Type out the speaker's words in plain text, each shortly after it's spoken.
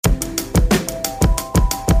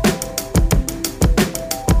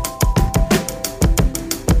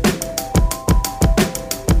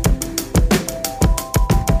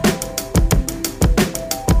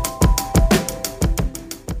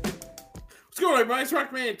going on, everybody? It's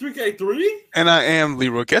Rockman 3K3. And I am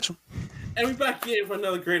Leroy Ketchum. And we're back again for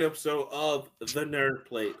another great episode of The Nerd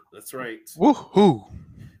Plate. That's right. Woohoo!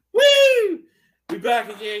 Woo! We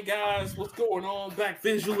back again, guys. What's going on? Back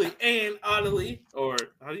visually and audibly. Or,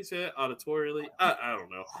 how do you say it? Auditorially? I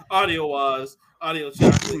don't know. Audio-wise,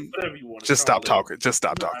 audio-chocolate, whatever you want to Just call stop it. talking. Just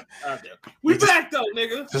stop talking. We back, though,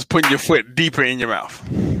 nigga. Just putting your foot deeper in your mouth.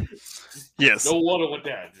 Yes. No water with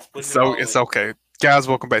that. So it's okay. Guys,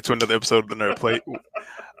 welcome back to another episode of The Nerd Plate.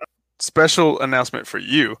 Special announcement for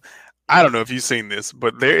you. I don't know if you've seen this,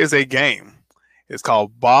 but there is a game. It's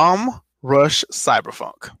called Bomb Rush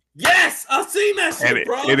Cyberpunk. Yes! I've seen that shit, And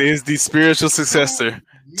bro. it is the spiritual successor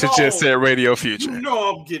to Jet Set Radio Future. You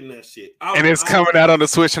know I'm getting that shit. And it's coming out on the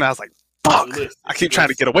Switch, and I was like, fuck. I keep trying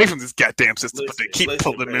to get away from this goddamn system, but they keep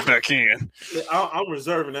pulling me back in. I'm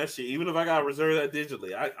reserving that shit. Even if I got to reserve that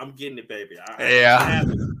digitally, I'm getting it, baby. Yeah.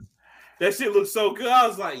 That shit looks so good. I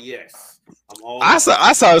was like, yes. I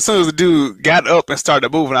saw as soon as the dude got up and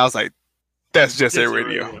started moving, I was like, that's Jet Set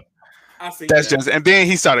Radio. That's just, and then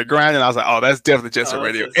he started grinding. I was like, oh, that's definitely Jet Set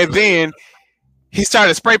Radio. And then he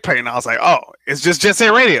started spray painting. I was like, oh, it's just Jet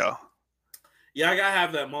Set Radio. Yeah, I gotta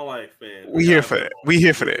have that in my life, man. We here for that. We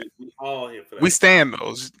here for that. We all here for that. We stand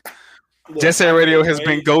those. Jet Set Radio has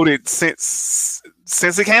been goated since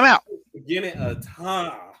it came out. Beginning of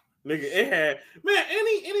time. Nigga, it had, man,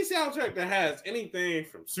 any soundtrack that has anything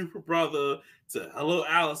from Super Brother to Hello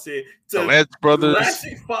Allison to Let's Brothers,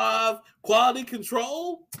 Jurassic 5, Quality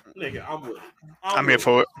Control, nigga, I'm with it. I'm here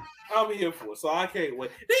for it. I'm here for it, so I can't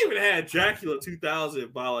wait. They even had Dracula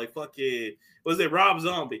 2000 by like fucking, was it Rob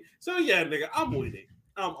Zombie? So yeah, nigga, I'm with it.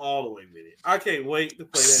 I'm all the way with it. I can't wait to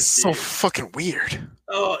play that so shit. Fucking weird.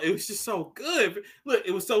 Oh, it was just so good. Look,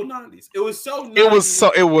 it was so 90s. It was so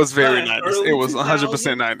 90s. It was very 90s. It was 100%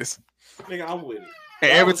 90s. Nigga, I'm with it.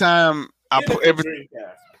 And every time I put Dreamcast.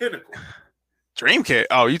 Pinnacle. Dreamcast.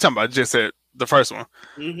 Oh, you talking about just the first one?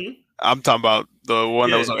 Mm-hmm. I'm talking about the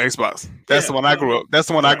one that was on Xbox. That's the one I grew up. That's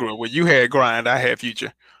the one I grew up with. You had Grind. I had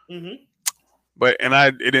Future. Mm-hmm. But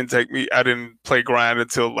it didn't take me. I didn't play Grind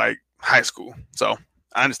until like high school. So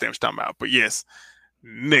I understand what you're talking about. But yes,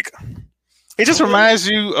 Nick, it just reminds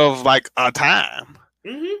you of like a time.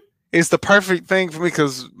 Mm-hmm. It's the perfect thing for me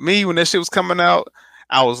because when that shit was coming out,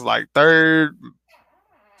 I was like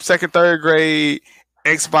second, third grade.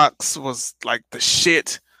 Xbox was like the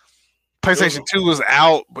shit. PlayStation 2 was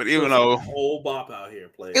out, but even though a whole bop out here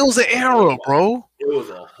playing, it was an era, bro. It was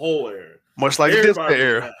a whole era, much like this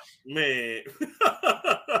era. Man,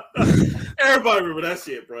 everybody remember that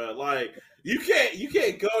shit, bro. Like you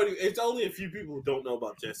can't go. It's only a few people who don't know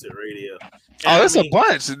about Jet Set Radio. And a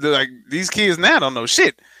bunch. Like these kids now don't know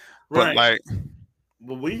shit, right?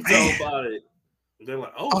 But when you tell about it, they're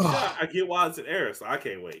like, "Oh God, I get why it's an era." So I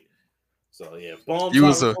can't wait. So yeah, you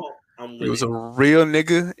was a real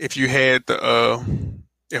nigga if you had the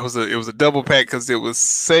it was a double pack because it was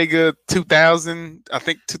Sega 2000, I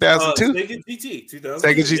think 2002. Sega GT 2002.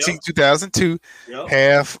 Sega GT 2002. Yep.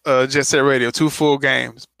 Half Jet Set Radio, 2 full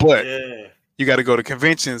games. But you got to go to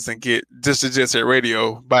conventions and get just the Jet Set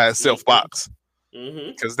Radio by itself box.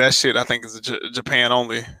 Because that shit I think is a Japan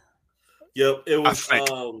only. Yep, it was.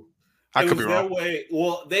 I could be wrong. That way.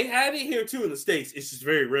 Well, they had it here too in the States. It's just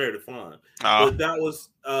very rare to find. But that was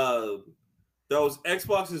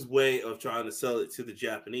Xbox's way of trying to sell it to the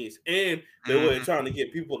Japanese, and their way of trying to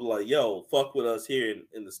get people to like, yo, fuck with us here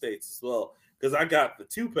in the States as well. Because I got the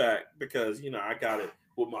 2-pack because I got it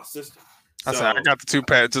with my sister. I got the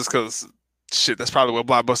 2-pack just because shit. That's probably what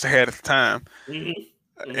Blockbuster had at the time.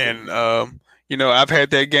 And I've had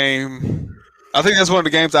that game. I think that's one of the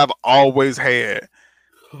games I've always had.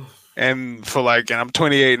 And I'm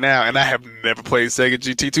 28 now, and I have never played Sega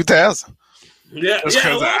GT 2000. Yeah.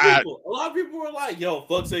 A lot of people were like, "Yo,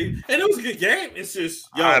 fuck Sega," and it was a good game. It's just,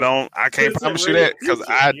 I can't promise you that because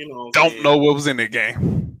I don't know what was in the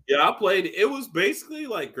game. Yeah, I played it. It was basically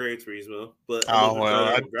like Gran Turismo, but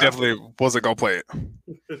I definitely wasn't gonna play it.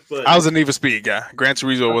 But I was a Need for Speed guy. Gran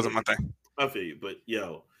Turismo wasn't my thing. I feel you, but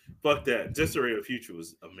fuck that. Just the Radio Future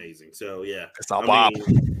was amazing. So yeah, it's all bop.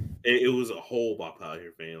 It was a whole bop out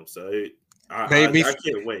here, fam. So I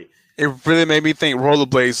can't wait. It really made me think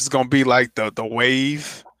rollerblades is gonna be like the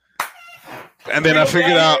wave. And then I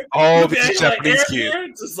figured out all these Japanese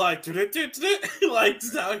kids just like just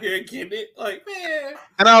out here getting it, like, man.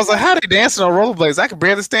 And I was like, how are they dancing on rollerblades? I could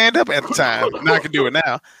barely stand up at the time. Now I can do it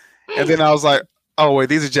now. And then I was like, oh wait,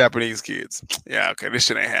 these are Japanese kids. Yeah, okay, this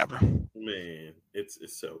shit ain't happening. Man, it's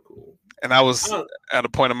so cool. And I was at a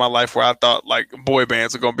point in my life where I thought like boy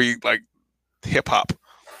bands are gonna be like hip hop.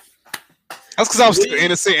 That's because I was still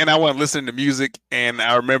innocent and I wasn't listening to music. And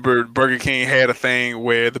I remember Burger King had a thing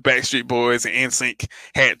where the Backstreet Boys and NSYNC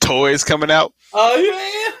had toys coming out.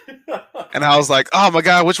 Oh yeah. And I was like, oh my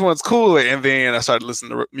God, which one's cooler? And then I started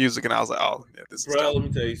listening to music and I was like, oh, yeah, this is Bro, dope. let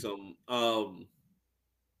me tell you something.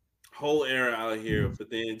 Whole era out here, but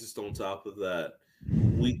then just on top of that,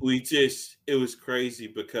 we just it was crazy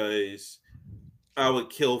because I would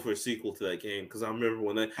kill for a sequel to that game because I remember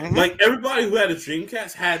when that like everybody who had a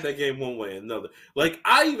Dreamcast had that game one way or another. Like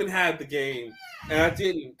I even had the game and I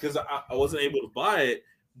didn't because I wasn't able to buy it,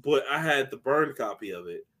 but I had the burned copy of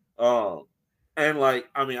it. And like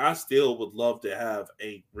I mean, I still would love to have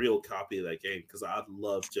a real copy of that game because I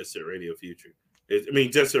love Jet Set Radio Future.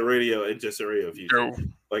 Jet Set Radio and Jet Set Radio Future. Yo.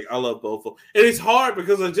 Like I love both of them. And it's hard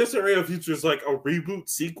because Jet Set Radio Future is like a reboot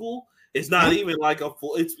sequel. It's not even like a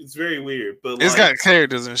full. It's very weird, but it's like, got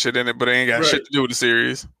characters and shit in it, but it ain't got shit to do with the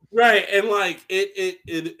series. Right, and like it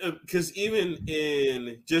because even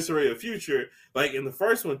in Jet Set Radio Future, like in the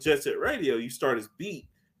first one, Jet Set Radio, you start as Beat.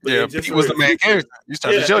 But yeah, Beat was the main character. You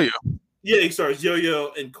started Yo-Yo. Yeah, he starts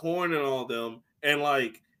Yo-Yo and Korn and all them, and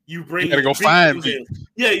like you bring. You gotta go find Beat.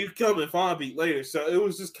 Yeah, you come and find Beat later. So it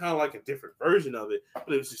was just kind of like a different version of it,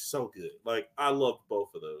 but it was just so good. Like I loved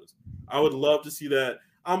both of those. I would love to see that.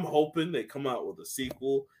 I'm hoping they come out with a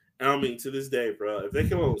sequel. And I mean, to this day, bro, if they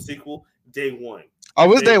come out with a sequel, day one.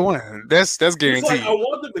 Oh, it's day one. That's guaranteed. Like, I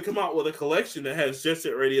want them to come out with a collection that has Jet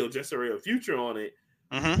Set Radio Future on it.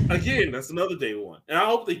 Mm-hmm. Again, that's another day one. And I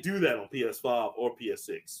hope they do that on PS5 or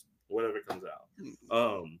PS6, whatever comes out.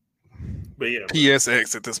 But yeah, bro.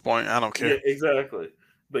 PSX at this point, I don't care. Yeah, exactly.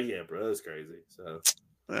 But yeah, bro, that's crazy. So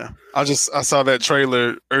yeah, I saw that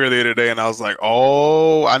trailer earlier today, and I was like,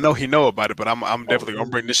 "Oh, I know he know about it, but I'm definitely gonna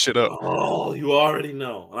bring this shit up." Oh, you already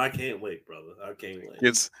know. I can't wait, brother. I can't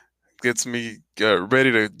wait. Gets me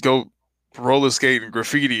ready to go roller skate and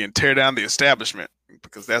graffiti and tear down the establishment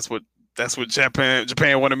because that's what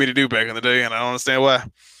Japan wanted me to do back in the day, and I don't understand why.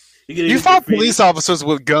 You fought police officers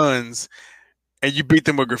with guns, and you beat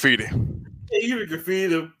them with graffiti. You would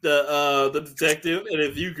graffiti the detective, and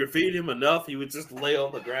if you graffiti him enough, he would just lay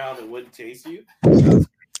on the ground and wouldn't chase you.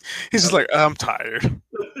 He's just like, I'm tired.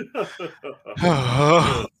 That's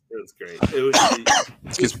great.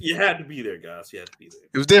 You had to be there, guys. You had to be there.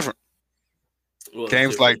 It was different. Well,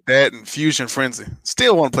 games like that and Fusion Frenzy.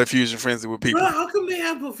 Still want to play Fusion Frenzy with people. Bro, how come they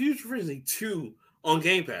haven't put Fusion Frenzy 2 on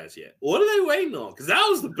Game Pass yet? What are they waiting on? Because that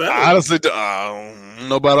was the better. Honestly, I don't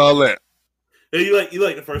know about all that. Hey, you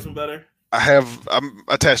like the first one better? I'm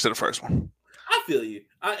attached to the first one. I feel you.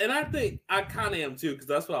 And I think I kind of am too, because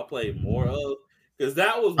that's what I played more of. Because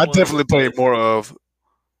that was I definitely played more of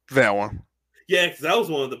that one. Yeah, because that was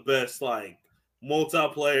one of the best like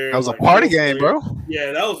multiplayer. That was a party game, bro.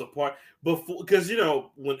 Yeah, that was a part. Because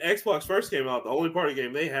when Xbox first came out, the only party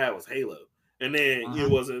game they had was Halo, and then it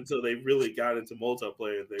wasn't until they really got into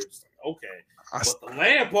multiplayer they were just like, okay. But the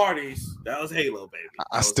LAN parties, that was Halo, baby.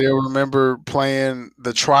 I still remember playing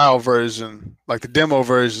the trial version, like the demo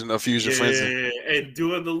version of Fusion Frenzy. Yeah, and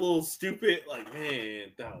doing the little stupid, like,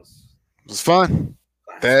 man, it was fun.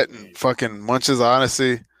 That and fucking Munch's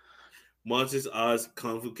Odyssey. Munch's Odyssey,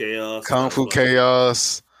 Kung Fu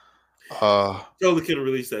Chaos. Totally could have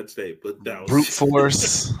released that today, but that was Brute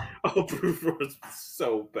Force. Oh, Brute Force was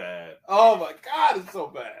so bad. Oh my god, it's so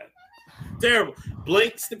bad. Terrible.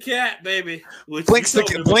 Blinks the cat, baby. Blinks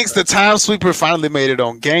the Time Sweeper finally made it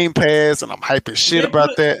on Game Pass, and I'm hyping shit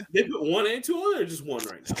about that. They put 1 and 2 on, or just 1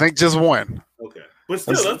 right now? I think just 1. Okay, but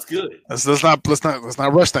still, that's good. Let's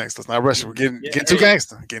not rush things. Let's not rush it. We're getting too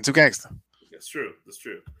gangster. Getting too gangster. That's true.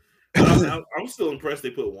 I'm still impressed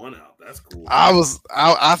they put 1 out. That's cool.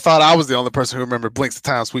 I thought I was the only person who remembered Blinks the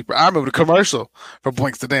Time Sweeper. I remember the commercial for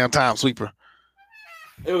Blinks the damn Time Sweeper.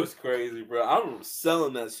 It was crazy, bro. I remember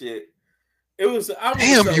selling that shit.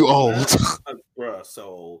 Damn, you old. Bro, so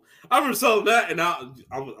old. I remember selling that, and I'm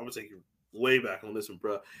gonna take you way back on this one,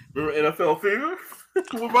 bro. Remember NFL Fever?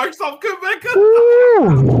 When Microsoft came back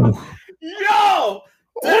up? Yo!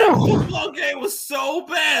 That football game was so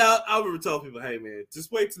bad. I remember telling people, hey, man,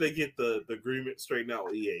 just wait till they get the agreement straightened out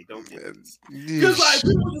with EA. Don't get this. Because like,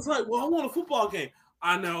 people were just like, well, I want a football game.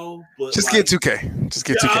 I know, but just get 2K. Just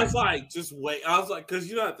get 2K. I was like, just wait. I was like,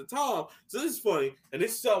 because at the time, so this is funny, and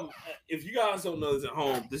this is something. If you guys don't know this at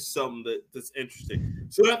home, this is something that's interesting.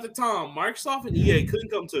 So at the time, Microsoft and EA couldn't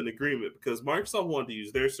come to an agreement because Microsoft wanted to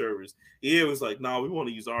use their servers. EA was like, no, we want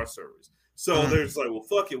to use our servers. So they're just like, well,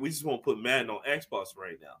 fuck it, we just want to put Madden on Xbox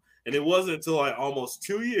right now. And it wasn't until like almost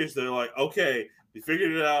 2 years they're like, okay, we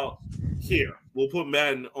figured it out. Here, we'll put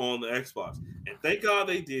Madden on the Xbox. And thank God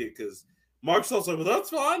they did, because Microsoft's like, well, that's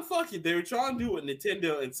fine. Fuck it. They were trying to do what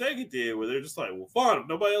Nintendo and Sega did, where they're just like, well, fine. If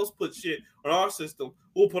nobody else put shit on our system,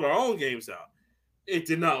 we'll put our own games out. It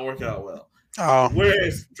did not work out well. Oh.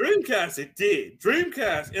 Whereas Dreamcast, it did.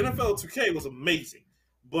 Dreamcast, NFL 2K was amazing,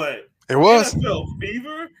 but it was. NFL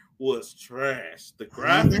Fever was trash. The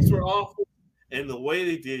graphics were awful, and the way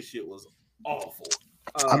they did shit was awful.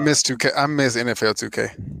 I miss 2K. I miss NFL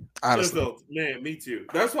 2K. Honestly, NFL, man, me too.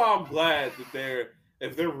 That's why I'm glad that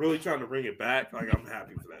if they're really trying to bring it back, like I'm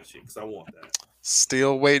happy for that shit because I want that.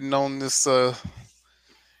 Still waiting on this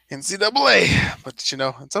NCAA, but you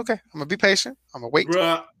know it's okay. I'm gonna be patient. I'm gonna wait.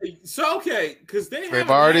 Bruh, so okay, because they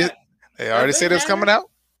already said it's coming out.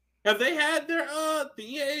 Have they had their the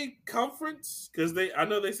EA conference? Because I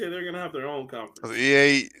know they say they're gonna have their own conference. Does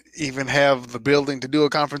EA even have the building to do a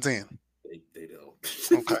conference in? They don't.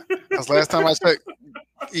 Okay, because last time I checked,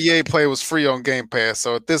 EA Play was free on Game Pass.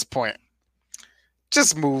 So at this point,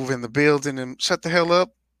 just move in the building and shut the hell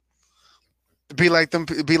up. Be like them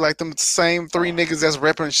same three niggas that's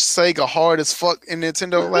repping Sega hard as fuck in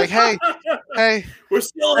Nintendo. Like, hey, we're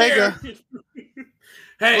still here.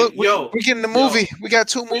 Hey, look, we're getting the movie. We got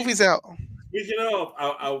 2 movies out. Speaking of,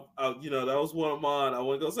 I that was one of mine. I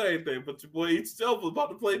wasn't gonna say anything, but your boy Eatstill was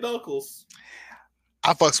about to play Knuckles.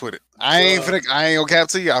 I fucks with it. I ain't gonna cap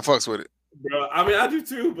to you. I fucks with it. Bro, I mean, I do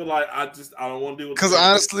too, but like, I don't want to do it because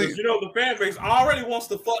honestly, the fan base already wants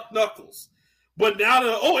to fuck Knuckles. But now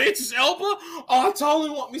it's just Elba. Oh, I totally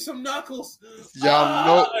want me some Knuckles. Y'all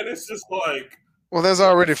know, and it's just like, well, there's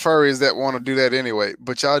already furries that want to do that anyway.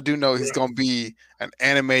 But y'all do know he's gonna be an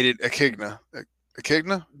animated Echidna.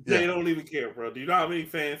 Echidna? They don't even care, bro. Do you know how many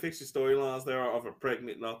fan fiction storylines there are of a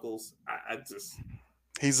pregnant Knuckles? I just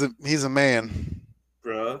he's a man,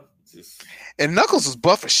 bro. And Knuckles was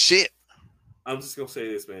buff as shit. I'm just gonna say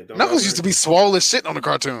this, man. Knuckles used to be swole as shit on the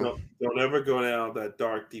cartoon. Don't ever go down that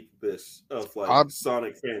dark, deep abyss of like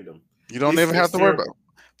Sonic fandom. You don't ever have to worry about it.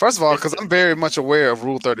 First of all, because I'm very much aware of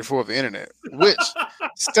Rule 34 of the internet, which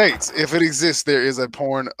states if it exists, there is a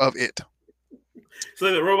porn of it. So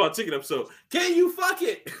like the Robot Chicken episode, can you fuck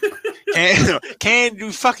it? Can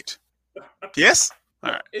you fuck it? Yes.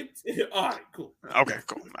 All right. All right. Cool. Okay.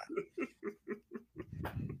 Cool.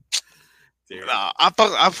 Nah, I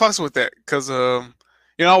fucks with that because I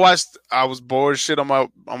was bored shit on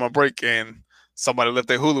my break and somebody left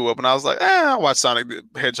their Hulu up and I was like, I watch Sonic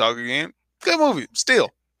the Hedgehog again. Good movie, still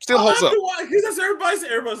holds up. Because that's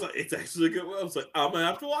everybody's like, it's actually a good movie. I was like, I'm gonna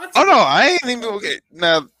have to watch it. Oh no, I ain't even okay.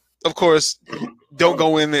 Now, of course, don't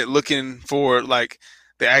go in there looking for like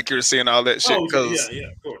the accuracy and all that shit. Yeah,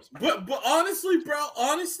 of course. But honestly, bro,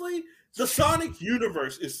 the Sonic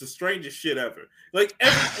universe is the strangest shit ever. Like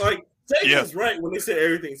Sega's right when they say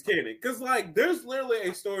everything's canon. Because, like, there's literally a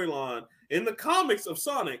storyline in the comics of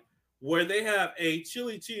Sonic where they have a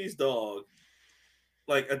chili cheese dog,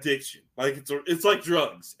 like, addiction. Like, it's like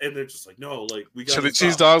drugs. And they're just like, no, like, we got chili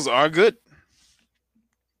cheese dogs are good.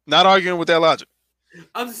 Not arguing with that logic.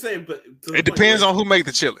 I'm just saying, but... It depends on who make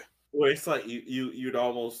the chili. Where it's like, you'd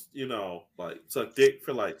almost, like, suck dick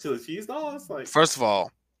for, like, chili cheese dogs. Like, first of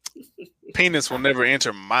all, penis will never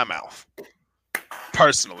enter my mouth.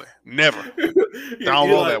 Personally, never. Don't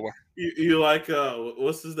roll that way. You like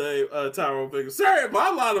what's his name? Tyrone Biggins. Sir, my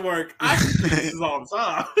line of work, I see this all the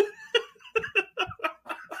time.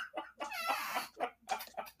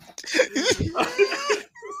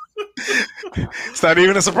 It's not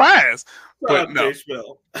even a surprise. But no.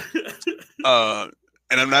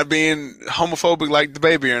 And I'm not being homophobic like the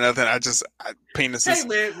baby or nothing. Penises. Hey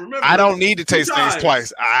man, remember, I don't need to taste things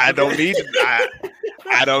twice. I don't need.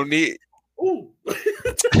 I don't need. Ooh.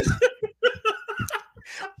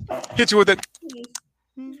 Hit you with it.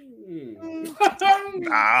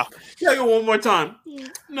 Nah. Yeah, go one more time.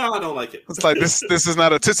 No, I don't like it. It's like this is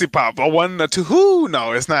not a Tootsie Pop. A 1, a 2. Who?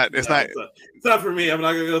 No, it's not. It's not. It's not for me. I'm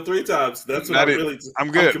not gonna go 3 times. That's what I'm good.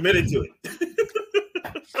 I'm committed to it.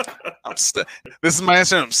 This is my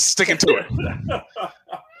answer. I'm sticking to it.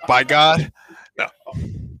 By God, no.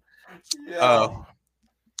 Yeah.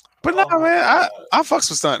 But no, man, I fucks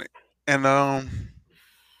with Sonic, and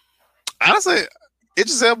honestly,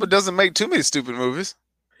 Idris Elba doesn't make too many stupid movies.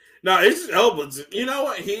 No, Idris Elba. You know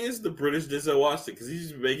what? He is the British Denzel Washington because he's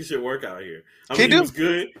just making shit work out here. I mean, he was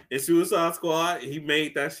good in Suicide Squad. He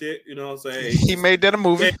made that shit. You know what I'm saying? He made that a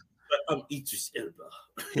movie. Idris Elba.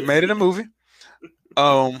 He made it a movie.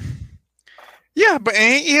 Yeah, but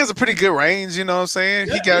he has a pretty good range, you know what I'm saying?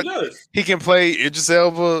 Yeah, he can play Idris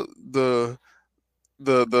Elba the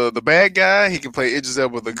bad guy, he can play Idris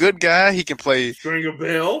Elba the good guy, he can play Stringer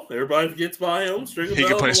Bell. Everybody gets by him. He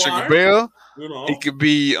can play Stringer Bell. You know. He could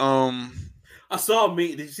be I saw a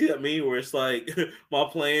meme. Did you see that meme where it's like my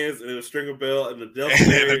plans and it was Stringer Bell and the Delta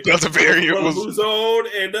variant, Delta variant was Luzone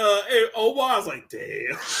and Omar. I was like,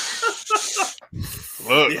 damn.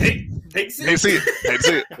 Look, hate to see it.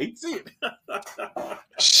 Hate to see it.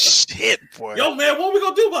 Shit, boy. Yo, man, what we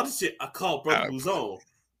gonna do about this shit? I called Brother Luzone.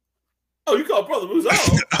 Oh, you called Brother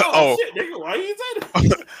Luzone? Oh, shit, nigga. Why you ain't say that?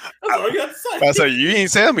 That's all you got to say. I said, you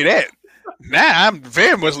ain't tell me that. Now I'm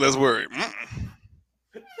very much less worried.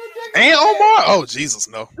 And Omar? Oh, Jesus,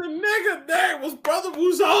 no. The nigga name was Brother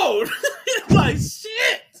Luzone. Like,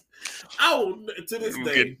 shit. I will, to this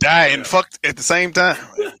day. Get die and fucked at the same time.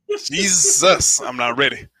 Jesus, I'm not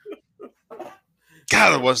ready.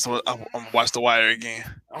 God, I'm gonna watch The Wire again.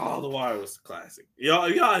 Oh, The Wire was classic. Y'all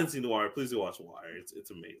haven't seen The Wire, please go watch The Wire.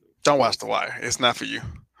 It's amazing. Don't watch The Wire. It's not for you.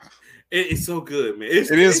 It's so good, man.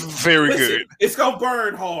 It is very good. It's gonna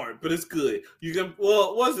burn hard, but it's good. You can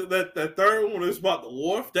was it that third one was about the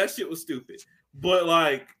wharf? That shit was stupid. But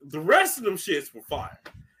like the rest of them shits were fire.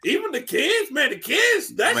 Even the kids, man, that shit was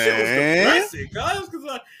depressing, guys. Because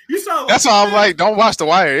like you saw, that's why I'm like, don't watch The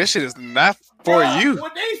Wire. This shit is not for you.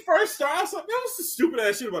 When they first started, I was like, that was the stupid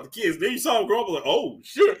ass shit about the kids. Then you saw them grow up, like, oh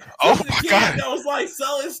shit. Oh my god, that was like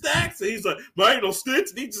selling stacks, and he's like, but ain't no stitch.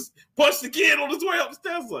 And he just punched the kid on his way up the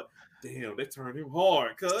stairs. Like, damn, they turned him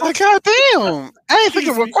hard. Cause like, god damn, I ain't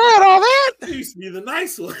thinking required all that. He used to be the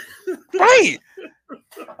nice one, right?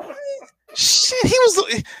 Shit, he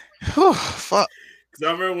was. Oh, fuck. Because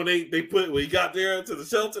I remember when he got there to the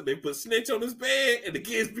shelter, they put Snitch on his bed, and the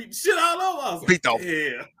kids beat the shit out of him. I was like,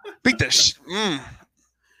 beat the shit.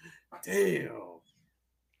 Damn.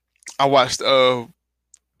 I watched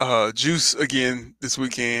Juice again this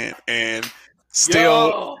weekend, and I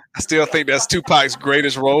still think that's Tupac's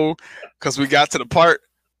greatest role because we got to the part.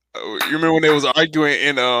 You remember when they was arguing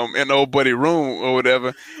in old buddy room or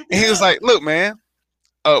whatever, and he was like, "Look, man,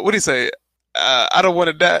 what did he say? I don't want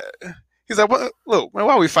to die." He's like, "What? Look, man,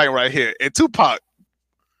 why are we fighting right here?" And Tupac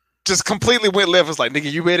just completely went left. It's like, "Nigga,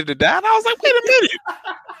 you ready to die?" And I was like, "Wait a minute."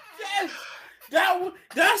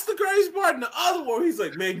 That's the crazy part. And the other one, he's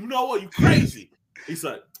like, "Man, you know what? You crazy." He's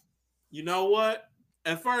like, "You know what?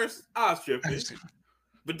 At first, I was tripping,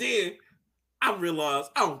 but then I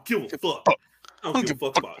realized I don't give a fuck. I don't give a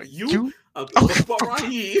fuck about you. I don't give a fuck about right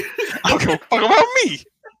here. I don't give a fuck about me."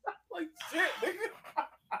 Like shit, nigga.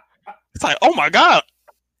 It's like, oh my god.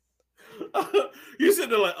 You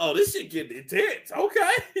sitting there like, oh, this shit getting intense.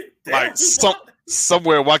 Okay. Damn, like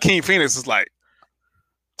somewhere Joaquin Phoenix is like,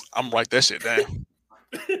 I'm write that shit down.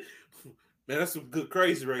 Man, that's some good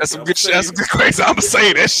crazy right That's some good shit. That's some good crazy. I'm gonna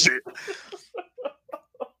say that shit.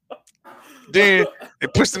 Then they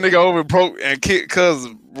pushed the nigga over and broke and kid cuz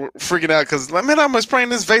freaking out because like, man, I must bring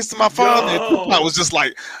this vase to my father. And Tupac was just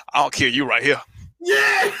like, I'll kill you right here.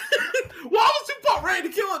 Yeah. Why was Tupac ready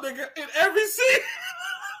to kill a nigga in every scene?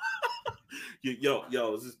 Yo,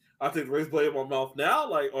 I take the razor blade in my mouth now,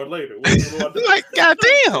 like, or later. What do I do? Like,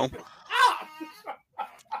 goddamn.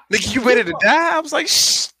 Nigga, you ready to die? I was like,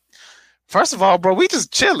 shh. First of all, bro, we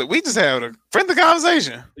just chilling. We just having a friendly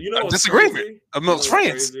conversation. You know, a disagreement amongst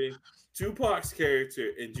friends. Crazy? Tupac's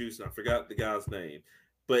character in Juice, I forgot the guy's name,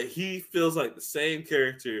 but he feels like the same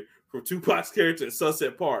character from Tupac's character in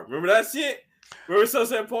Sunset Park. Remember that shit? Remember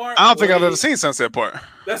Sunset Park? I don't think I've ever seen Sunset Park.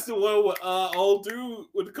 That's the one with old dude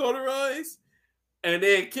with the corduroys. And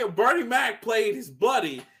then Bernie Mac played his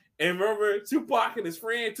buddy. And remember, Tupac and his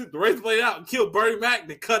friend took the razor blade out and killed Bernie Mac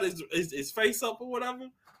to cut his face up or whatever.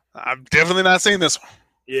 I've definitely not seen this one.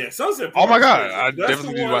 Yeah, Sunset Park. Oh my god, I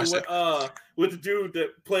definitely need to watch that. With the dude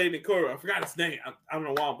that played in corduroy. I forgot his name. I don't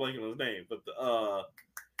know why I'm blanking on his name, but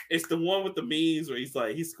it's the one with the memes where he's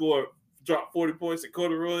like he dropped 40 points in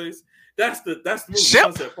corduroys. That's the movie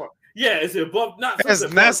Sunset Park. Yeah, it's above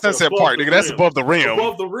Sunset Park, nigga. That's above the rim.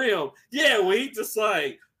 Above the rim. Yeah, where he just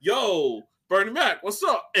like, yo, Bernie Mac, what's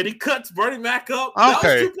up? And he cuts Bernie Mac up. Okay. That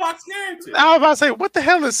was Tupac's character. I was about to say, what the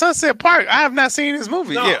hell is Sunset Park? I have not seen this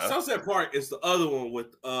movie. No, yeah. Sunset Park is the other one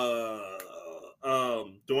with Dwayne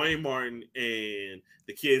Martin and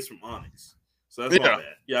the kids from Onyx. So that's my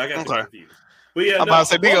bad. Yeah, I got confused. But yeah, I'm about to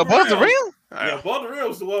say, nigga, above the rim? Yeah, above the rim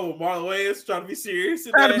was the one with Marlon Wayans trying to be serious.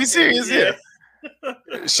 Trying to be serious, yeah.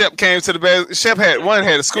 Shep came to the bed. Shep had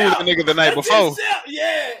a school that nigga the night before.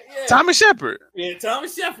 Yeah. Tommy Shepard. Yeah, Tommy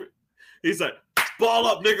Shepard. He's like, ball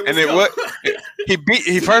up, nigga. And then what? He beat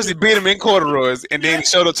him in corduroys, and then he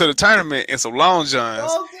showed up to the tournament in some long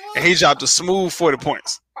johns, and he dropped a smooth 40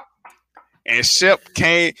 points. And Shep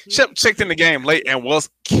checked in the game late and was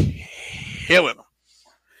killing him.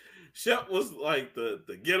 Shep was like the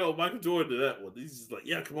ghetto Michael Jordan to that one. He's just like,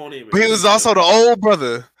 yeah, come on in. But he was also the old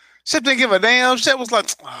brother Shep didn't give a damn. Shep was like,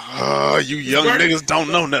 oh, you young niggas don't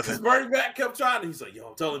know nothing. Bernie Mac kept trying. He's like, yo,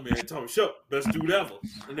 I'm telling you, man, Tommy Shep, best dude ever.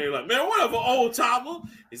 And they're like, man, whatever, old timer.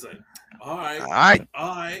 He's like, all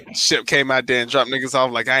right. Shep came out there and dropped niggas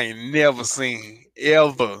off like I ain't never seen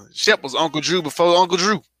ever. Shep was Uncle Drew before Uncle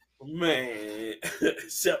Drew. Man,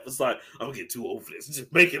 Shep was like, I'm gonna get too old for this.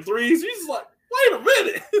 Just making threes. He's like, wait a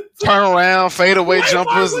minute. Turn around, fade away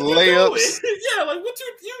jumpers, layups. Yeah, like what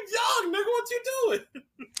you young nigga, what you doing?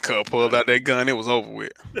 Cub pulled out that gun, it was over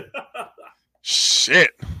with.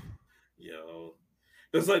 Shit. Yo.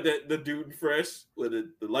 That's like the dude in Fresh where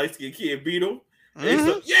the light skinned kid beat him. And Mm-hmm.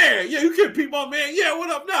 he's like, yeah, you can't beat my man. Yeah, what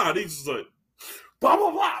up now? And he's just like, blah,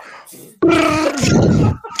 blah, blah.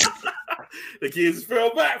 The kids just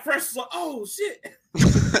fell back. Fresh was like, oh, shit.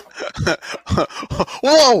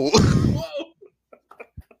 Whoa.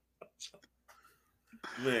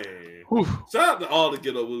 Man. Whew. Shout out to all the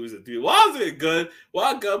get up movies that do. Why is it good?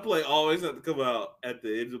 Why gunplay always have to come out at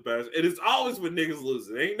the end of the match? And it's always when niggas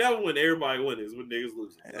losing. It ain't never when everybody wins. It's when niggas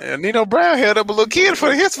losing. And Nino Brown held up a little kid in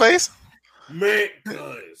front of his face. Man,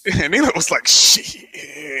 guys. And Nino was like, shit.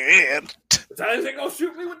 Sometimes they gonna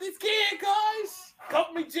shoot me with this kid, guys.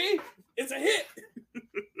 Cover me, G. It's a hit.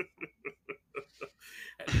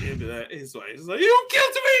 At the end of that, he's like, you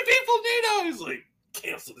killed too many people, Nino. He's like,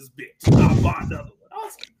 cancel this bitch. I'll buy another one. I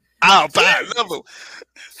was like, I'll buy another one.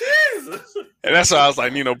 Jesus. And that's why I was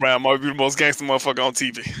like, Nino Brown might be the most gangster motherfucker on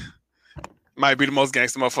TV. Might be the most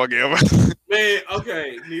gangster motherfucker ever. Man,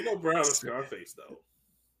 okay. Nino Brown is Scarface, though.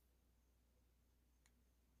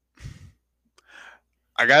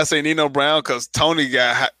 I gotta say Nino Brown because Tony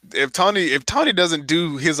got if Tony doesn't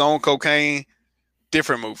do his own cocaine,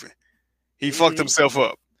 different movie. He fucked himself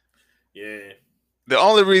up. Yeah. The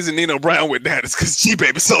only reason Nino Brown went down is because G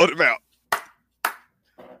Baby sold him out.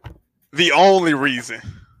 The only reason.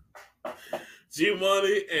 G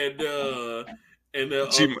Money and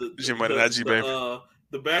G Money, not G Baby.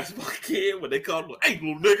 The basketball kid when they called him, hey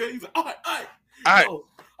little nigga, he's like, all right.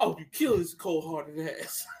 Oh, you kill his cold hearted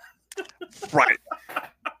ass. Right.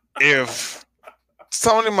 If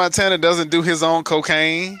Tony Montana doesn't do his own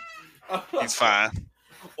cocaine, he's fine.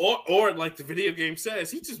 Or like the video game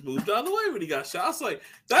says, he just moved out of the way when he got shot. I was like,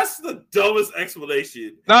 that's the dumbest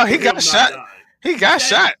explanation. No, he got shot. He got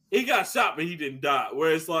shot. He got shot, but he didn't die.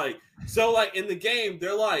 Whereas like in the game,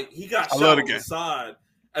 they're like he got shot on the side,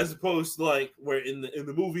 as opposed to like where in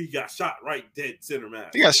the movie he got shot right dead center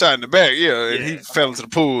mass. He got shot in the back, and he fell into the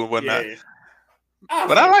pool and whatnot. Yeah.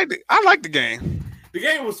 But I like the game. The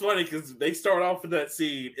game was funny because they start off with that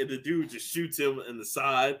scene and the dude just shoots him in the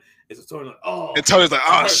side. And so Tony's like, oh. And Tony's like,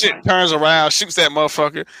 oh shit, turns around, shoots that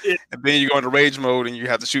motherfucker. Yeah. And then you go into rage mode and you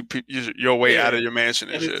have to shoot your way out of your mansion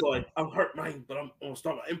and shit. It's like, I'm hurt, man, but I'm going to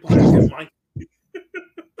start my empire.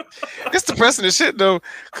 It's depressing as shit though,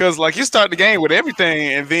 because like you start the game with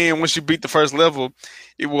everything, and then once you beat the first level,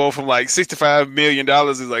 it will go from like $65 million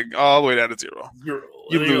is like all the way down to zero.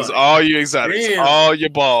 You lose all your exotics, all your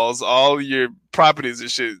balls, all your properties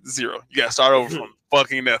and shit. Zero. You gotta start over from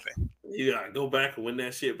fucking nothing. You gotta go back and win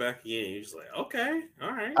that shit back again. You're just like, okay,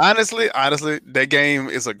 all right. Honestly, that game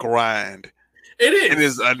is a grind. It is. It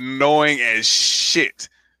is annoying as shit.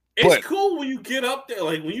 It's cool when you get up there,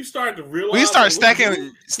 like when you start to realize. When you start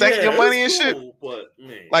stacking your money and shit. But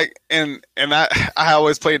man, like and I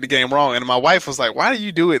always played the game wrong, and my wife was like, "Why do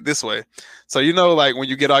you do it this way?" So like when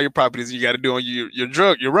you get all your properties, you got to do on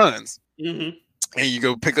your runs, and you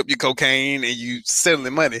go pick up your cocaine and you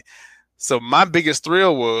settling money. So my biggest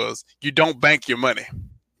thrill was you don't bank your money.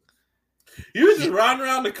 You just riding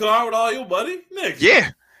around the car with all your money, nigga.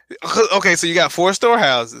 Yeah. Okay, so you got 4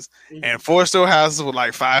 storehouses, and 4 storehouses with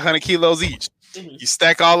like 500 kilos each. You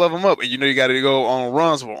stack all of them up, and you got to go on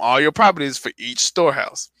runs from all your properties for each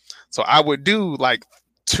storehouse. So I would do like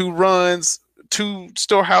 2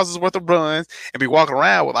 storehouses worth of runs, and be walking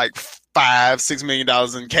around with like $5-6 million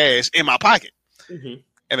in cash in my pocket.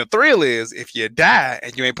 And the thrill is if you die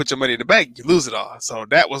and you ain't put your money in the bank, you lose it all. So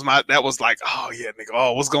that was like, oh yeah, nigga,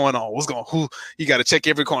 oh, what's going on? Who you gotta check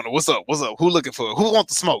every corner. What's up? Who looking for it? Who want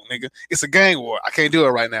the smoke, nigga? It's a gang war. I can't do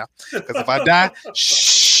it right now. Because if I die,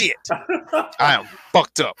 shit. I am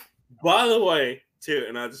fucked up. By the way, too,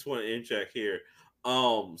 and I just want to interject here.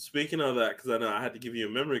 Speaking of that, because I know I had to give you a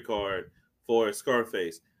memory card for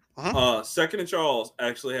Scarface. Second and Charles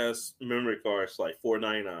actually has memory cards like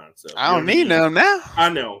 $4.99. So I don't need them now. I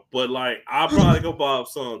know, but like I'll probably go buy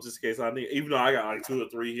some just in case I need. Even though I got like 2 or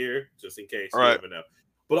 3 here, just in case. Right. You never know.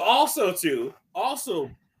 But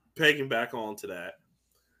also pegging back onto that.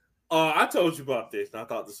 I told you about this, and I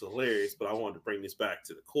thought this was hilarious, but I wanted to bring this back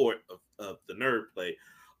to the court of the nerd play.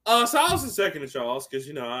 So I was in second to Charles because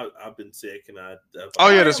I've been sick and that's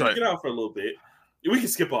I'm right. get out for a little bit. We can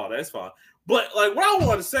skip all that. That's fine. But like, what I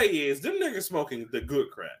want to say is, them niggas smoking the good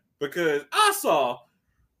crap because I saw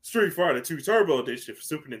Street Fighter 2 Turbo Edition for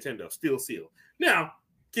Super Nintendo Steel Seal. Now,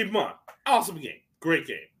 keep in mind, awesome game, great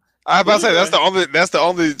game. I was about to say that's the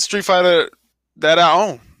only Street Fighter that I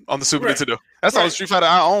own on the Super Nintendo. That's the only Street Fighter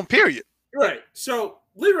I own. Period. Right. So,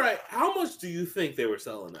 Leroy, how much do you think they were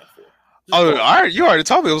selling that for? You already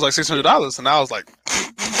told me it was like $600, and I was like,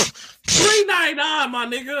 $399, my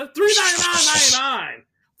nigga, $399.99,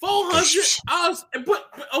 $400. But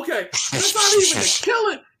okay, that's not even the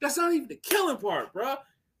killing. That's not even the killing part, bro.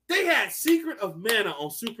 They had Secret of Mana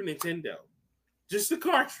on Super Nintendo, just the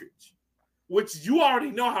cartridge, which you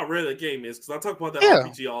already know how rare that game is because I talk about that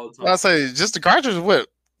RPG all the time. I say just the cartridge, what,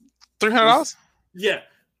 $300? Yeah.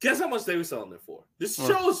 Guess how much they were selling it for? This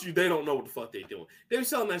shows you they don't know what the fuck they doing. They were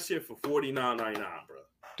selling that shit for $49.99, bro.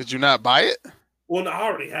 Did you not buy it? Well, no, I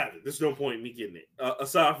already have it. There's no point in me getting it.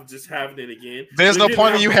 Aside from just having it again. There's no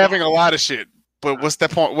point in you having a lot of shit. But what's that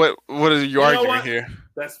point? What are you arguing here?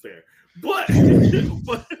 That's fair. But this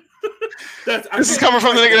is coming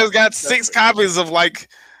from the nigga that's got 6 copies of like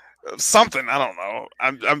something. I don't know.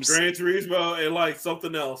 I'm Gran Turismo and like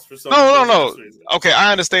something else for some. No. Okay,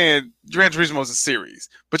 I understand. Gran Turismo is a series,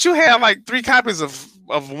 but you have like 3 copies of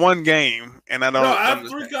one game, and I don't. No, I have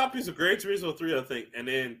 3 copies of Gran Turismo 3, I think, and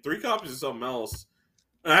then 3 copies of something else.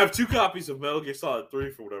 And I have 2 copies of Metal Gear Solid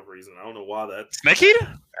 3 for whatever reason. I don't know why that. Snake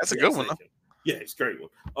Eater? That's a good one. Yeah, it's a great one.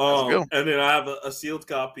 And then I have a sealed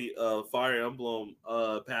copy of Fire Emblem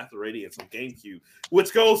Path of Radiance on GameCube,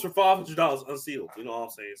 which goes for $500 unsealed. You know what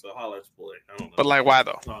I'm saying? So holla at your boy. I don't know. But like, why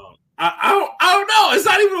though? I don't know. It's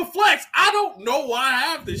not even a flex. I don't know why I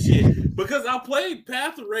have this shit because I played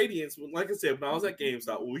Path of Radiance. Like I said, when I was at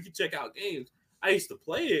GameStop, when we could check out games, I used to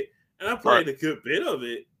play it, and I played a good bit of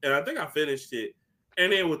it, and I think I finished it.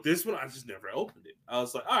 And then with this one, I just never opened it. I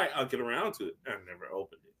was like, all right, I'll get around to it. And I never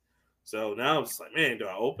opened it. So now I'm just like, man, do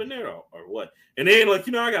I open it or what? And then, like,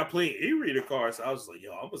 I got plenty e-reader cards. So I was like,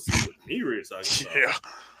 yo, I'm going to see what an e-reader so I can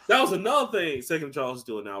That was another thing Second Charles is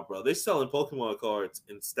doing now, bro. They're selling Pokemon cards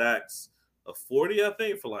in stacks of 40, I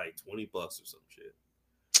think, for like $20 or some shit.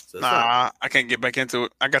 So I can't get back into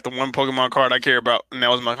it. I got the one Pokemon card I care about, and that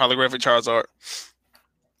was my holographic Charizard.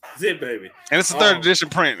 Zip, baby. And it's a 3rd edition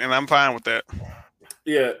print, and I'm fine with that.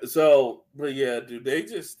 Yeah, so, but yeah, dude,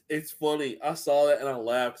 it's funny. I saw that and I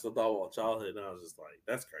laughed because I thought about childhood, and I was just like,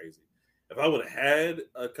 that's crazy. If I would have had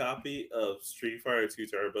a copy of Street Fighter 2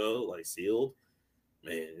 Turbo, like sealed,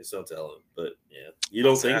 man, it's no telling. But yeah, you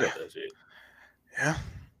don't think about that shit. Yeah.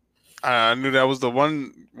 I knew that was the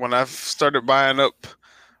one when I started buying up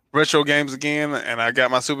retro games again, and I got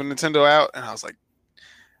my Super Nintendo out, and I was like,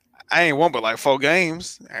 I ain't want but like 4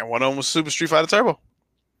 games, and one of them was Super Street Fighter Turbo.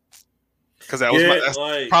 Because that was that's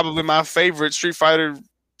probably my favorite Street Fighter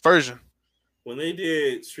version. When they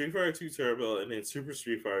did Street Fighter 2 Turbo and then Super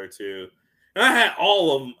Street Fighter 2, and I had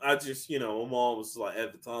all of them. I just, my mom was like,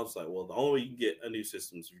 at the time, it's like, well, the only way you can get a new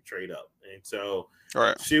system is if you trade up. And so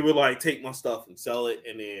she would like take my stuff and sell it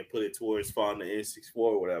and then put it towards finding the N64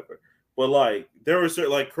 or whatever. But like, there were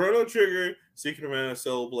certain, like Chrono Trigger, Secret of Mana,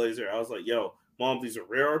 Soul Blazer. I was like, yo, mom, these are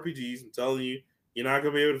rare RPGs. I'm telling you. You're not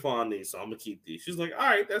going to be able to find these, so I'm going to keep these. She's like, all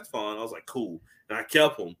right, that's fine. I was like, cool. And I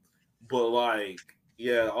kept them. But, like,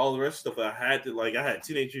 yeah, all the rest of stuff I had I had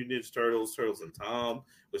Teenage Mutant Ninja Turtles, Turtles in Time,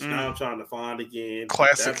 which now I'm trying to find again.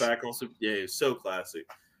 Classic. That back on it's so classic.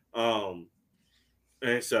 And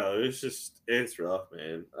so it's rough,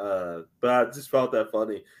 man. But I just felt that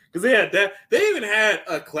funny because they had that. They even had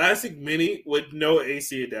a classic mini with no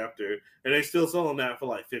AC adapter, and they're still selling that for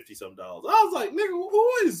like $50-some. I was like, nigga,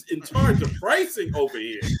 who is in charge of pricing over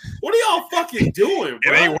here? What are y'all fucking doing,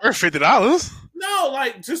 bro? It ain't worth $50. No,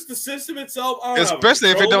 like just the system itself. Especially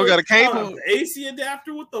if it don't got a cable. AC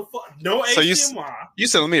adapter. What the fuck? No HDMI. You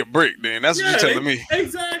selling me a brick, then? That's what you're telling me.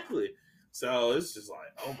 Exactly. So it's just like,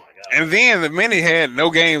 oh my god. And then the mini had no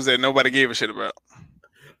games that nobody gave a shit about.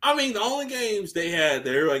 I mean, the only games they had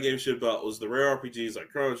that everybody gave a shit about was the rare RPGs like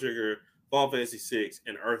Chrono Trigger, Final Fantasy VI,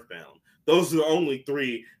 and Earthbound. Those are the only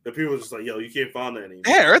 3 that people were just like, yo, you can't find that anymore.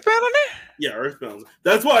 Yeah, Earthbound on there? Yeah, Earthbound.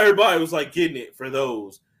 That's why everybody was like getting it for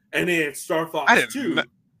those. And then Star Fox 2,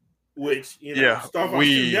 which, Star Fox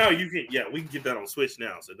 2, now you can, we can get that on Switch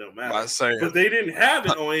now, so it don't matter. But they didn't have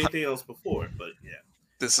it on anything else before, but yeah.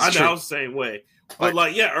 I know, I was the same way. But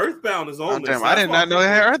Earthbound is on there. Damn, I did not know they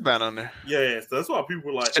had Earthbound on there. Yeah, so that's why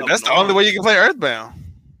people were like, that's the only way you can play Earthbound.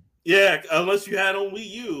 Yeah, unless you had on Wii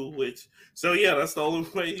U, that's the only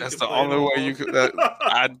way That's the only way you could.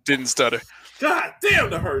 I didn't stutter. God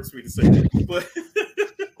damn, that hurts me to say that. But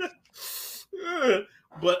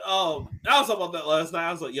But I was talking about that last night.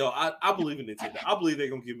 I was like, yo, I believe in Nintendo. I believe they're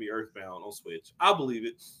gonna give me Earthbound on Switch. I believe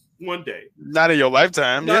it one day. Not in your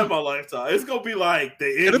lifetime, Not in my lifetime. It's gonna be like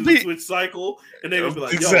the end of the Switch cycle, and they're gonna be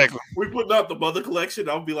like, yo, we putting out the Mother Collection.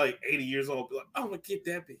 I'll be like 80 years old. I'll be like, I'm gonna get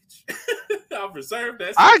that bitch. I'll preserve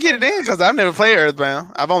that. I'll get it in because I've never played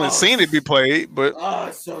Earthbound. I've only seen it be played, but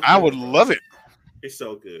so good, I would love it. It's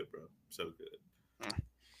so good, bro. So good.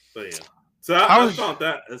 But yeah. So I thought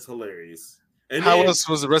that is hilarious. And how else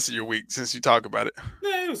was the rest of your week since you talk about it?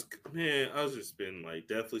 Man, I was just been like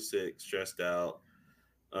deathly sick, stressed out.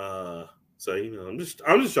 So I'm just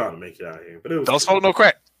trying to make it out here. But it was don't smoke no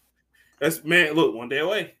crack. That's man. Look, one day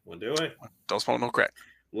away. Don't smoke no crack.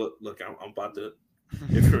 Look, I'm about to.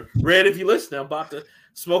 If you listen, I'm about to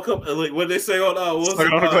smoke up. Like what they say on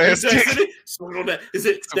smoke on the glass dick. Smoke on that. Is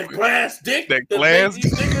it that glass dick? That glass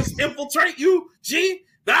these niggas infiltrate you, G?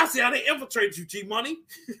 Now I see how they infiltrate you, G Money.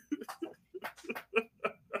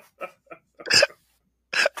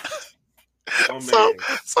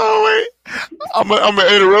 So wait, I'm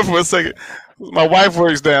gonna interrupt for a second. My wife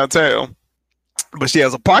works downtown, but she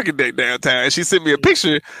has a parking deck downtown, and she sent me a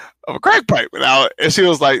picture of a crack pipe, and she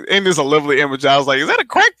was like, "Ain't this a lovely image?" I was like, "Is that a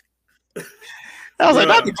crack?" I was like,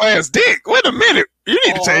 "Not the glass dick." Wait a minute, you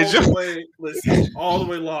need to change it. Listen, all the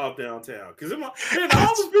way live downtown, because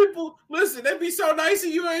all those people, listen, they be so nice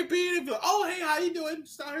and you ain't being. They be like, "Oh, hey, how you doing?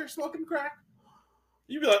 Just out here smoking crack."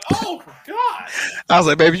 You'd be like, oh my God. I was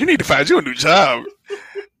like, baby, you need to find you a new job.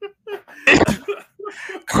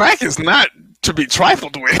 Crack is not to be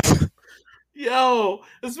trifled with. Yo,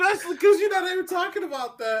 especially because they were talking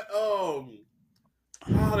about that.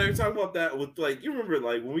 They were talking about that with you remember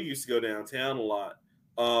when we used to go downtown a lot,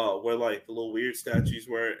 where the little weird statues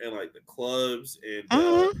were and the clubs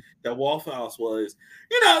and that Waffle House was.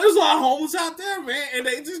 There's a lot of homeless out there, man, and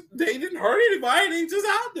they didn't hurt anybody. They just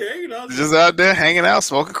out there, just out there hanging out,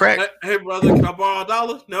 smoking crack. Hey brother, can I borrow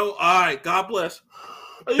 $1? No, all right, God bless.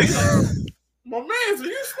 My man, are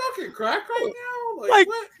you smoking crack right now? What?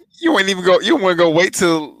 You wouldn't even go. You wouldn't go wait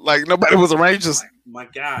till nobody was around. You just my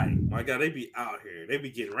guy, they be out here. They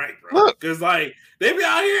be getting right, bro. Because they be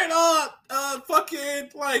out here in fucking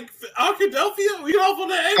Arkadelphia. We off on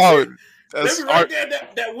the exit. Oh, they be right there.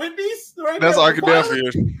 That Wendy's. Right that's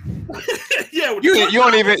Arkadelphia. Yeah, you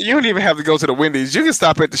don't even have to go to the Wendy's. You can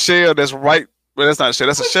stop at the Shell. That's right. But that's not Shell.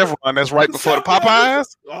 That's a Chevron. That's right before the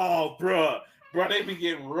Popeyes. Oh, bro, they be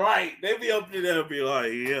getting right. They be up there and be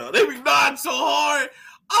like, yeah. They be nodding so hard.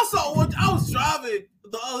 I was driving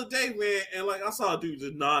the other day, man, and I saw a dude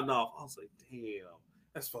just nodding off. I was like, damn,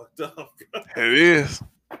 that's fucked up. Bro. It is.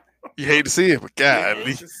 You hate to see it, but God,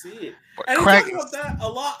 hate to see it. But and crack they talk about that a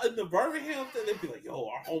lot in the Birmingham thing. They'd be like, yo,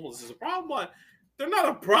 our homeless is a problem. Like, they're not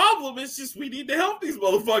a problem. It's just we need to help these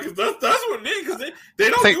motherfuckers. That's what it is, because they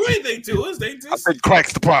don't do anything to us. They just I think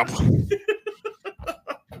crack's the problem.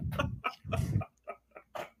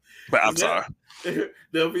 But I'm sorry.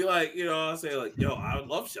 They'll be like, I'll say yo, I would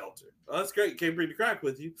love shelter. Oh, that's great. Can't bring the crack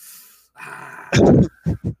with you.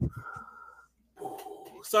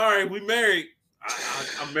 Sorry, we married.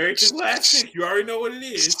 I'm married to plastic. You already know what it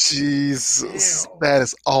is. Jesus, that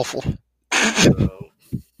is awful.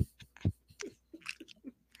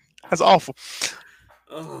 That's awful.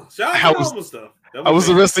 Shout out to homeless stuff. How was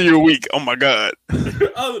the rest of your week? Oh my God.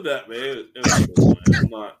 Other than that, man, it was cool, man. I'm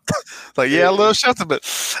not. I love shelter, but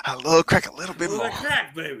I love crack a little bit more. That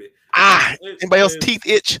crack, baby. Anybody else teeth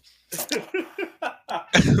itch?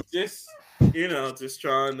 just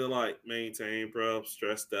trying to maintain, bro.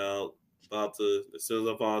 Stressed out. As soon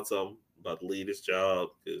as I find something, about to leave this job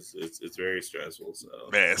because it's very stressful. So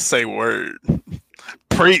man, say word.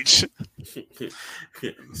 Preach.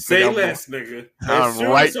 Say less, nigga. As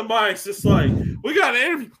soon as somebody's just like, we got an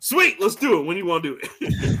interview. Sweet, let's do it. When you want to do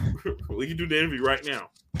it? We can do the interview right now.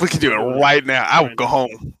 We can do it right now. I will go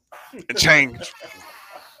home and change.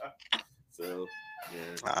 So,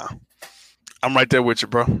 yeah. I'm right there with you,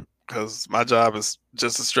 bro. Because my job is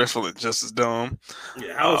just as stressful and just as dumb.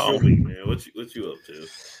 Yeah, how was your week, man? What you up to?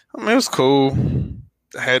 I mean, it was cool.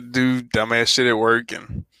 I had to do dumbass shit at work,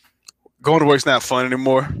 and going to work's not fun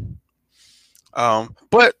anymore.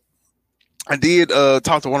 But I did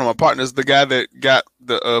talk to one of my partners, the guy that got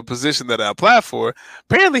the position that I applied for.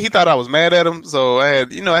 Apparently, he thought I was mad at him, so I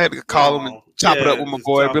had to call him and chop it up with my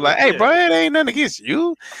boy and be like, "Hey, bro, it ain't nothing against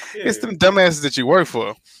you. Yeah. It's them dumbasses that you work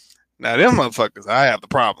for." Now, them motherfuckers, I have the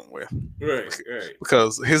problem with. Right.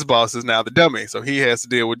 Because his boss is now the dummy, so he has to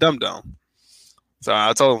deal with dum-dum. So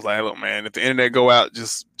I told him, like, look, man, if the internet go out,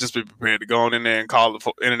 just be prepared to go on in there and call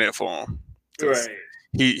the internet for him. Right.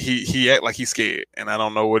 He act like he's scared, and I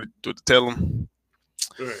don't know what to tell him.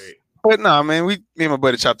 Right. But no, man, me and my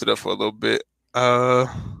buddy chopped it up for a little bit. Uh,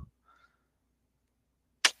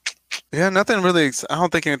 yeah, nothing really. I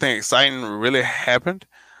don't think anything exciting really happened.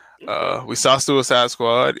 Okay. We saw Suicide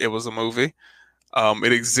Squad. It was a movie.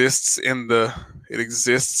 It exists in the. It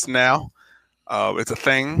exists now. It's a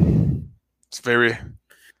thing. It's very,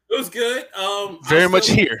 It was good. I very much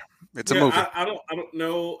still here. It's a yeah, movie. I don't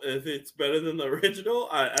know if it's better than the original.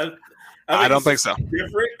 I I think don't it's think just so.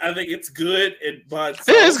 different. I think it's good by Yeah, it's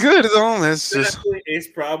itself. good. It's on. It's just Definitely, it's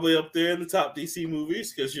probably up there in the top DC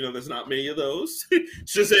movies because there's not many of those.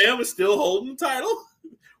 Shazam is still holding the title.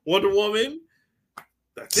 Wonder Woman,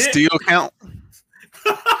 that's it. still count.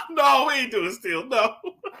 No, we ain't doing Steel. No,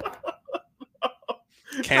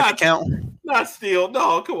 Can't it not count? not Steel.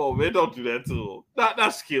 No, come on, man, don't do that to him.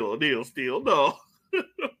 Not Skill, Neil Steel. No, Would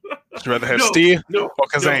you rather have no, Steel no, or no.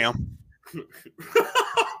 Kazam?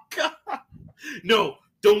 God. No,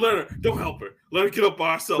 don't let her. Don't help her. Let her get up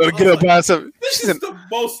by herself. Let her I get was up like, by herself. this is the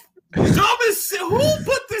most dumbest. Who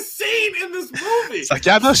put this scene in this movie? It's like,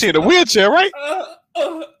 y'all know she in a wheelchair, right?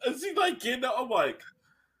 Is he like getting up? I'm like,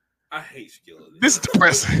 I hate Skillet. This is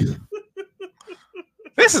depressing.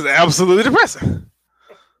 This is absolutely depressing.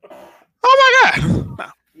 Oh my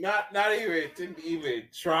god. No. Not even didn't even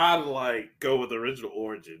try to like go with the original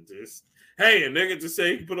origin. Just hey, a nigga just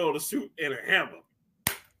say he can put on a suit and a hammer.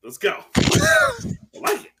 Let's go. I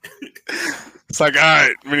like it. It's like, all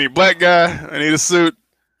right, we need a black guy. I need a suit.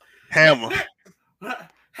 Hammer.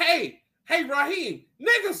 Hey, Raheem,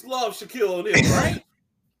 niggas love Shaquille O'Neal, right?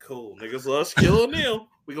 Cool. Niggas love Shaquille O'Neal.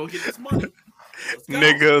 We gonna get this money. Let's go.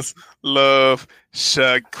 Niggas love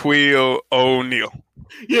Shaquille O'Neal.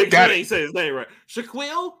 Yeah, Got you it. ain't say his name right.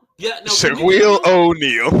 Shaquille? Yeah, no. Shaquille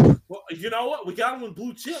O'Neal. Well, you know what? We got him in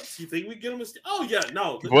blue chips. You think we get him? Oh yeah,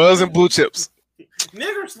 no. He was in Blue Chips.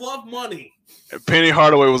 Niggers love money. And Penny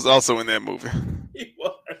Hardaway was also in that movie. He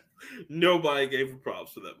was. Nobody gave him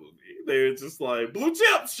props for that movie. They were just like blue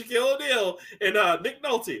chips, Shaquille O'Neal, and Nick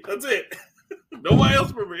Nolte. That's it. Nobody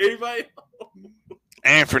else remember anybody.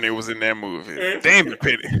 Anthony was in that movie. Anthony. Damn it,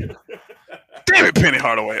 Penny. Damn it, Penny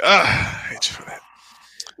Hardaway. I hate you for that.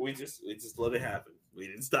 We just let it happen. We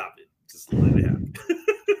didn't stop it. Just let it happen.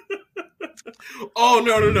 Oh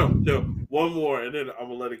no. One more, and then I'm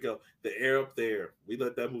gonna let it go. The Air Up There. We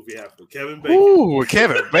let that movie happen. Kevin Bacon. Ooh,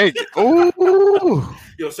 Kevin Bacon. Ooh.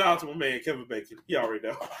 Yo, shout out to my man Kevin Bacon. He already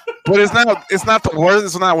know. But it's not the worst.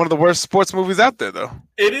 It's not one of the worst sports movies out there though.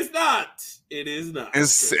 It is not. It is not.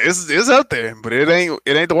 It's out there, but it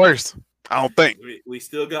ain't the worst. I don't think. We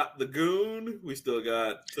still got the Goon. We still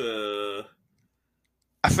got.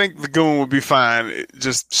 I think the Goon would be fine.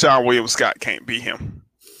 Just Sean William Scott can't beat him.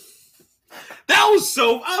 That was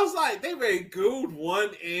so. I was like, they made Goon 1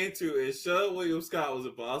 and 2, and Sean William Scott was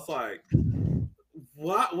involved. I was like,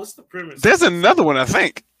 what? What's the premise? There's another one. I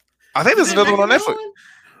think there's another one on Netflix.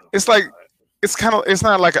 It's like it's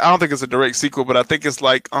not like I don't think it's a direct sequel, but I think it's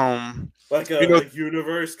like like a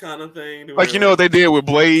universe kind of thing. Like what they did with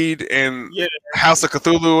Blade and House of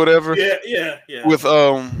Cthulhu or whatever. Yeah. With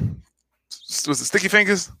was it Sticky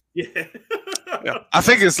Fingers? Yeah. Yeah. I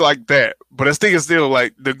think it's like that, but I think it's still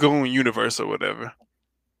like the Goon universe or whatever.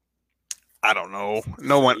 I don't know.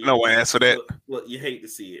 No one asked for that. Look, you hate to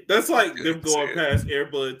see it. That's like them going past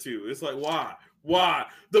Airbud 2. It's like, why? Why?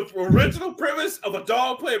 The original premise of a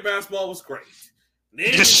dog playing basketball was great.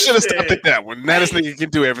 You just should have stopped at that one. Now this nigga can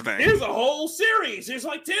do everything. Here's a whole series. There's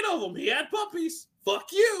like 10 of them. He had puppies. Fuck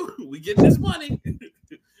you. We get this money.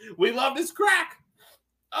 We love this crack.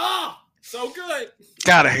 Oh, so good.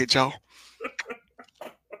 God, I hate y'all.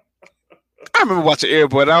 I remember watching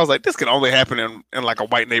Airbud. I was like, this can only happen in like a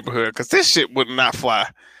white neighborhood because this shit would not fly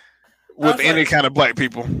with any kind of black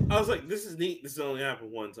people. I was like, this is neat. This only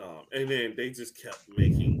happened one time. And then they just kept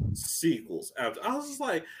making sequels after. I was just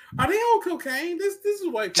like, are they on cocaine? This is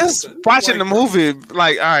white people. Just watching the movie,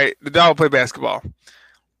 like, all right, the dog play basketball.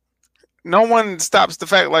 No one stops the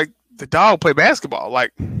fact, like, the dog play basketball.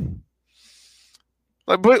 Like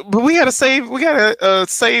but we gotta save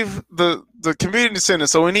the community center,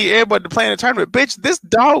 so we need everybody to play in the tournament. Bitch, this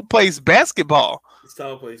dog plays basketball. This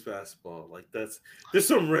dog plays basketball. Like there's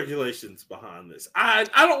some regulations behind this. I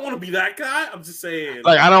don't want to be that guy. I'm just saying.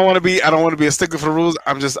 Like I don't want to be a stickler for the rules.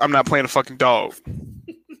 I'm not playing a fucking dog.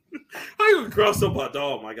 How you gonna cross up my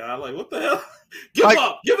dog, my guy? Like what the hell?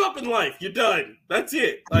 Give up in life. You're done. That's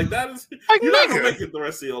it. Like that is you're not gonna make it the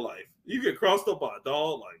rest of your life. You get crossed up by a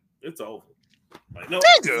dog, like it's over. Like, no,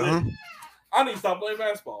 I need to stop playing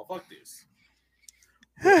basketball. Fuck this.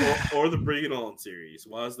 or the Bring It On series.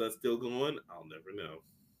 Why is that still going? I'll never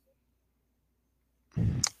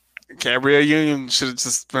know. Gabrielle Union should have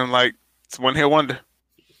just been like, it's one hit wonder.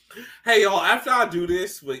 Hey, y'all, after I do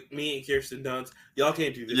this with me and Kirsten Dunst, y'all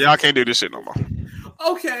can't do this. Y'all can't do this shit no more.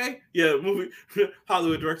 Okay. Yeah, movie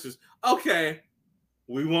Hollywood directors. Okay.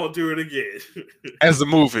 We won't do it again. As a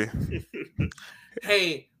movie.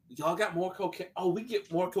 Hey, y'all got more cocaine? Oh, we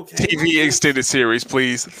get more cocaine. TV extended series,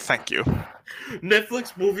 please. Thank you.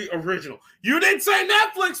 Netflix movie original. You didn't say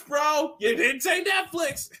Netflix, bro. You didn't say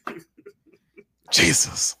Netflix.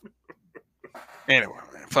 Jesus. Anyway,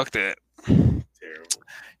 man, fuck that. Terrible.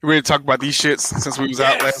 You ready to talk about these shits since we was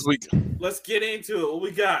out last week? Let's get into it. What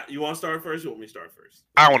we got? You want to start first? Or you want me to start first?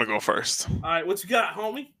 I want to go first. All right, what you got,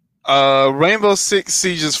 homie? Rainbow Six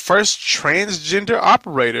Siege's first transgender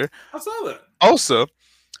operator, I saw that. Osa,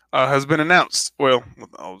 has been announced. Well,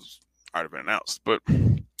 it's already been announced, but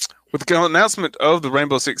with the announcement of the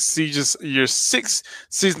Rainbow Six Siege's Year 6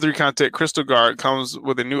 Season 3 content, Crystal Guard comes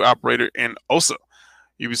with a new operator in Osa.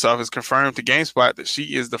 Ubisoft has confirmed to GameSpot that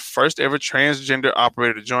she is the first ever transgender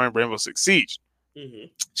operator to join Rainbow Six Siege. Mm-hmm.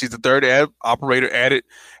 She's the third operator added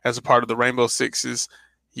as a part of the Rainbow Six's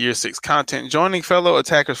Year 6 content, joining fellow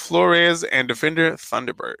attackers Flores and defender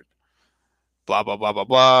Thunderbird. Blah, blah, blah, blah,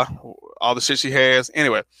 blah. All the shit she has.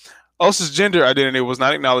 Anyway, Osa's gender identity was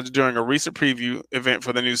not acknowledged during a recent preview event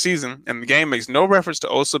for the new season, and the game makes no reference to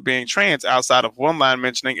Osa being trans outside of one line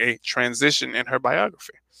mentioning a transition in her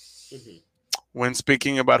biography. Mm-hmm. When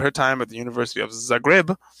speaking about her time at the University of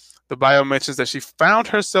Zagreb, the bio mentions that she found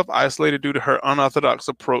herself isolated due to her unorthodox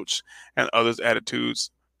approach and others'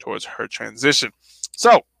 attitudes towards her transition.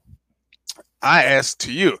 So, I ask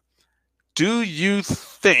to you, do you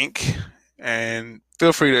think, and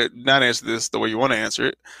feel free to not answer this the way you want to answer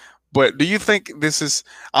it, but do you think this is,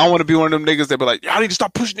 I don't want to be one of them niggas that be like, y'all need to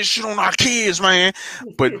stop pushing this shit on our kids, man.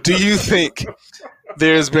 But do you think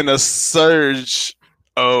there's been a surge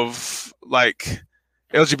of, like,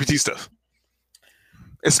 LGBT stuff?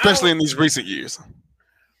 Especially in these recent years.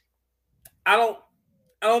 I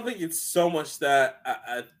don't think it's so much that.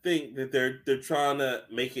 I think that they're trying to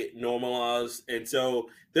make it normalized, and so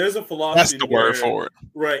there's a philosophy. That's the word for it,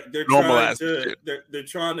 right? They're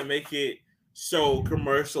trying to make it so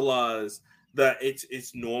commercialized that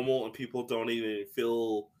it's normal, and people don't even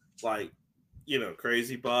feel like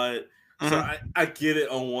crazy by it. Mm-hmm. So I get it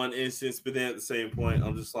on one instance, but then at the same point,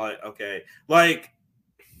 I'm just like, okay, like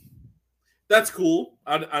that's cool.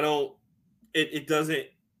 I don't. It doesn't.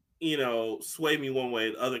 Sway me one way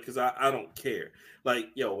or the other because I don't care. Like,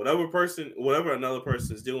 whatever another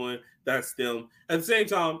person is doing, that's them. At the same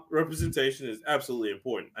time, representation is absolutely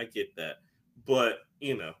important. I get that. But,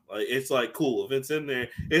 it's like, cool. If it's in there,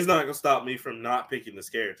 it's not going to stop me from not picking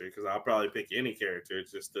this character because I'll probably pick any character.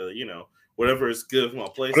 It's just, whatever is good for my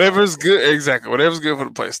playstyle. Whatever's good, exactly. Whatever's good for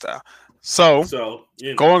the playstyle. So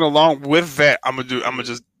going along with that, I'm gonna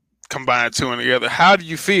just combine two together. How do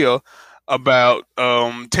you feel about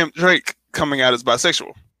Tim Drake coming out as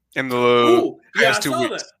bisexual in the past 2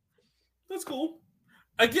 weeks? That's cool.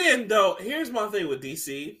 Again, though, here's my thing with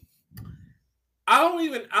DC. I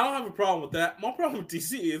don't have a problem with that. My problem with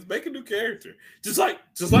DC is make a new character. Just like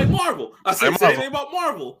Marvel. I said the same thing about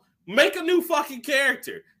Marvel. Make a new fucking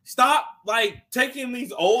character. Stop taking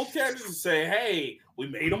these old characters and say, hey, we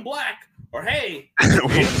made them black. Or hey, we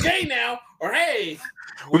made them gay now. Or hey,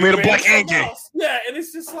 we made them black and gay. Yeah, and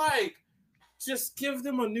it's just like, just give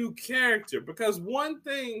them a new character because one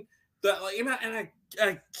thing that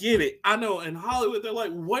I get it. I know in Hollywood they're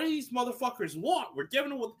like, what do these motherfuckers want? We're giving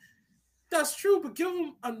them what. That's true, but give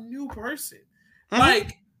them a new person.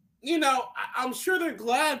 Mm-hmm. I'm sure they're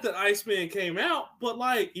glad that Iceman came out, but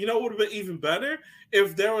what would have been even better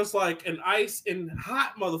if there was an ice and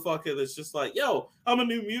hot motherfucker that's just like, yo, I'm a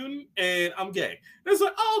new mutant and I'm gay. And it's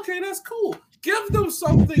like, oh, okay, that's cool. Give them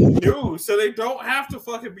something new so they don't have to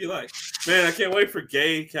fucking be like, man, I can't wait for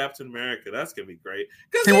gay Captain America. That's gonna be great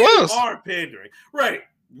because they are pandering, right?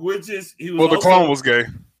 The clone was gay.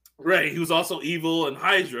 Right, he was also evil and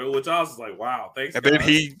Hydra, which I was like, wow, thanks. And then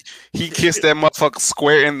he kissed that motherfucker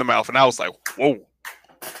square in the mouth, and I was like, whoa.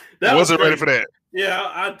 I wasn't ready for that. Yeah,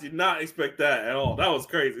 I did not expect that at all. That was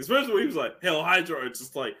crazy. Especially when he was like, hell, Hydra, it's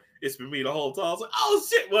just like, it's been me the whole time. I was like, oh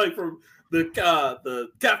shit, from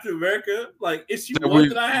the Captain America, is she one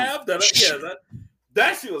that I have? That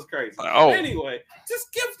shit was crazy. Anyway,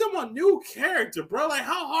 just give them a new character, bro.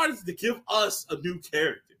 How hard is it to give us a new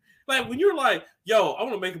character? When you're like, yo, I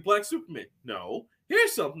want to make a black Superman. No,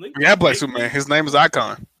 here's something. Yeah, black Superman. His name is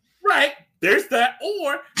Icon. Right. There's that.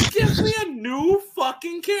 Or give me a new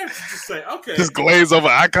fucking character to say, okay. Just glaze over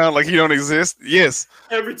Icon like he don't exist. Yes.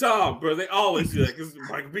 Every time, bro. They always do that because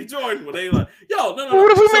Michael B. Jordan, when they like, yo, no.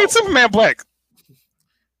 What if we made Superman black?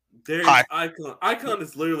 There's Hi. Icon. Icon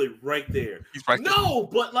is literally right there. He's right there. No,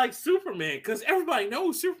 but like Superman, because everybody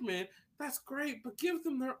knows Superman. That's great, but give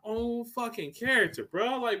them their own fucking character,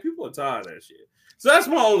 bro. Like people are tired of that shit. So that's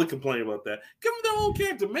my only complaint about that. Give them their own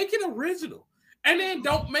character. Make it original. And then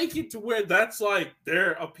don't make it to where that's like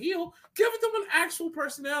their appeal. Give them an actual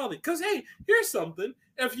personality. Because, hey, here's something.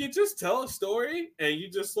 If you just tell a story and you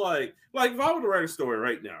just like if I were to write a story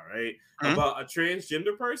right now, right, about a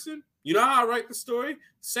transgender person, you know how I write the story?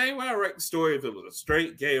 Same way I write the story if it was a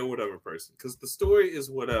straight, gay, or whatever person. Because the story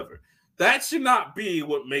is whatever. That should not be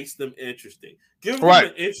what makes them interesting. Give them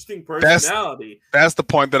an interesting personality. That's the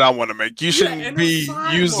point that I want to make. You shouldn't be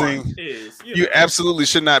using. You absolutely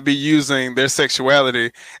should not be using their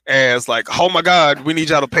sexuality as like, oh my god, we need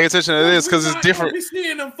y'all to pay attention to this because it's different. We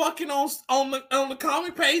seeing them fucking on the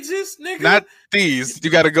comic pages, nigga. Not these.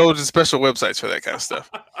 You got to go to special websites for that kind of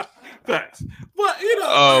stuff. Facts, but you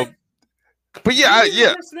know, but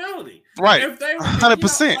yeah, personality, right? If they were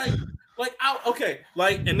 100%.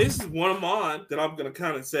 And this is one of mine that I'm gonna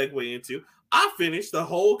kind of segue into. I finished the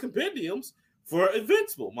whole compendiums for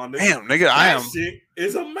Invincible, my nigga. Damn, nigga, that shit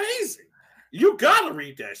is amazing. You gotta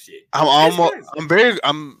read that shit. I'm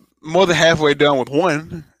more than halfway done with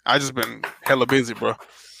one. I just been hella busy, bro.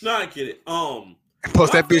 No, I get it.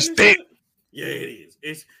 Plus that bitch thick. Yeah, it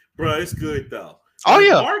is. It's good though. Oh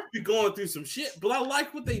yeah. Mark be going through some shit, but I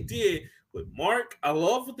like what they did with Mark. I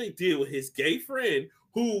love what they did with his gay friend,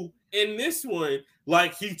 who in this one,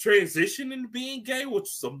 like he transitioned into being gay, which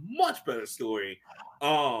is a much better story.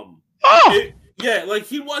 Like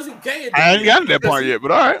he wasn't gay. I ain't gotten that part yet,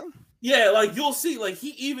 but all right. Yeah, like you'll see, like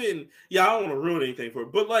he even I don't want to ruin anything for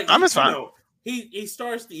it, but like I'm fine. He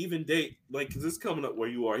starts to even date, like, because it's coming up where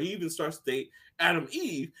you are. He even starts to date Adam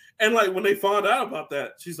Eve, and like when they found out about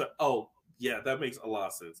that, she's like, "Oh yeah, that makes a lot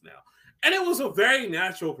of sense now." And it was a very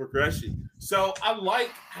natural progression. So I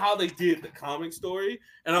like how they did the comic story,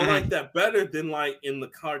 and I like that better than like in the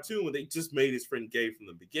cartoon when they just made his friend gay from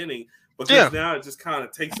the beginning, because now it just kind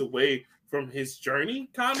of takes away from his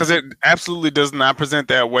journey, kind of. Because it absolutely does not present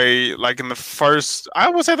that way. Like in the first, I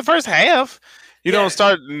would say the first half, you don't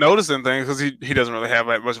start noticing things because he doesn't really have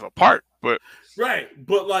that much of a part. But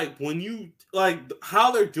but like when you like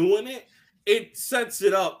how they're doing it, it sets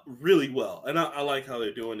it up really well, and I like how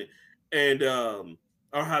they're doing it. And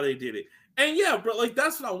or how they did it. And yeah, bro, like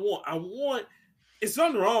that's what I want. I want it's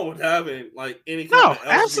nothing wrong with having like any kind of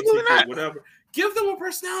LGBTQ, whatever. Give them a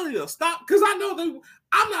personality though. Stop, because I know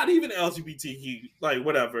I'm not even LGBTQ, like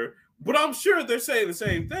whatever, but I'm sure they're saying the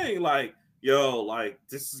same thing. Like, yo, like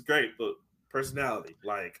this is great, but personality.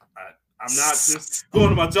 Like I'm not just going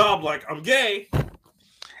to my job like I'm gay.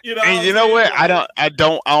 You know, and you know what? I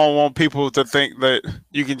don't want people to think that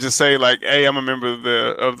you can just say like, "Hey, I'm a member of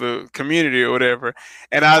the community or whatever,"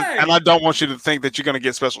 and I don't want you to think that you're gonna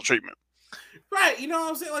get special treatment. Right? You know what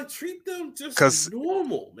I'm saying? Like, treat them just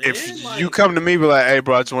normal, man. If you come to me be like, "Hey,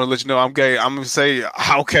 bro, I just want to let you know I'm gay," I'm gonna say,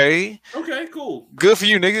 "Okay, cool, good for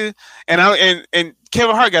you, nigga." And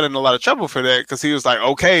Kevin Hart got in a lot of trouble for that because he was like,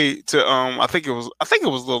 "Okay," to I think it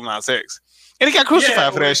was Lil Nas X. And he got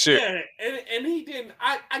crucified for that shit. Yeah, and he didn't.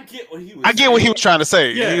 I get what he was. I get what he was trying to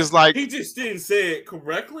say. Yeah, he was like, he just didn't say it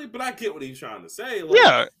correctly, but I get what he's trying to say.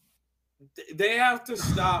 Like, they have to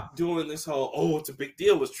stop doing this whole it's a big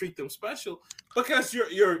deal. Let's treat them special because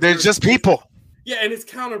they're just people. Yeah, and it's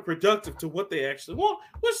counterproductive to what they actually want,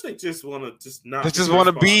 which they just want to just not. They just want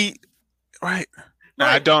to be right. No,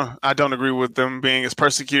 I don't agree with them being as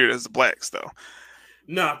persecuted as the blacks, though.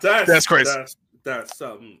 No, that's crazy. That's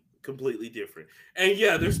something completely different. And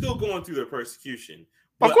yeah, they're still going through their persecution.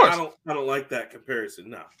 But of course, I don't like that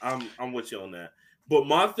comparison. No, I'm with you on that. But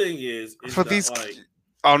my thing is for these.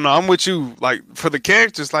 Oh no, I'm with you. Like for the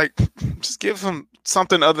characters, like just give them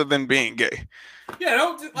something other than being gay.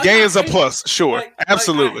 Yeah, gay is a plus, sure,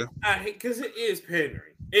 absolutely. I hate because it is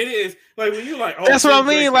pandering. It is like when you like. That's what I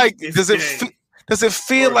mean. Like, does it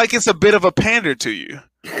feel like it's a bit of a pander to you?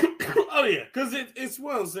 Oh yeah, because it's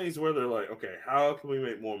one of those things where they're like, okay, how can we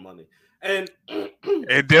make more money? And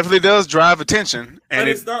it definitely does drive attention. And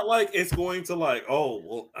it's not like it's going to like, oh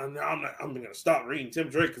well, I'm gonna stop reading Tim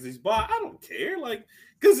Drake because he's bi. I don't care, like,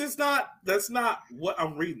 because that's not what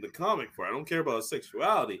I'm reading the comic for. I don't care about his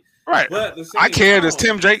sexuality. Right. But I care. Does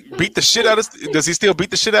Tim Drake beat the shit out of? Does he still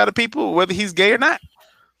beat the shit out of people, whether he's gay or not?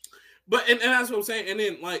 But and that's what I'm saying. And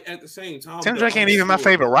then like at the same time, Tim Drake ain't even my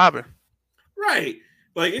favorite Robin. Right.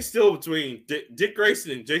 Like it's still between Dick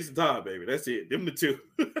Grayson and Jason Todd, baby. That's it. Them the two.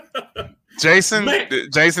 Jason's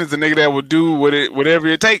the nigga that will do whatever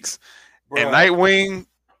it takes. Bro, and Nightwing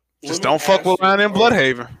just don't fuck with around in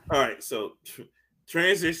Bloodhaven. All right, so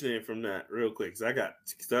transitioning from that real quick,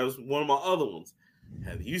 because that was one of my other ones.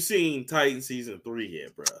 Have you seen Titan season 3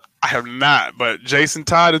 yet, bro? I have not, but Jason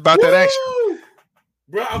Todd is about that action.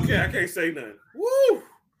 Bro, okay, I can't say nothing. Woo!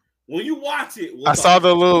 When you watch it, I saw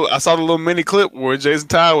the little mini clip where Jason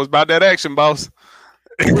Todd was about that action, boss.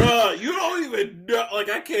 Bro, you don't even know. Like,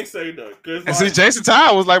 I can't say nothing. And see, Jason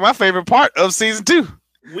Todd was like my favorite part of season 2.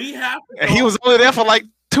 We have to. And he was only there for like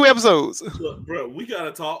 2 episodes. Look, bro, we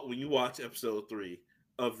gotta talk when you watch episode 3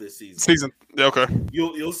 of this season. Okay.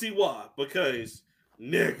 You'll see why. Because,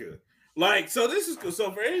 nigga, like, so this is good.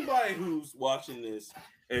 So for anybody who's watching this,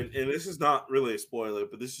 and this is not really a spoiler,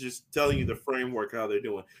 but this is just telling you the framework how they're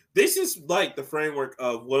doing. This is like the framework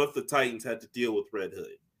of what if the Titans had to deal with Red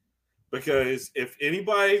Hood. Because if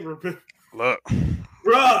anybody look,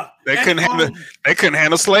 bruh, they couldn't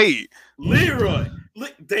handle Slade. Leroy,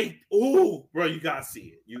 bro, you gotta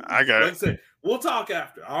see it. I got like it. Say, we'll talk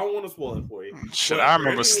after. I don't want to spoil it for you. Shit, I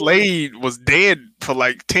remember Slade was dead for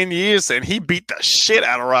like 10 years, and he beat the shit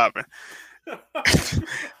out of Robin.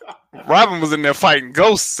 Robin was in there fighting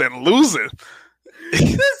ghosts and losing. This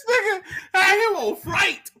nigga had him on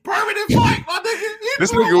flight, permanent flight, my nigga.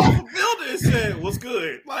 This nigga off the building and said, "What's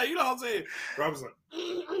good?" Like, you know what I'm saying? Robin's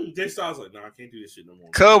like, Jay Styles like, "No, I can't do this shit no more."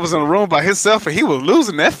 Cub was in a room by himself, and he was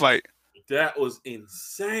losing that fight. That was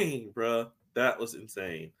insane, bro. That was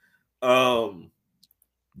insane. But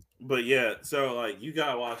yeah, so like, you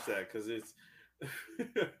gotta watch that because it's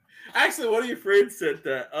actually one of your friends said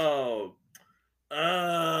that.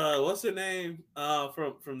 What's her name?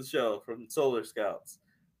 From the show, from Solar Scouts.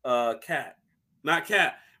 Cat. Not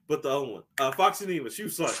Cat, but the other one. Foxy Neva. She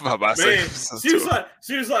was like, man, she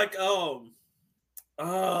was like,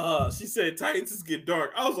 she said Titans is getting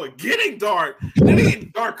dark. I was like, getting dark? They're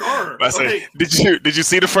getting darker. I say, did you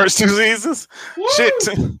see the first 2 seasons? Woo! Shit.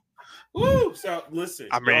 Woo! So listen.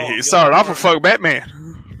 I mean, he started off with fuck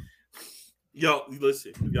Batman. Yo,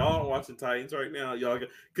 listen, if y'all are watching Titans right now, y'all,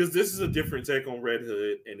 because this is a different take on Red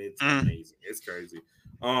Hood, and it's amazing. It's crazy.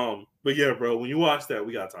 But yeah, bro, when you watch that,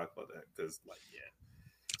 we gotta talk about that because, like, yeah.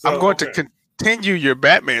 So, I'm going to continue your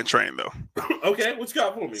Batman train, though. Okay, what you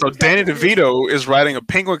got for me? So Danny DeVito is writing a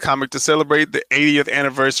Penguin comic to celebrate the 80th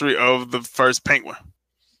anniversary of the first Penguin.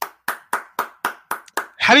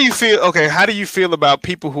 How do you feel? Okay, how do you feel about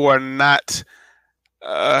people who are not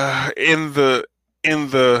in the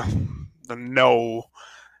know,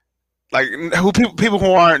 like people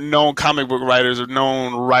who aren't known comic book writers or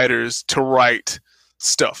known writers to write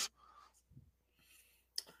stuff?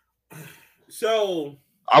 So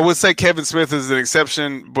I would say Kevin Smith is an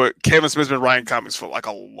exception, but Kevin Smith's been writing comics for like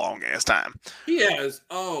a long ass time. He has.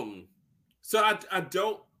 So I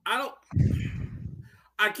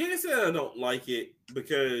can't say that I don't like it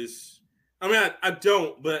because I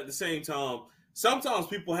don't, but at the same time, sometimes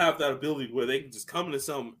people have that ability where they can just come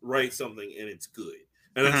into write something and it's good.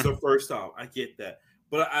 And that's the first time. I get that.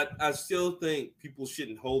 But I still think people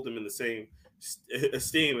shouldn't hold them in the same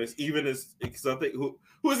esteem because I think who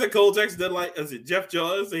is it? Cole Jackson did like, is it Jeff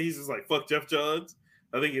Johns? And he's just like, fuck Jeff Johns.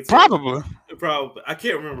 I think it's probably. I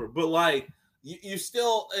can't remember. But like, you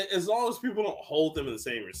still, as long as people don't hold them in the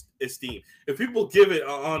same esteem, if people give it an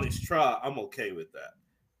honest try, I'm okay with that.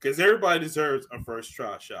 Because everybody deserves a first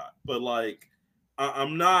try shot. But like,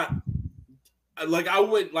 I'm not like, I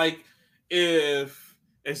would like, if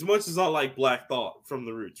as much as I like Black Thought from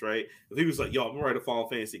the Roots, right? If he was like, yo, I'm gonna write a Final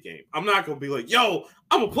Fantasy game, I'm not gonna be like, yo,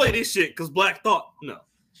 I'm gonna play this shit because Black Thought. No,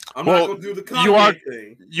 I'm not gonna do the Kanye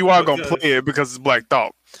thing. You are gonna play it because it's Black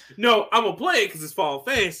Thought. No, I'm gonna play it because it's Final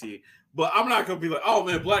Fantasy, but I'm not gonna be like, oh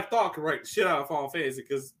man, Black Thought can write the shit out of Final Fantasy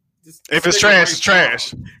because if it's trash, it's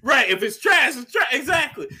trash. Right? If it's trash, it's trash.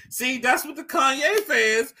 Exactly. See, that's what the Kanye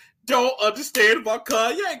fans don't understand about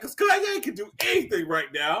Kanye, because Kanye can do anything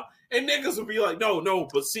right now, and niggas will be like, no,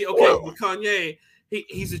 but see, okay, with Kanye,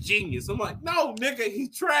 he's a genius. I'm like, no, nigga,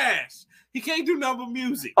 he's trash. He can't do nothing but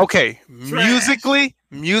music. Okay, musically,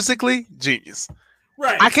 genius.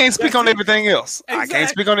 Right. I can't speak on everything else. Exactly. I can't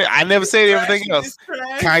speak on it. I never said everything else.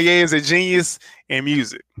 Kanye is a genius in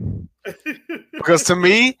music. Because to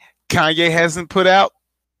me, Kanye hasn't put out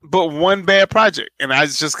but one bad project, and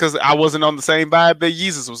that's just because I wasn't on the same vibe that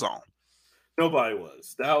Yeezus was on. Nobody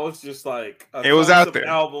was. That was just like it was out there.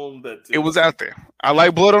 Album that it was out there. I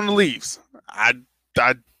like Blood on the Leaves. I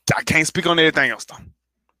can't speak on anything else though.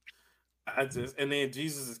 And then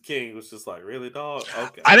Jesus is King was just like, really, dog?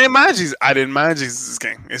 Okay. I didn't mind Jesus is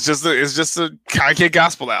King. It's just a Kanye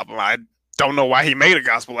gospel album. I don't know why he made a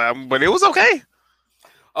gospel album, but it was okay.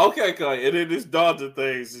 Okay, Kanye. And then this daunting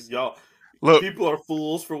things is y'all. Look, people are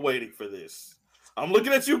fools for waiting for this. I'm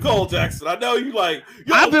looking at you, Cole Jackson. I know you like.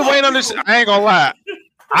 I've been waiting on this. I ain't gonna lie.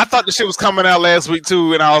 I thought the shit was coming out last week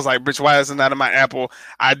too, and I was like, "Bitch, why isn't that in my Apple?"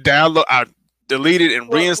 I delete it and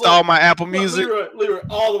reinstall my Apple Music. Leroy,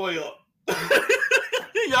 all the way up.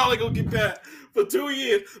 Y'all ain't gonna get that for 2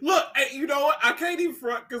 years. Look, you know what? I can't even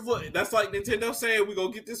front because look, that's like Nintendo saying we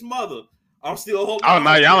gonna get this mother. I'm still holding. Oh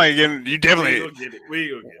no, y'all ain't getting. You definitely. We ain't gonna get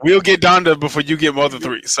it. We'll get Donda before you get Mother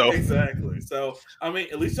 3. So exactly. So I mean,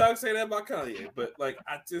 at least y'all can say that about Kanye. But like,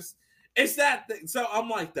 it's that thing. So I'm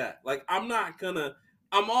like that. Like, I'm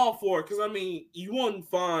all for it because I mean, you wouldn't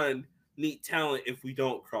find neat talent if we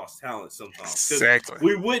don't cross talent sometimes. Exactly.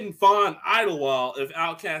 We wouldn't find Idlewild if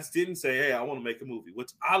Outkast didn't say, "Hey, I want to make a movie,"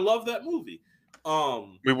 which I love that movie.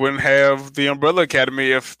 We wouldn't have the Umbrella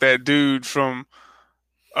Academy if that dude from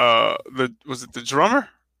was it the drummer?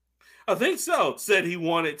 I think so. Said he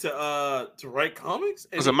wanted to write comics.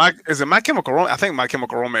 Is it My Chemical Romance? I think My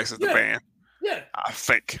Chemical Romance is the band. Yeah. I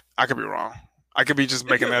think. I could be wrong. I could be just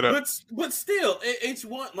making that up. But still, it's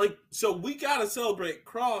one like so we gotta celebrate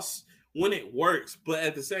Cross when it works, but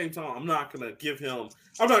at the same time, I'm not gonna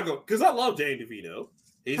because I love Danny DeVito.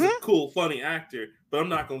 He's a cool, funny actor, but I'm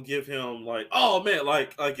not gonna give him like, oh man,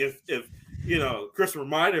 like if you know, Christopher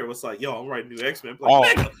Miner was like, yo, I'm writing new X-Men.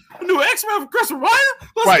 Like, nigga, new X-Men for Christopher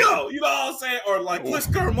Miner? Let's go. You know what I'm saying? Or like Chris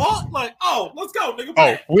Kermont, like, oh, let's go,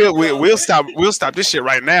 nigga. We'll stop this shit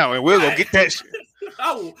right now and we'll go get that shit.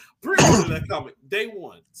 I will pre-order that comic day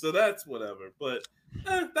one. So that's whatever. But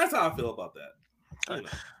that's how I feel about that. You know.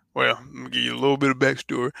 Well, let me give you a little bit of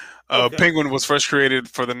backstory. Penguin was first created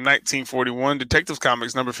for the 1941 Detective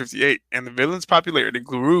Comics number 58, and the villain's popularity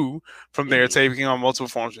grew from there, taking on multiple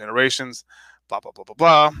forms and generations, blah, blah, blah, blah,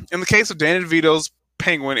 blah. In the case of Danny DeVito's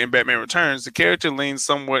Penguin in Batman Returns, the character leans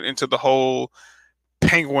somewhat into the whole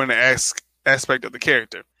penguin-esque aspect of the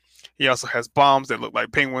character. He also has bombs that look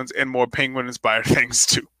like penguins and more penguin-inspired things,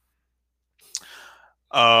 too.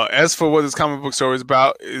 As for what this comic book story is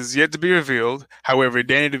about is yet to be revealed. However,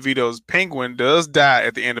 Danny DeVito's Penguin does die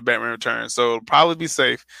at the end of Batman Returns, so it'll probably be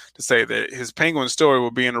safe to say that his Penguin story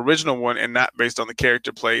will be an original one and not based on the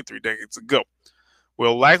character played 3 decades ago.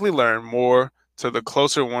 We'll likely learn more to the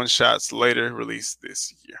closer one-shots later released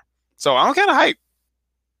this year. So I'm kind of hyped.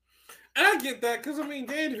 And I get that because, I mean,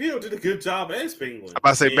 Danny DeVito did a good job as Penguin. I'm about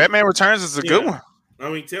to say Batman Returns is a good one. I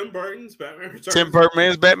mean, Tim Burton's Batman Returns. Tim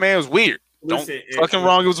Burton's Batman was weird. Listen, fucking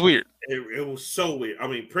wrong. It was weird. It was so weird. I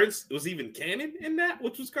mean, Prince was even canon in that,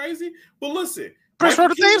 which was crazy. But listen, Prince wrote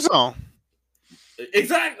the theme song.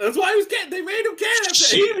 Exactly. That's why he was canon. They made him canon.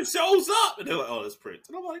 He even shows up, and they're like, "Oh, that's Prince."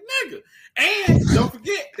 And I'm like, "Nigga!" And don't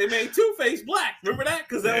forget, they made Two-Face black. Remember that?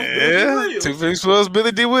 Because that was Billy D. Williams. Two-Face was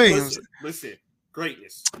Billy D. Williams. Listen,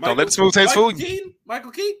 greatness. Don't let the smooth taste fool you. Michael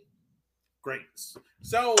Keaton, greatness.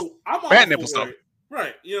 So I'm all bad nipple stuff,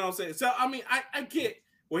 right? You know what I'm saying? So I mean, I get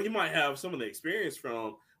where he might have some of the experience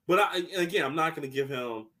from, but I'm not going to give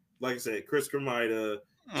him, like I said, Chris Kermita,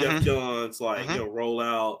 Jeff Johns, roll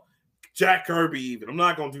out Jack Kirby. Even I'm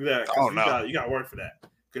not going to do that. Oh no, you got to work for that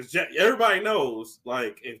because everybody knows,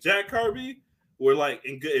 like, if Jack Kirby were like,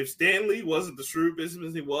 if Stan Lee wasn't the shrewd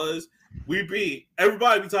businessman he was,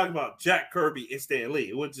 everybody be talking about Jack Kirby and Stan Lee.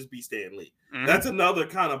 It wouldn't just be Stan Lee. That's another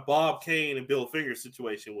kind of Bob Kane and Bill Finger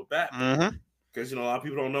situation with Batman. Because, a lot of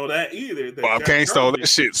people don't know that either. That Bob Kane stole that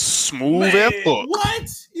shit smooth as fuck. What?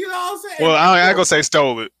 You know what I'm saying? Well, I ain't going to say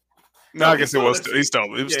stole it. No, I guess it was. He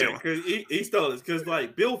stole it. He was stealing. Because he stole it. Because,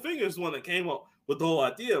 like, Bill Finger's the one that came up with the whole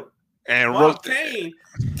idea. And Bob Kane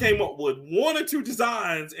came up with 1 or 2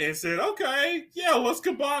 designs and said, okay, yeah, let's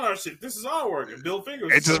combine our shit. This is our work. And Bill Finger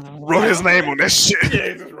just wrote his name on that shit.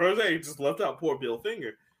 Yeah, he just wrote his name. He just left out poor Bill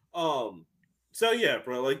Finger. So yeah,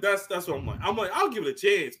 bro, like that's what I'm like. I'm like, I'll give it a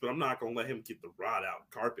chance, but I'm not gonna let him get the rod out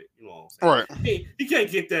carpet. You know what I'm saying? Right. He can't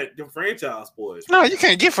get the franchise boys. No, you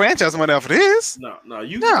can't get franchise money off of this. No,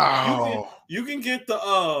 you can get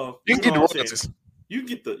the you can get the royalties. You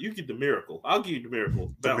get the miracle. I'll give you the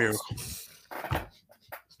miracle. The miracle.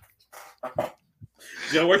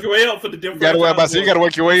 You gotta work your way up for the different. You gotta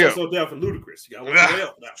work your way up. So down for Ludacris. You gotta work your way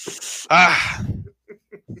up now.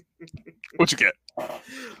 What you get?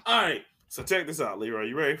 All right. So check this out, Leroy.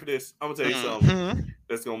 You ready for this? I'm gonna tell you something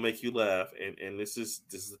that's gonna make you laugh, and this is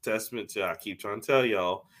a testament to I keep trying to tell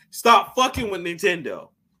y'all. Stop fucking with Nintendo.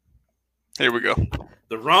 Here we go.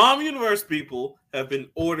 The ROM Universe people have been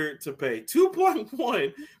ordered to pay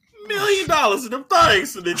 $2.1 million in them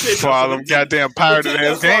things to Nintendo. For all them goddamn pirated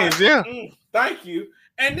ass games, yeah. Thank you.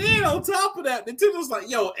 And then on top of that, Nintendo's like,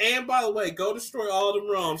 yo, and by the way, go destroy all the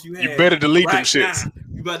ROMs you have. You better delete them shits. Now.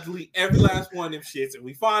 You better delete every last one of them shits. And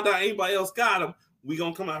we find out anybody else got them, we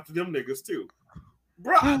gonna come after them niggas too.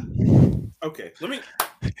 Bro, Okay, let me.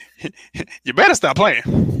 You better stop playing.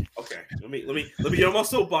 Okay, let me get on my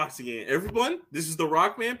soapbox again. Everyone, this is the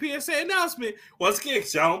Rockman PSA announcement. Once again,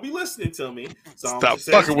 y'all don't be listening to me. So I'm Stop just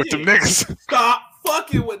fucking with them niggas. Stop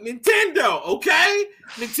fucking with Nintendo, okay?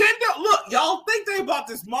 Nintendo, look, y'all think they bought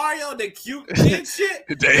this Mario, they cute kid shit?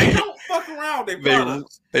 They don't fuck around with their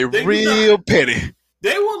products. They real petty.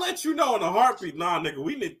 They will let you know in a heartbeat. Nah,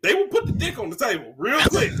 nigga, they will put the dick on the table real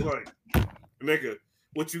quick. Like, nigga,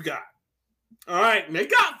 what you got? All right, and they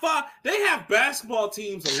have basketball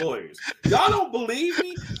teams and lawyers. Y'all don't believe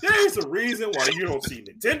me? There's a reason why you don't see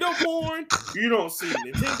Nintendo porn. You don't see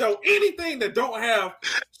Nintendo anything that don't have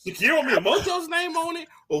Shigeru Miyamoto's name on it,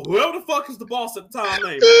 or whoever the fuck is the boss at the time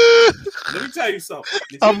name. Let me tell you something.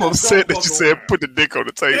 Nintendo I'm upset that you said put the dick on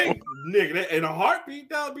the table. Nigga, in a heartbeat,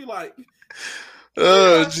 that would be like...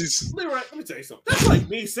 Jesus. Leroy, let me tell you something. That's like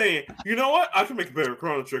me saying, you know what? I can make a better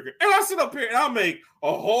Chrono Trigger. And I sit up here and I make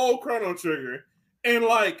a whole Chrono Trigger and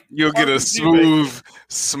like... You'll get a smooth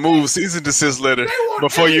cease and desist letter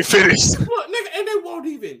before you finish. Look, nigga, and they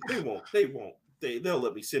won't. They'll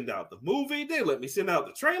let me send out the movie. They let me send out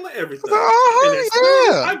the trailer, everything. And as soon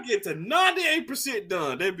as I get to 98%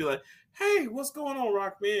 done, they'd be like, hey, what's going on,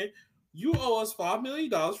 Rockman? You owe us $5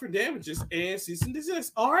 million for damages and cease and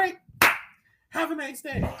desist. All right. Have a nice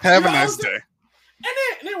day. Have a nice day. And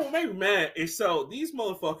then what made me mad is so these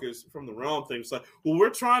motherfuckers from the realm thing was like, well, we're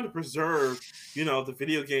trying to preserve, the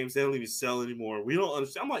video games they don't even sell anymore. We don't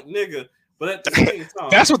understand. I'm like, nigga, but at the same time,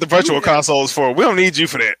 that's what the virtual console is for. We don't need you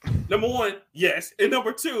for that. Number one, yes. And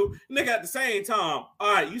number two, nigga, at the same time,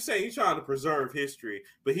 all right, you say you're trying to preserve history,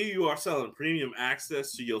 but here you are selling premium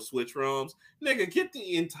access to your Switch ROMs. Nigga, get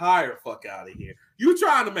the entire fuck out of here. You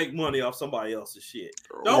trying to make money off somebody else's shit.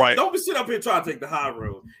 Don't be sit up here trying to take the high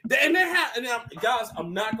road. Guys,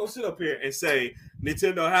 I'm not going to sit up here and say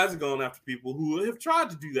Nintendo hasn't gone after people who have tried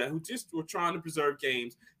to do that, who just were trying to preserve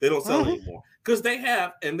games they don't sell anymore. Because they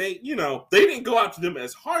have, and they didn't go after them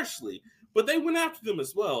as harshly, but they went after them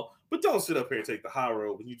as well. But don't sit up here and take the high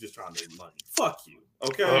road when you just trying to make money. Fuck you,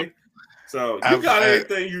 okay? So you got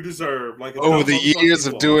everything you deserve. Like over the years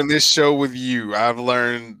of doing this show with you, I've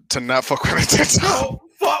learned to not fuck with Nintendo. Don't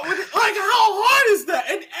fuck with it. Like, how hard is that?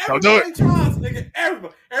 And everybody tries, nigga.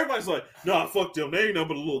 Everybody's like, nah, fuck them. They ain't nothing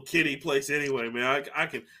but a little kiddie place anyway, man. I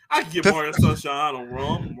can get Mario Sunshine on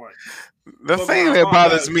ROM. Like, the thing that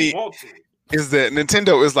bothers me is that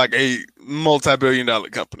Nintendo is like a multi-billion-dollar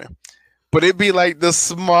company. But it'd be like the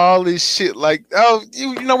smallest shit, like, oh,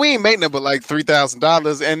 we ain't making nothing but like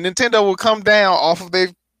 $3,000, and Nintendo will come down off of their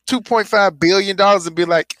 $2.5 billion and be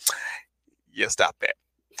like, yeah, stop that.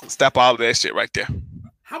 Stop all of that shit right there.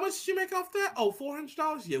 How much did you make off that? Oh,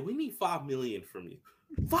 $400? Yeah, we need $5 million from you.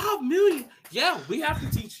 $5 million? Yeah, we have to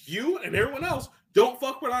teach you and everyone else, don't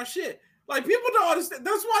fuck with our shit. Like, people don't understand.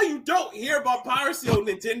 That's why you don't hear about piracy on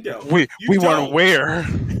Nintendo. We weren't aware.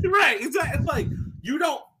 Right, exactly. Like, you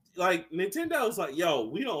don't. Like, Nintendo's like, yo,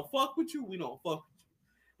 we don't fuck with you. We don't fuck with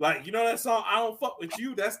you. Like, you know that song, I don't fuck with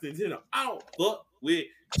you? That's Nintendo. I don't fuck with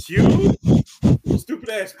you. Stupid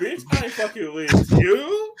ass bitch. I ain't fucking with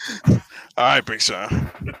you. All right, Big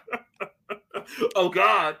Sean. Oh,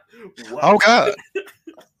 God. Wow. Oh, God.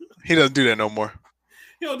 He doesn't do that no more.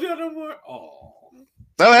 He don't do that no more? Oh.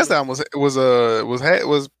 The last time was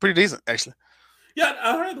pretty decent, actually. Yeah,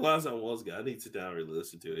 I heard the last time was good. I need to sit down and really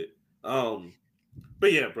listen to it.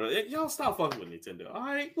 But yeah, bro, y'all stop fucking with Nintendo. All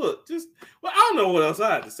right, look, I don't know what else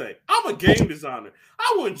I have to say. I'm a game designer.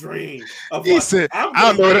 I wouldn't dream of. He said, I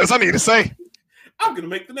don't know what else I need to say. I'm gonna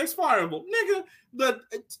make the next Fire Emblem, nigga.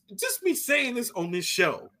 Just me saying this on this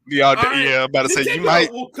show. Yeah, I'm about to say Nintendo you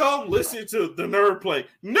might will come listen to the Nerd Play.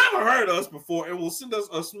 Never heard us before, and will send us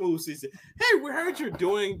a smooth season. Hey, we heard you're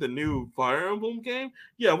doing the new Fire Emblem game.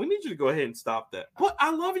 Yeah, we need you to go ahead and stop that. But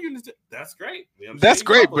I love you. That's great. That's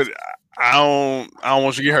great, but I don't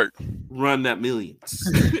want you to get hurt. Run that millions.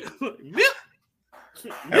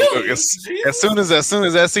 As soon as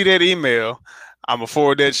I see that email, I'm gonna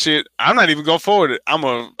forward that shit. I'm not even gonna forward it. I'm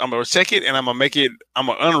gonna check it and I'm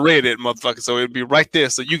gonna unread it, motherfucker, so it'll be right there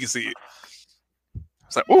so you can see it.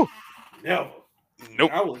 It's like, ooh, never.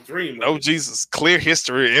 Nope. I wouldn't dream. No, Jesus, clear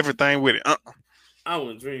history, everything with it. I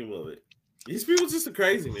wouldn't dream of it. These people just are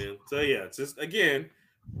crazy, man. So yeah, just again,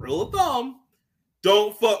 rule of thumb: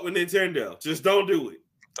 don't fuck with Nintendo. Just don't do it.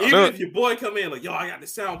 Even if your boy come in like, yo, I got the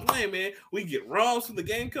sound playing, man. We can get ROMs from the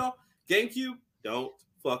GameCube. Don't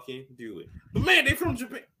fucking do it. But man, they from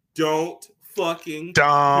Japan. Don't fucking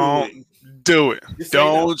do it.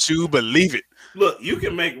 Don't you believe it. Look, you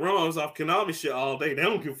can make ROMs off Konami shit all day. They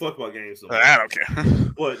don't give a fuck about games. I don't care.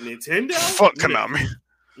 What, Nintendo? Fuck Konami.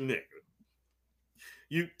 Nigga.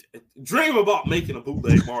 You dream about making a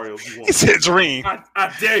bootleg Mario if you want. He said dream.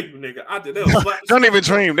 I dare you, nigga. Don't even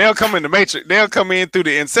dream. They'll come in the Matrix. They'll come in through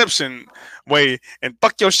the Inception way and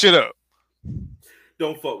fuck your shit up.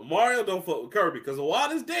 Don't fuck with Mario. Don't fuck with Kirby because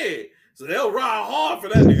Iwata's dead. So they'll ride hard for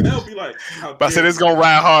that nigga. They'll be like, but I said it's gonna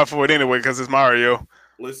ride hard for it anyway because it's Mario.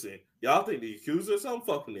 Listen, y'all think the Yakuza or something?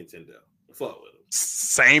 Fuck with Nintendo. Fuck with them.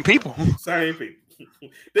 Same people. Same people.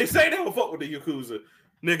 They say they don't fuck with the Yakuza.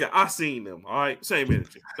 Nigga, I seen them. All right, same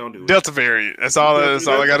energy. Don't do it. Delta variant. That's all I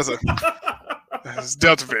gotta say. It's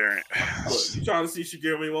Delta variant. Look, you trying to see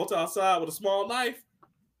Shigeru Miyamoto outside with a small knife?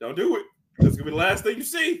 Don't do it. That's gonna be the last thing you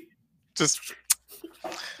see. Just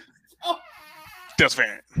Delta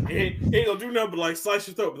variant. He ain't gonna do nothing but like slice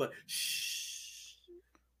your throat. Be like, shh.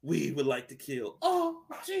 We would like to kill. Oh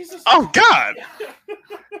Jesus! Oh God!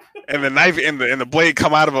 And the knife and the blade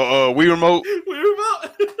come out of a Wii remote.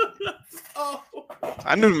 Oh.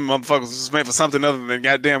 I knew the motherfuckers was meant for something other than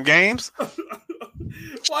goddamn games.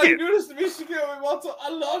 Why you do this to me, Shigeru Miyamoto? I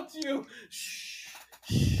loved you. Shh.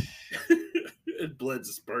 And blood's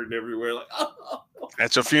just spurting everywhere. Like, oh.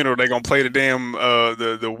 At your funeral, they gonna play the damn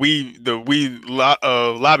the Wii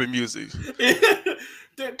lobby music.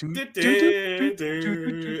 Yeah.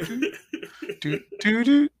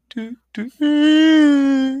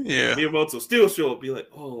 Miyamoto still show up, be like,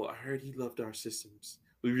 "Oh, I heard he loved our systems.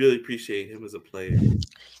 We really appreciate him as a player."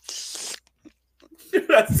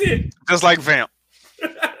 That's it. Just like Vamp.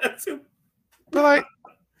 That's him. But like,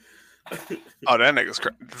 oh, that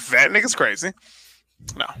nigga's crazy.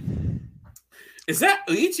 No. Is that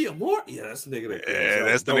Uichi Amor? Yeah, that's the nigga that crazy. Yeah,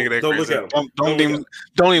 that's the nigga that don't crazy. Look at him.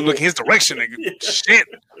 Don't even look in his direction, nigga. Shit.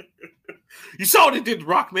 You saw what he did to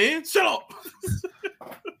Rock, man. Shut up.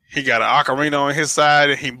 He got an ocarina on his side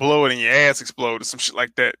and he blow it and your ass explode or some shit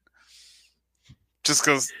like that. Just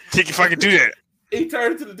because he can fucking do that. He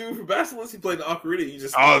turned into the dude from Basilisk. He played the ocarina. You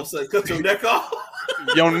just all of a sudden cut your neck off.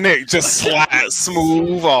 Your neck just slides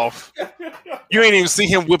smooth off. You ain't even see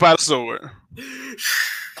him whip out a sword.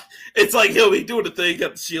 It's like he'll be doing the thing,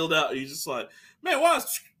 got the shield out, and he's just like, man, why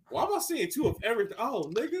am I seeing two of everything? Oh,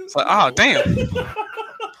 nigga. It's like, oh, damn.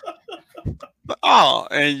 Oh,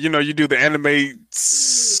 and you do the anime.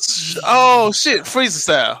 Oh shit, Frieza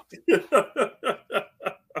style.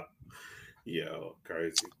 Yo,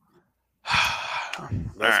 crazy.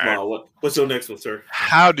 That's right. What's your next one, sir?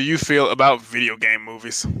 How do you feel about video game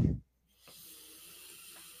movies?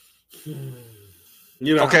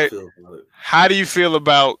 Okay. How do you feel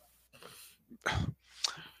about?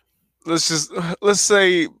 Let's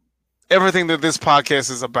say everything that this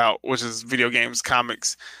podcast is about, which is video games,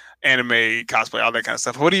 comics, anime, cosplay, all that kind of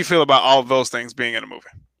stuff. What do you feel about all of those things being in a movie?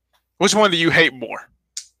 Which one do you hate more?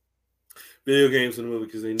 Video games in a movie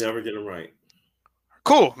because they never get them right.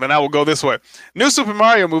 Cool. Then I will go this way. New Super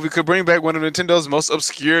Mario movie could bring back one of Nintendo's most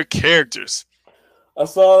obscure characters. I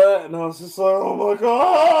saw that and I was just like, oh my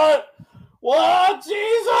God. What?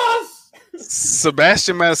 Jesus!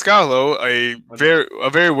 Sebastian Maniscalco, a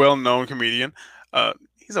very well-known comedian.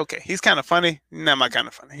 He's okay. He's kind of funny. Not my kind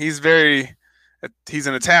of funny. He's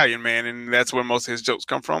an Italian man, and that's where most of his jokes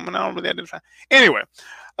come from, and I don't really identify. Anyway,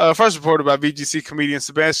 first reported by VGC comedian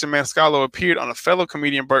Sebastian Maniscalco appeared on a fellow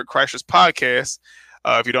comedian Bert Kreischer's podcast.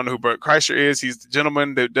 If you don't know who Bert Kreischer is, he's the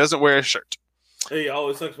gentleman that doesn't wear a shirt. He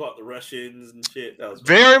always talks about the Russians and shit. That was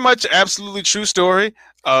very much absolutely true story.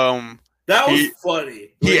 That was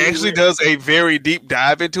funny. He actually does a very deep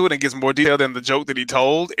dive into it and gets more detail than the joke that he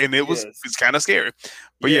told, and it's kind of scary.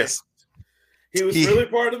 But yes. He was really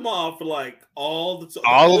part of the mob for like all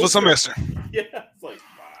of a semester. Yeah, it's like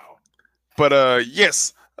wow. But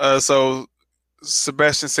yes. So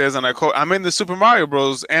Sebastian says, and I quote, "I'm in the Super Mario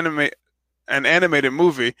Bros. An animated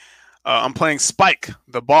movie. I'm playing Spike,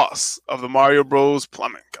 the boss of the Mario Bros.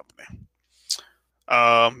 Plumbing Company.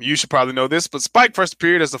 You should probably know this, but Spike first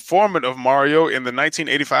appeared as the foreman of Mario in the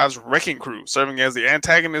 1985's Wrecking Crew, serving as the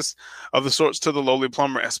antagonist of the sorts to the lowly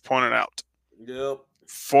plumber, as pointed out. Yep.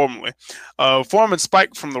 Formally. Foreman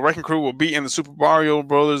Spike from the Wrecking Crew will be in the Super Mario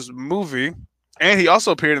Bros. Movie, and he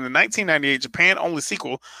also appeared in the 1998 Japan-only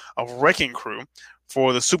sequel of Wrecking Crew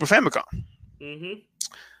for the Super Famicom. Mm-hmm.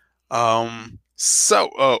 So,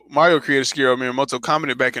 Mario creator Shigeru Miyamoto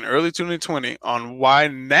commented back in early 2020 on why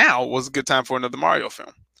now was a good time for another Mario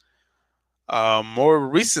film. More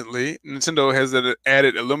recently, Nintendo has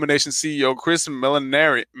added Illumination CEO Chris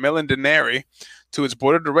Meledandri to its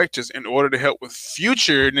board of directors in order to help with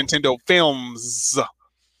future Nintendo films.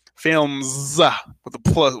 Films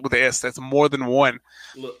with a S. That's more than one.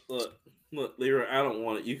 Look, Leroy, I don't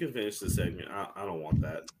want it. You can finish the segment. I don't want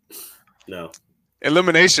that. No.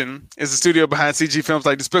 Illumination is the studio behind CG films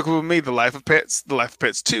like Despicable Me, The Life of Pets, The Life of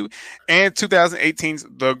Pets 2, and 2018's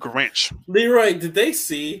The Grinch. Leroy, did they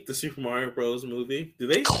see the Super Mario Bros. Movie? Did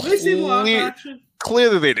they see the live action?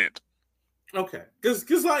 Clearly they did. Okay,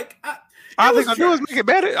 because like I think I do is make it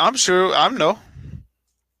better. I'm sure. I know.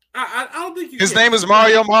 I don't think his name is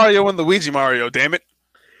Mario and Luigi Mario. Damn it.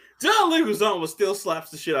 John Leguizamo still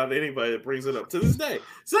slaps the shit out of anybody that brings it up to this day.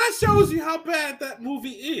 So that shows you how bad that movie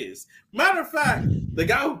is. Matter of fact, the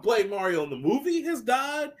guy who played Mario in the movie has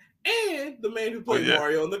died, and the man who played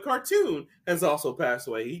Mario in the cartoon has also passed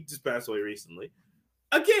away. He just passed away recently.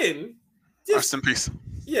 Again, rest in peace.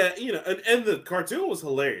 Yeah, you know, and the cartoon was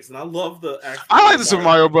hilarious, and I love the. I like the Super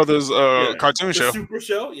Mario Brothers cartoon show. Super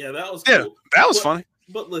show, yeah, that was cool. Yeah, that was funny.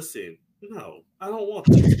 But listen, no, I don't want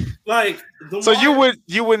to. Like, so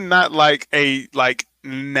you would not like a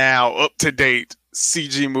now up to date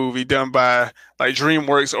CG movie done by like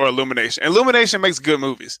DreamWorks or Illumination. Illumination makes good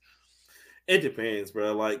movies. It depends,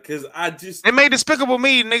 bro. Like, cause it made Despicable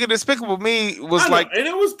Me, nigga. Despicable Me was and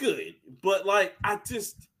it was good, but like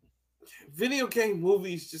video game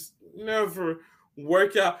movies just never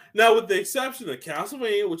work out. Now, with the exception of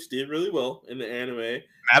Castlevania, which did really well in the anime,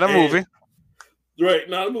 not a movie. Right,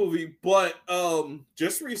 not a movie, but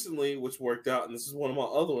just recently, which worked out, and this is one of my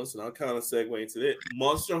other ones, and I'll kind of segue into it.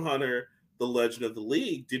 Monster Hunter: The Legend of the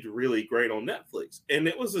League did really great on Netflix, and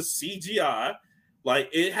it was a CGI, like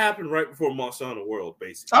it happened right before Monster Hunter World,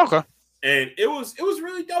 basically. Okay, and it was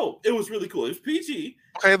really dope. It was really cool. It was PG.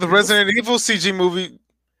 Okay, the Resident Evil CG movie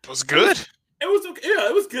was good. It was okay. Yeah,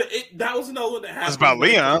 it was good. That was another one that happened. It was about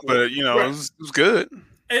Leon, but you know, right. it was good.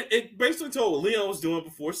 And it basically told what Leon was doing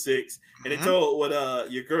before 6, and it told what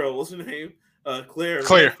your girl, what's her name, Claire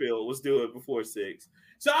Redfield was doing before 6.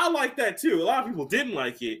 So I like that too. A lot of people didn't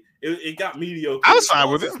like it. It got mediocre. I was fine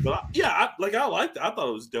with it, but I liked it. I thought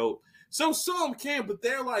it was dope. So some can, but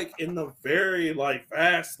they're like in the very like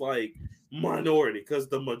vast like minority because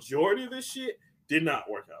the majority of this shit did not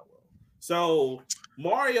work out well. So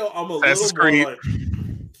Mario, I'm a little more like,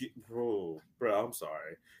 bro, I'm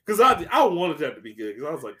sorry. Because I wanted that to be good. Because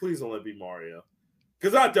I was like, please don't let it be Mario.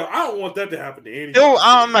 Because I don't want that to happen to anybody.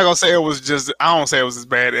 I'm not gonna say it was just. I don't say it was as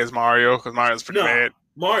bad as Mario because Mario's pretty bad.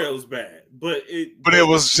 Mario's bad, but it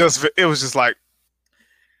was just like,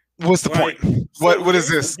 what's the point? What is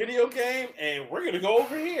this? Video game, and we're gonna go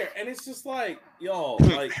over here, and it's just like y'all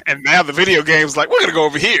like. And now the video game's like, we're gonna go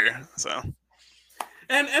over here. So.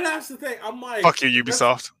 And that's the thing. I'm like, fuck you,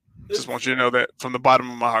 Ubisoft. Just want you to know that from the bottom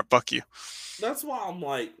of my heart. Fuck you. That's why I'm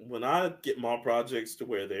like, when I get my projects to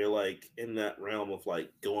where they're like in that realm of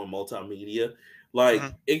like going multimedia, like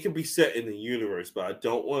it can be set in the universe, but I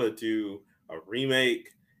don't want to do a remake.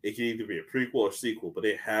 It can either be a prequel or sequel, but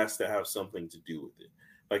it has to have something to do with it.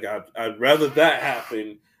 Like I'd rather that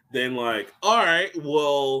happen than like, all right,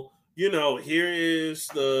 well, you know, we're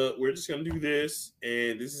just gonna do this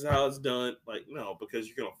and this is how it's done. Like, no, because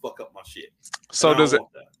you're gonna fuck up my shit. So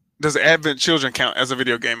does Advent Children count as a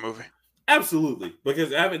video game movie? Absolutely,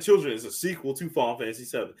 because Advent Children is a sequel to Final Fantasy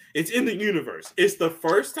VII. It's in the universe. It's the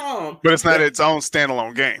first time, but it's not its own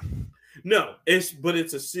standalone game. No, it's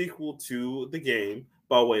a sequel to the game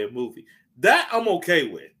by way of movie. That I'm okay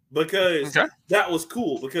with because that was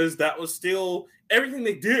cool because that was still everything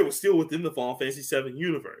they did was still within the Final Fantasy VII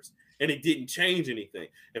universe, and it didn't change anything.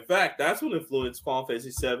 In fact, that's what influenced Final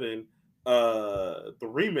Fantasy VII, the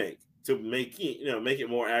remake, to make it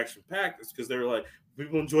more action packed. It's because they were like,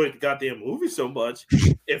 people enjoyed the goddamn movie so much.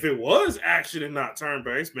 If it was action and not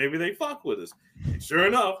turn-based, maybe they fuck with us. And sure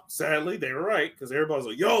enough, sadly, they were right because everybody's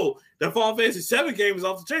like, yo, that Final Fantasy VII game is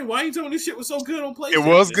off the chain. Why are you telling me this shit was so good on PlayStation? It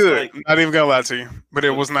was good. Like, not even gonna lie to you. But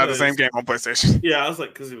it was not the same game on PlayStation. Yeah, I was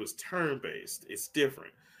like, because it was turn-based. It's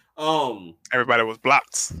different. Everybody was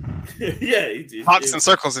blocks. Yeah. Blocks and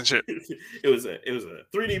circles and shit. It was a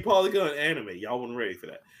 3D polygon anime. Y'all weren't ready for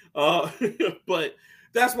that. But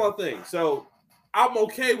that's my thing. So I'm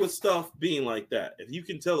okay with stuff being like that. If you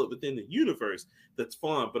can tell it within the universe, that's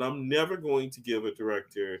fine. But I'm never going to give a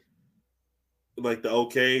director like the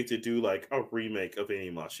okay to do like a remake of any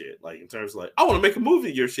of my shit. Like in terms of like, I want to make a movie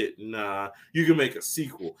of your shit. Nah, you can make a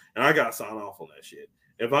sequel, and I gotta sign off on that shit.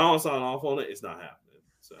 If I don't sign off on it, it's not happening.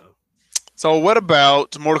 So what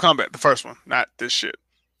about Mortal Kombat, the first one, not this shit?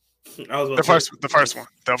 The first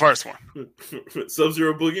one.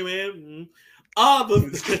 Sub-Zero Boogeyman.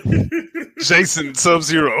 Jason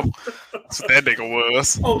Sub-Zero. That's what that nigga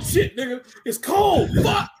was. Oh shit, nigga. It's cold.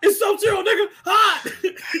 Fuck. It's Sub-Zero, nigga. Hot.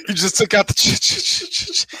 You just took out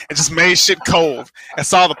the and just made shit cold.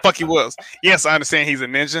 That's all the fuck he was. Yes, I understand he's a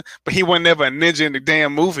ninja, but he wasn't never a ninja in the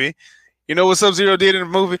damn movie. You know what Sub-Zero did in the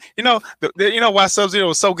movie? You know, you know why Sub-Zero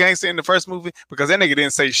was so gangster in the first movie? Because that nigga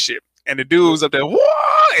didn't say shit. And the dude was up there, whoa!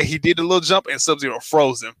 And he did the little jump, and Sub-Zero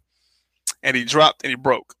froze him. And he dropped, and he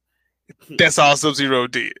broke. That's all Sub-Zero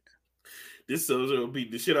did. This Sub-Zero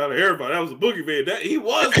beat the shit out of everybody. That was a boogeyman. He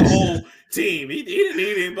was the whole team. He didn't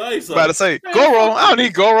need anybody. So, about to say, Goro, I don't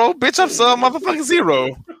need Goro. Bitch, I'm Sub motherfucking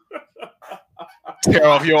Zero. Tear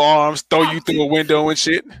off your arms, throw you through a window and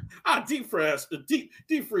shit. I'll deep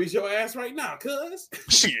freeze your ass right now, cuz.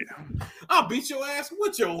 Shit. I'll beat your ass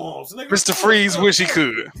with your arms. Nigga. Mr. Freeze wish he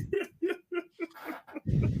could.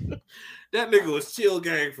 That nigga was chill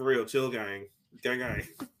gang for real. Chill gang. Gang.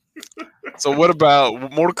 So what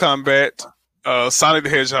about Mortal Kombat, Sonic the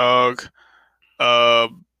Hedgehog?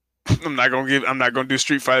 I'm not gonna do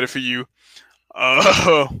Street Fighter for you.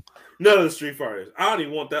 None of the Street Fighters. I don't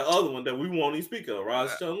even want that other one that we won't even speak of.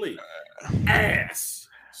 Rise Chun-Li. Ass.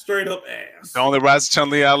 Straight up ass. The only Rise of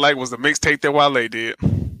Chun-Li I like was the mixtape that Wale did.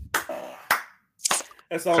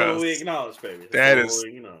 That's all we acknowledge, baby. That is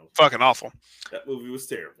fucking awful. That movie was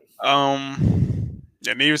terrible.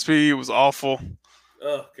 Yeah, Need for Speed was awful.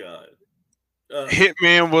 Oh god.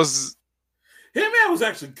 Hitman was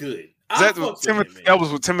actually good. That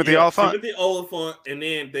was with Timothy Olyphant. Timothy Olyphant, and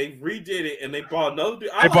then they redid it, and they brought another dude.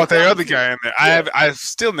 They brought that other guy in there. Yeah. I've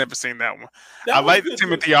still never seen that one. I like the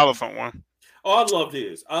Timothy Olyphant one. Oh, I loved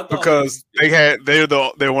his. Because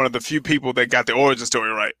they're one of the few people that got the origin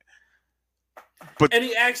story right. And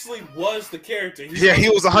he actually was the character. He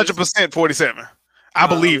was 100% 47. I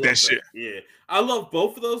believe that shit. Yeah, I love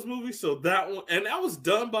both of those movies. So that one, and that was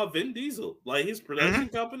done by Vin Diesel, like his production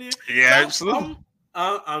company. Yeah, so absolutely.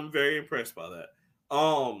 I'm very impressed by that.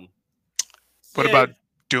 What about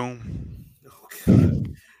Doom? Oh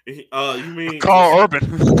God. You mean Carl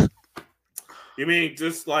Urban? You mean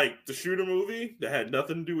just like the shooter movie that had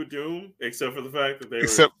nothing to do with Doom, except for the fact that they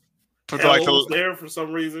were there for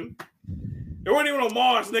some reason. It wasn't even on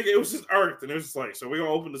Mars, nigga. It was just Earth, and it was just like, so we're gonna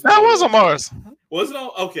open this. That was on Mars. Was it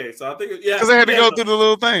on? Okay, so I think because they had to go through the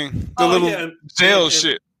little thing, the jail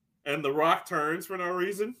shit. And the Rock turns for no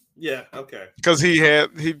reason. Yeah, okay. Because he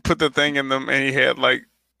put the thing in them, and he had like,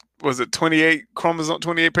 was it 28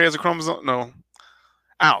 pairs of chromosomes? No,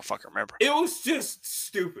 I don't fucking remember. It was just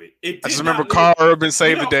stupid. I just remember Carl Urban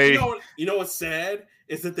saved the day. You know what's sad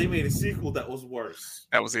is that they made a sequel that was worse.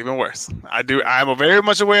 That was even worse. I'm very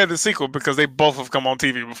much aware of the sequel because they both have come on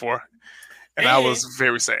TV before, and I was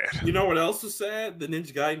very sad. You know what else was sad? The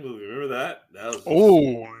Ninja Gaiden movie. Remember that? That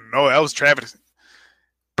was travesty.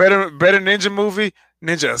 Better Ninja movie,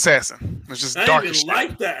 Ninja Assassin. It's just dark as shit. I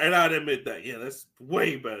like that, and I'd admit that. Yeah, that's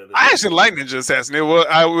way better. I actually like Ninja Assassin. It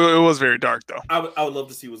was very dark though. I would love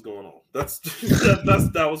to see what's going on.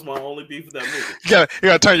 That was my only beef with that movie. You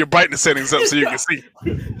gotta turn your brightness settings up so you can see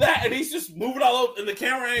that. And he's just moving all over in the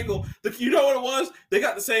camera angle. You know what it was? They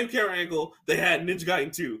got the same camera angle they had in Ninja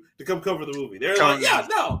Gaiden 2 to come cover the movie. They're like, yeah,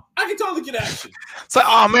 no, I can totally get action. It's like,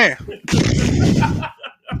 oh man.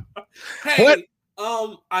 Hey, what?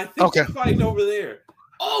 I think they're fighting over there.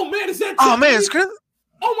 Oh man, is that? Oh man, it's Chris.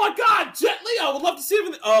 Oh my God, Jet Li! I would love to see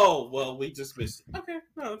him. Oh well, we just missed it. Okay,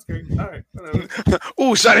 no, that's great. All right.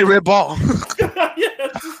 Ooh, shiny red ball. Yeah.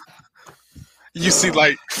 You see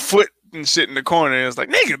like foot and shit in the corner, and it's like,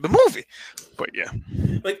 nigga, the movie. But yeah,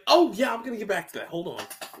 like, oh yeah, I'm gonna get back to that. Hold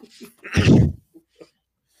on.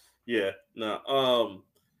 Yeah, no.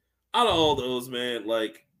 Out of all those, man,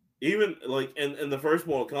 like. Even like in the first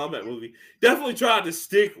Mortal Kombat movie, definitely tried to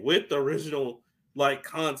stick with the original like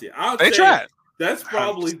content. They tried. That's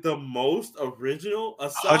probably 100%. The most original.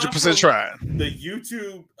 100% tried. The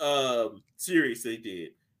YouTube series they did.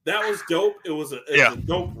 That was dope. It was a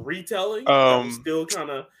dope retelling. That was still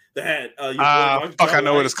kind of that had fuck. I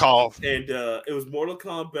know what it's called. And it was Mortal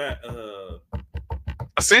Kombat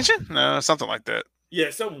Ascension? No, something like that. Yeah,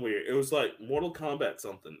 something weird. It was like Mortal Kombat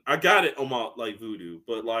something. I got it on my like Voodoo,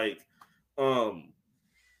 but like, I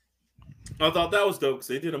thought that was dope because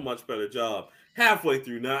they did a much better job halfway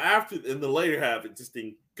through. Now, in the later half, it just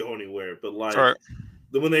didn't go anywhere. But like,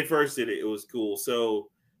 when they first did it, it was cool. So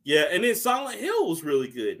yeah, and then Silent Hill was really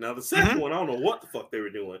good. Now the second one, I don't know what the fuck they were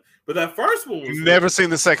doing, but that first one was never seen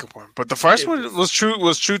the second one, but the first one was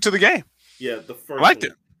true to the game. Yeah, the first I liked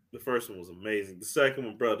it. The first one was amazing. The second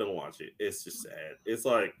one, bro, don't watch it. It's just sad. It's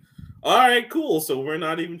like, all right, cool. So we're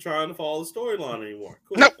not even trying to follow the storyline anymore.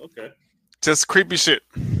 Cool. Nope. Okay. Just creepy shit.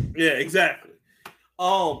 Yeah, exactly.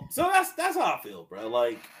 So that's how I feel, bro.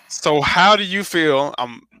 Like, so how do you feel?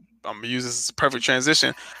 I'm gonna use this as a perfect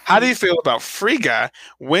transition. How do you feel about Free Guy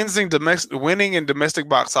winning in domestic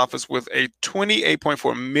box office with a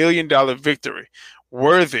 $28.4 million victory,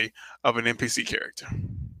 worthy of an NPC character?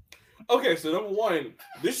 Okay, so number one,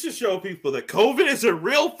 this should show people that COVID is a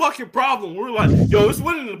real fucking problem. We're like, yo, it's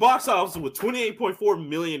winning the box office with $28.4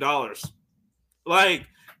 million. Like,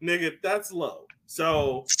 nigga, that's low.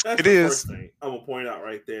 So that's It the is. first thing I'm gonna point out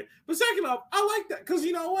right there. But second off, I like that because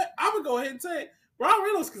you know what? I'm gonna go ahead and say it. Ryan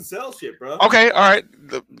Reynolds can sell shit, bro. Okay, all right.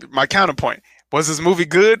 My counterpoint: was this movie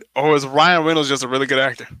good, or was Ryan Reynolds just a really good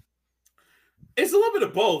actor? It's a little bit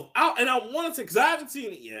of both. I want to, because I haven't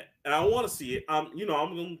seen it yet, and I want to see it. I'm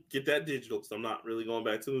gonna get that digital because I'm not really going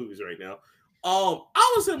back to movies right now.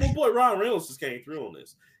 I would say my boy Ryan Reynolds just came through on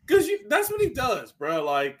this because that's what he does, bro.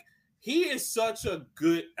 Like he is such a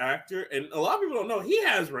good actor, and a lot of people don't know he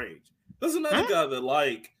has range. There's another guy that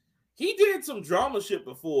like he did some drama shit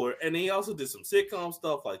before, and he also did some sitcom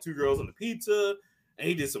stuff like Two Girls and a Pizza, and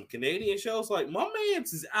he did some Canadian shows. Like my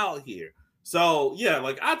man's is out here. So yeah,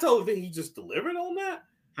 like I totally think he just delivered on that.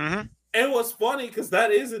 Mm-hmm. And what's funny because that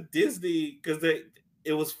is a Disney because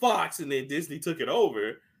it was Fox and then Disney took it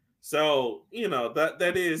over. So you know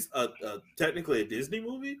that is a technically a Disney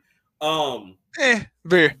movie.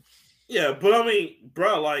 Very. Yeah, but I mean,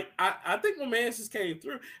 bro, like I think my man just came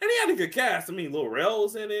through and he had a good cast. I mean, Lil Rel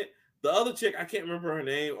was in it. The other chick, I can't remember her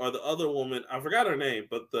name, or the other woman, I forgot her name,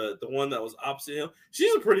 but the one that was opposite him,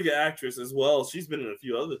 she's a pretty good actress as well. She's been in a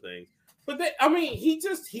few other things. But I mean, he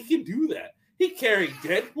can do that. He carried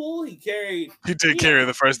Deadpool. He did carry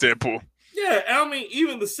the first Deadpool. Yeah, I mean,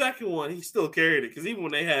 even the second one, he still carried it because even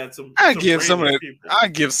when they had I give some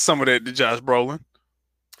of that to Josh Brolin.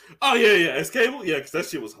 Oh yeah, it's Cable. Yeah, because that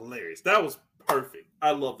shit was hilarious. That was perfect.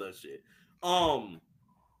 I love that shit.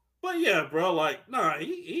 But yeah, bro, like, nah,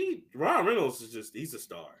 he Ryan Reynolds is he's a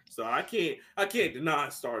star. So I can't deny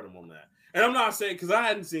stardom on that. And I'm not saying because I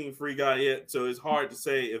hadn't seen Free Guy yet, so it's hard to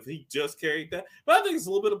say if he just carried that. But I think it's a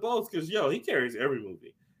little bit of both because he carries every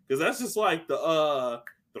movie. Because that's just like the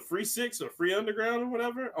Free Six or Free Underground or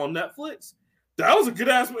whatever on Netflix. That was a good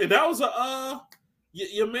ass movie. That was a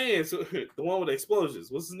your man, so the one with the explosions.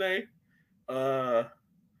 What's his name?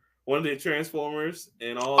 One of the Transformers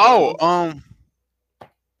and all.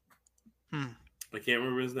 I can't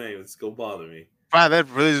remember his name. It's gonna bother me. Wow, that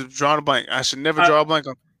really is drawing a blank. I should never draw a blank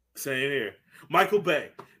on. Same here. Michael Bay.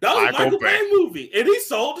 That was a Michael Bay movie. And he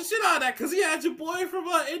sold the shit out of that because he had your boy from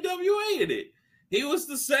NWA in it. He was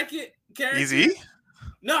the second character. Easy?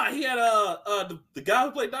 Nah, he had the guy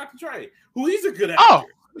who played Dr. Dre, who he's a good actor. Oh,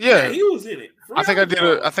 yeah. He was in it. I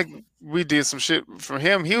think we did some shit from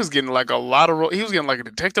him. He was getting like a lot of he was getting like a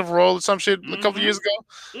detective role or some shit a couple years ago.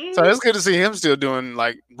 Mm-hmm. So it's good to see him still doing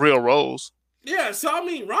like real roles. Yeah, so I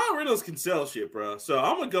mean, Ryan Reynolds can sell shit, bro. So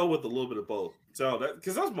I'm gonna go with a little bit of both. So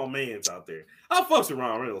because that's my man's out there. I fucks with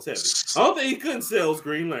Ryan Reynolds heavy. I don't think he couldn't sell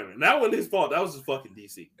Green Lantern. That wasn't his fault. That was his fucking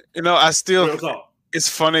DC. You know, I still. It's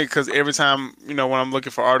funny because every time when I'm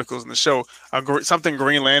looking for articles in the show, something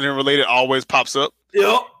Green Lantern related always pops up.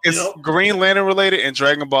 It's Green Lantern related and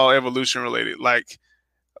Dragon Ball Evolution related. Like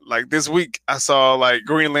this week, I saw like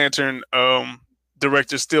Green Lantern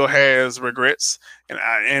director still has regrets,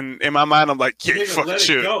 and in my mind, I'm like, yeah, you fucking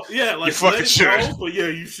should. Yeah, like you fucking should. But yeah,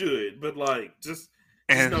 you should. But like, just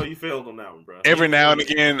know you failed on that one, bro. Every now and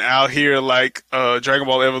again, I'll hear like Dragon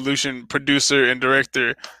Ball Evolution producer and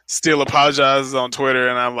director still apologizes on Twitter,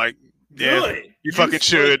 and I'm like, yeah, you fucking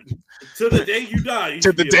should. To the day you die.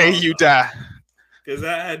 To the day you die. Because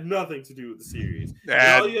that had nothing to do with the series.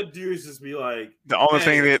 All you had to do is just be like... The only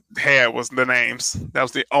thing that had was the names. That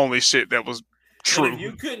was the only shit that was true. And if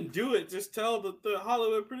you couldn't do it, just tell the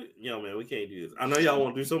Hollywood producer, man, we can't do this. I know y'all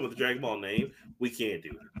want to do something with the Dragon Ball name. We can't do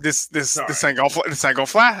it. This ain't gonna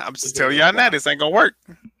fly. I'm just telling y'all now, this ain't gonna work.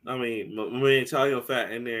 I mean, my man Talia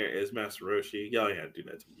Fat in there is Master Roshi. Y'all ain't had to do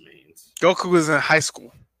that to the mains. Goku is in high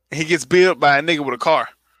school. And he gets beat up by a nigga with a car.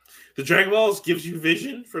 The Dragon Balls gives you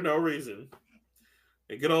vision for no reason.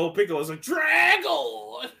 And good old Piccolo's like,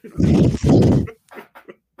 Dragon!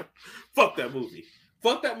 Fuck that movie.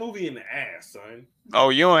 Fuck that movie in the ass, son. Oh,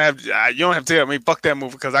 you don't have to tell me fuck that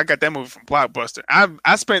movie because I got that movie from Blockbuster.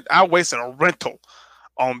 I wasted a rental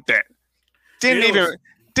on that.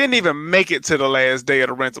 Didn't even make it to the last day of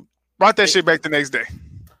the rental. Brought that shit back the next day.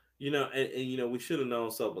 And we should have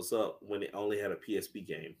known something was up when it only had a PSP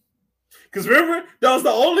game. Because remember, that was the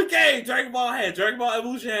only game Dragon Ball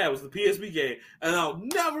Evolution had was the PSP game. And I'll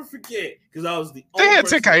never forget because I was the only They had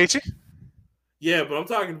Tenkaichi. Yeah, but I'm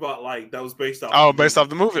talking about like that was based off. Oh, based off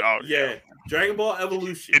the movie. Oh, yeah. Dragon Ball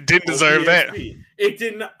Evolution. It didn't deserve that. It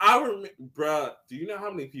didn't. I remember, bruh. Do you know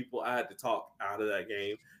how many people I had to talk out of that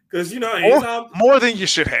game? Because anytime more than you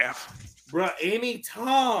should have, bruh.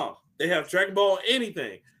 Anytime they have Dragon Ball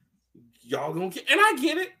anything, y'all gonna get. And I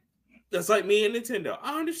get it. That's like me and Nintendo.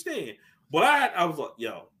 I understand. But I was like,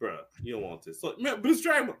 yo, bruh, you don't want this. Like, man, but it's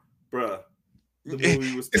Dragon Ball. bruh. The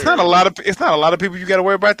movie was it's terrible. not a lot of people you got to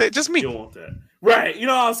worry about that. Just me. You don't want that, right? You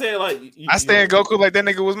know what I'm saying? Like I stand Goku like that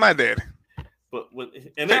nigga was my daddy. But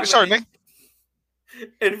and that's why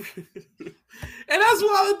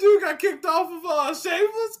the dude got kicked off of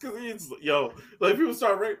Shameless because he's like people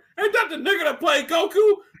start ranking. Ain't that the nigga that played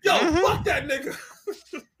Goku? Yo, fuck that nigga.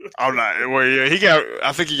 I'm not. Well, yeah,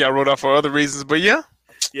 I think he got wrote off for other reasons, but yeah,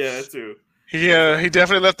 that too. He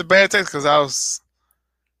definitely left a bad taste because I was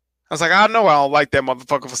like, I know I don't like that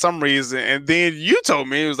motherfucker for some reason, and then you told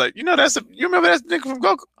me it was like, you remember that nigga from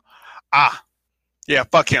Goku? Yeah,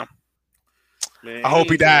 fuck him. Man, I hope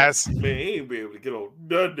he dies. Man, he ain't be able to get on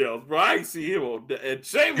none else, bro. I ain't see him on and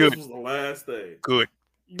Shameless was the last thing. Good.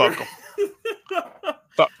 Fuck him.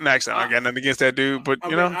 Fuck. Next time, I got nothing against that dude, but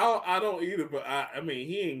I don't either. But I mean,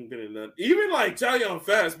 he ain't been in nothing. Even like Chow Yun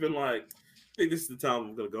Fat's been like, I think this is the time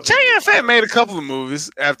I'm gonna go. Chow Yun Fat made a couple of movies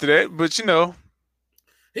after that, but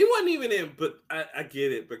he wasn't even in. But I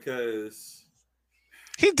get it because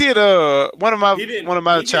he did one of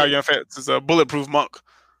my Chow Yun Fats is a Bulletproof Monk.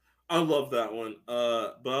 I love that one.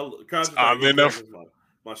 But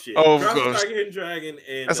my shit. Oh, of course. Hidden Dragon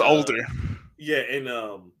and that's older. Yeah, and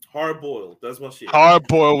Hard Boiled. That's my shit. Hard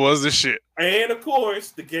Boiled was the shit. And of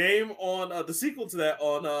course, the game on the sequel to that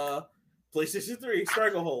on PlayStation 3,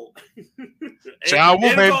 Stranglehold. John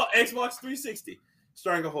Woo, baby. Xbox 360,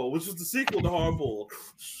 Stranglehold, which was the sequel to Hard Boiled.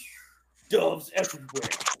 Doves everywhere.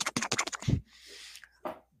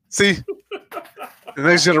 See, the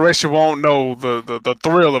next generation won't know the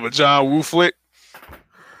thrill of a John Woo flick.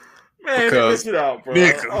 Man, they missed it out, bro.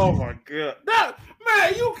 Nigga. Oh my god,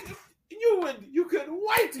 man, you couldn't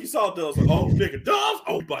wait till you saw Doves. Like, oh nigga, Doves.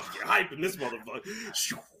 Oh, about to get hype in this motherfucker.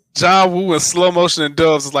 John Woo in slow motion and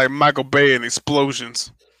Doves is like Michael Bay in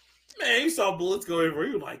explosions. Man, you saw bullets go everywhere.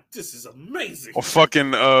 You were like, this is amazing. Or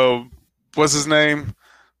fucking what's his name?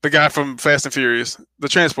 The guy from Fast and Furious, the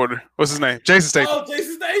transporter. What's his name? Jason Statham. Oh,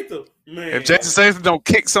 Jason Statham. Man. If Jason Statham don't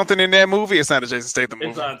kick something in that movie, it's not a Jason Statham movie.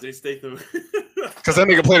 It's not Jason Statham. Because that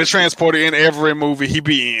nigga played a transporter in every movie he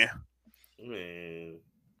be in. Man.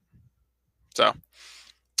 So.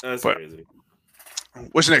 That's crazy.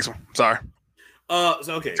 What's your next one? Sorry.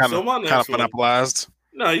 Okay. So my next kind of one. monopolized.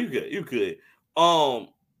 No, you good. You good.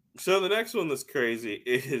 So the next one that's crazy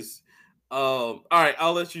is all right,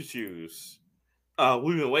 I'll let you choose.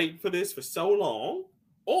 We've been waiting for this for so long,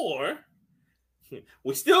 or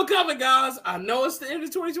we still coming, guys. I know it's the end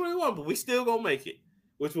of 2021, but we still gonna make it.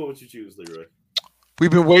 Which one would you choose, Leroy?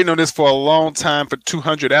 We've been waiting on this for a long time for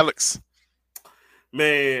 200, Alex.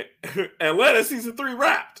 Man, Atlanta season 3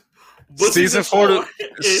 wrapped. But season 4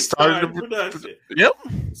 is starting production. Yep.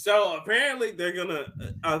 So apparently they're gonna.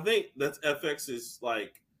 I think that's FX's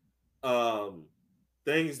like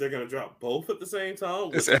things. They're gonna drop both at the same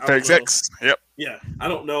time. It's FXX. Yep. Yeah, I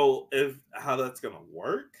don't know how that's gonna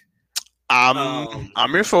work.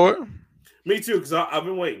 I'm here for it. Me too, because I've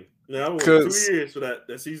been waiting. I've been waiting 2 years for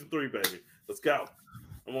that season 3, baby. Let's go.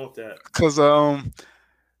 I want that. Because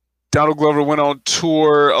Donald Glover went on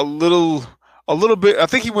tour a little bit. I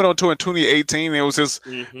think he went on tour in 2018. It was his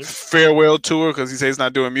farewell tour because he said he's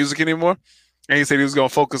not doing music anymore, and he said he was going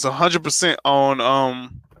to focus 100%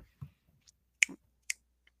 on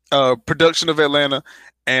production of Atlanta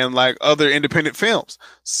and like other independent films.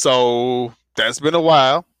 So that's been a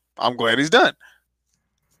while. I'm glad he's done.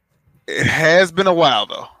 It has been a while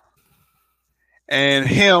though, and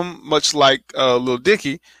him, much like Lil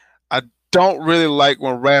Dicky, I don't really like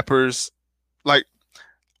when rappers like.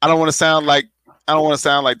 I don't want to sound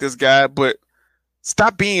like this guy, but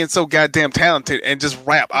stop being so goddamn talented and just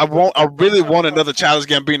rap. I really want another Childish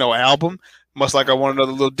Gambino album, much like I want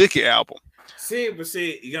another Lil Dicky album.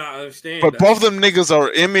 See, you gotta understand. But both of them niggas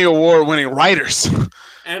are Emmy Award winning writers.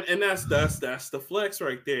 And that's the flex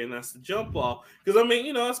right there, and that's the jump off. Because I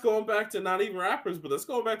mean, that's going back to not even rappers, but that's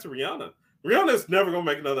going back to Rihanna. Rihanna's never gonna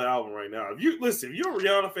make another album right now. If you're a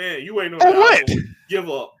Rihanna fan, you ain't on the album. Give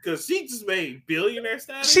up, because she just made billionaire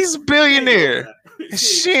status. She's a billionaire.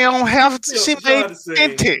 She don't have to. She made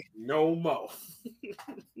Fenty. No more.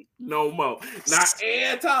 No more. Not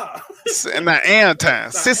anytime. Not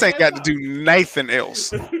anytime. Sis ain't got to do nothing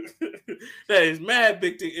else. That is mad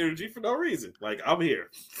big dick energy for no reason. Like, I'm here.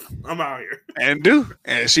 I'm out here.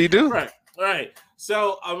 And she do. Right.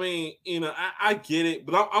 So, I mean, I get it,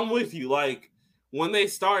 but I'm with you. Like, when they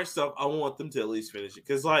start stuff, I want them to at least finish it.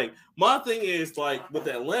 Because, like, my thing is, like, with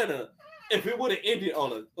Atlanta, if it would have ended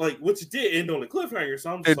on which it did end on a cliffhanger,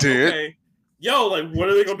 so I'm just okay, like, what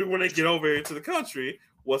are they going to do when they get over here to the country?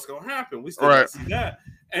 What's going to happen? We still got to see that.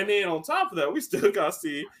 And then on top of that, we still got to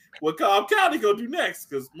see what Cobb County going to do next.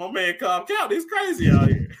 Because my man Cobb County is crazy out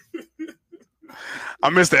here. I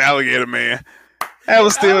miss the alligator man. That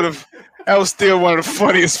was still one of the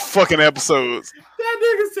funniest fucking episodes. That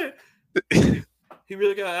nigga said he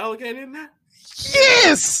really got an alligator in there?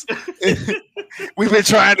 Yes! We've been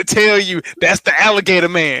trying to tell you that's the alligator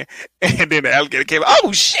man. And then the alligator came,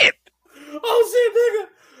 oh shit! Oh shit, nigga!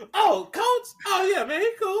 Oh, coach? Oh yeah, man,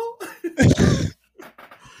 he cool.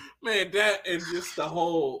 Man, that and just the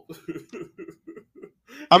whole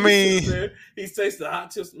I mean, he tastes the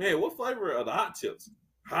hot chips. Man, what flavor are the hot chips?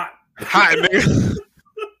 Hot, nigga.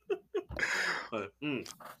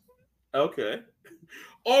 Okay.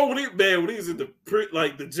 Or when he's in the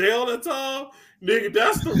jail at the time, nigga,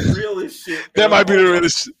 that's the realest shit. That might be the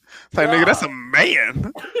realest shit. Like, nigga, that's a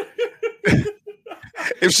man.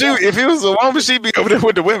 If it was a woman, she'd be over there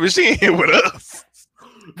with the women. She ain't here with us.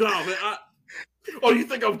 No, man. Oh, you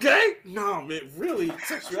think I'm gay? No, man. Really,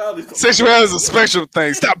 sexuality is a special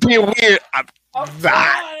thing. Stop being weird.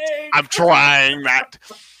 I'm trying not.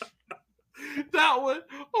 That one.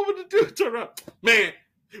 Oh, when the dude turned around, man,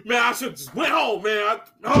 I should just went home, man.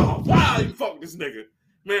 Why you fuck this nigga,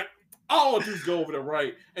 man? All I want to do is go over there,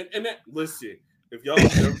 right? And that, listen, if y'all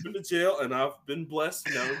have never been to jail, and I've been blessed,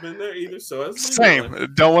 never been there either, so it's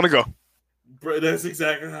same. Don't want to go. Bro, that's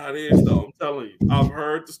exactly how it is, though. I'm telling you. I've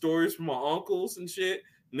heard the stories from my uncles and shit.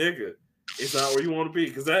 Nigga, it's not where you want to be.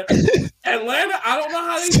 Because Atlanta, I don't know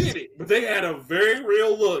how they did it, but they had a very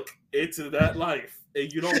real look into that life.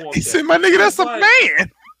 And you don't want that. He said, my nigga, that's a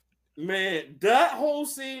man. Man, that whole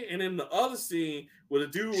scene and then the other scene where the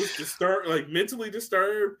dude was disturbed, like mentally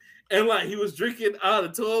disturbed, and like he was drinking out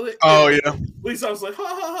of the toilet. Oh, yeah. Police officer was like,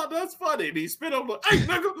 ha, that's funny. And he spit up like, hey,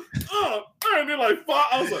 nigga, and then like,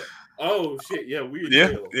 I was like, oh shit, yeah, we in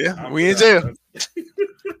jail. Yeah, we in jail.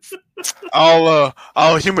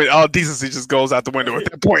 all decency just goes out the window at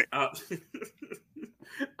that point. I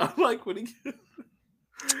like when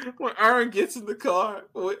Aaron gets in the car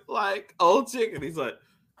with like old chick, and he's like,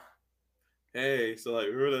 hey, so like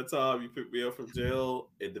remember that time you picked me up from jail,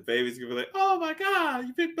 and the baby's gonna be like, oh my god,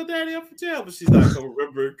 you picked my daddy up from jail, but she's not gonna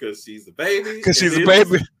remember because she's a baby. Because she's a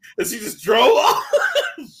baby, and she just drove off.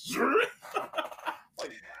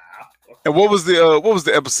 And what was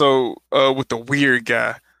the episode with the weird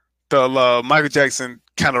guy, the Michael Jackson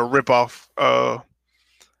kind of rip off with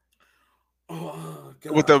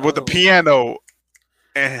the piano,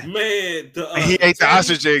 and man, he ate the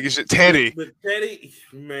ostrich egg and shit. Teddy,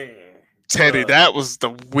 man, that was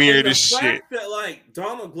the weirdest shit. The fact that like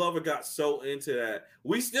Donald Glover got so into that,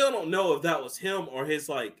 we still don't know if that was him or his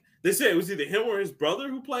like. They said it was either him or his brother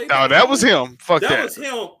who played. No, that was him. Fuck that. That was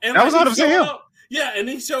him. And that was 100% him. Yeah, and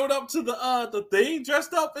he showed up to the thing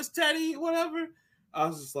dressed up as Teddy, whatever. I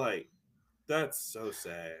was just like, that's so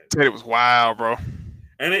sad. Teddy was wild, bro.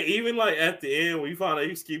 And then even like at the end, we found out he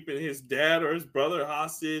was keeping his dad or his brother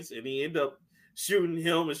hostage, and he ended up shooting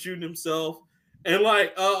him and shooting himself. And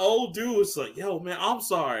like old dude was like, yo, man, I'm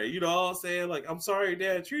sorry. You know what I'm saying? Like, I'm sorry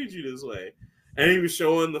dad treated you this way. And he was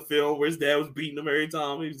showing the film where his dad was beating him every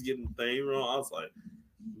time he was getting the thing wrong. I was like,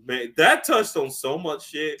 man, that touched on so much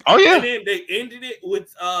shit. Oh yeah. And then they ended it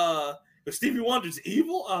with Stevie Wonder's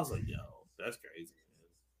Evil. I was like, yo, that's crazy.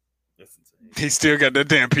 That's insane. He still got that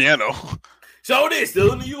damn piano. So they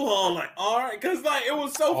still in the U-Haul, like, all right, because like it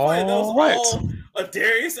was so funny. That was all a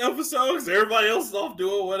Darius episode because everybody else is off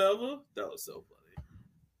doing whatever. That was so funny.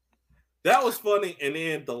 That was funny. And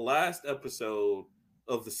then the last episode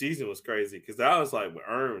of the season was crazy because that was like with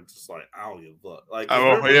Ern, just like I don't give a fuck. Like,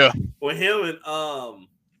 when him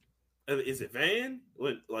and is it Van?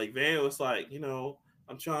 When like Van was like, you know,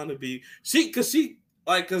 I'm trying to be because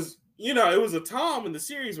you know it was a time in the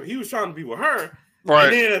series where he was trying to be with her, right?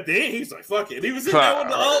 And then at the end he's like, fuck it. He was in there with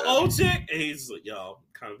the old chick, and he's like, yo, I'm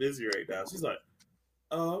kind of busy right now. She's like,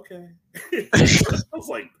 oh, okay. I was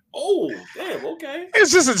like, oh, damn, okay.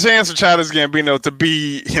 It's just a chance for Childish Gambino to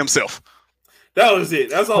be himself. That was it.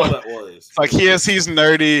 That's all that was. Like, yes, he's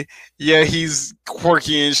nerdy. Yeah, he's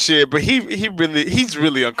quirky and shit, but he's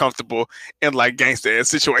really uncomfortable in like gangster ass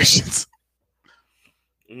situations.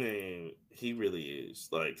 Man, he really is.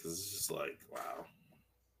 Like, it's just like, wow.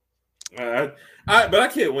 But I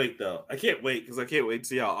can't wait though. I can't wait because I can't wait to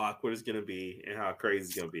see how awkward it's gonna be and how crazy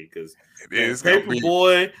it's gonna be. Because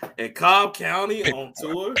Paperboy and Cobb County on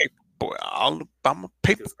tour. Boy, I'm a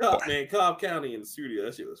paper boy. Man, Cobb County in the studio,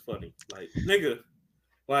 that shit was funny. Like, nigga,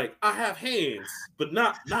 like I have hands, but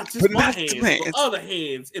not just my hands, but other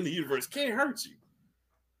hands in the universe can't hurt you.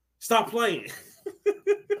 Stop playing.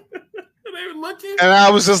 They were looking, and I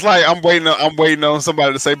was just like, I'm waiting on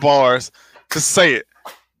somebody to say bars. Just say it.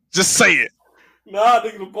 Just say it. Nah,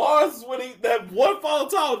 nigga, the bars is when that one fall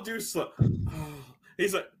tall dude.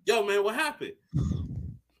 He's like, yo, man, what happened?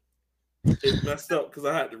 it messed up because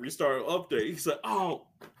I had to restart an update. He's like, oh,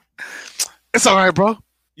 it's all right, bro.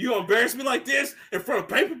 You gonna embarrass me like this in front of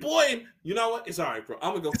Paperboy? And you know what? It's all right, bro.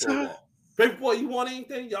 I'm gonna go for a walk. Paperboy, you want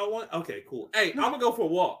anything? Y'all want? Okay, cool. Hey, I'm gonna go for a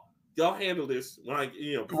walk. Y'all handle this when I,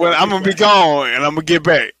 Well, I'm gonna be gone and I'm gonna get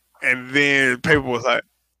back. And then Paperboy's like,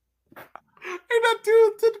 ain't that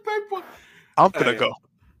dude to the Paperboy? I'm gonna go.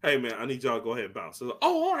 Hey man, I need y'all to go ahead and bounce. So,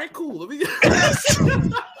 all right, cool. Let me.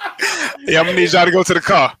 Yeah, I'm gonna need y'all to go to the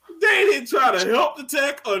car. They didn't try to help the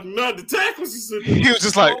tech or none. The tech was just. He was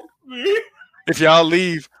just like, if y'all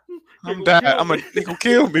leave, I'm dying. They gonna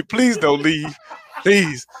kill me. Please don't leave.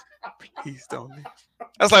 Please don't leave.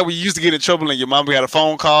 That's like when you used to get in trouble and your mom had a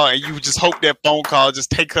phone call and you just hope that phone call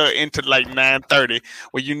just take her into like 9:30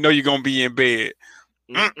 when you know you're gonna be in bed.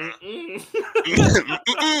 Because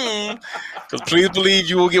please believe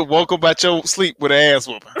you will get woke up out your sleep with an ass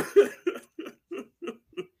whooping.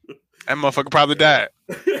 That motherfucker probably died.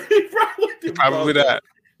 He probably died.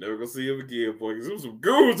 Never gonna see him again, boy. Because there was some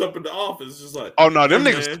goons up in the office, just like, oh no, them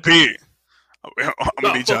niggas big. I'm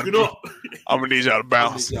gonna need y'all to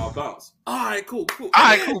bounce. All right, cool. All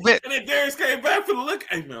right, cool. Bet. And then Darius came back for the liquor.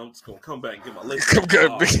 Hey man, I'm just gonna come back and get my liquor. Come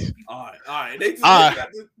good, all right. They just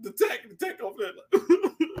got the tech over there,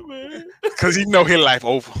 like, man. Because you know his life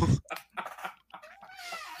over.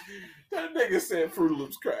 That nigga said Fruit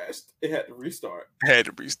Loops crashed. It had to restart.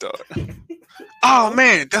 Oh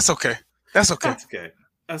man, that's okay. That's okay. Hey,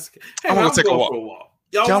 I'm gonna take a walk. For a walk.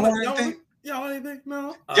 Y'all want anything? Y'all want anything?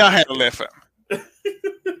 No. Y'all handle that for me.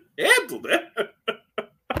 Handle that.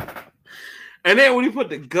 And then when he put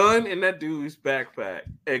the gun in that dude's backpack,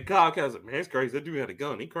 and Kyle was like, man, it's crazy. That dude had a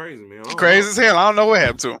gun. He crazy, man. He crazy as hell. I don't know what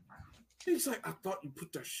happened to him. He's like, I thought you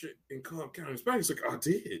put that shit in Cobb County's back. He's like, I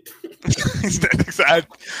did.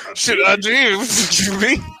 I did. What you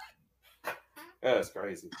mean? That's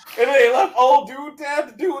crazy. And then they left old dude down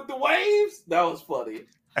to do with the waves. That was funny.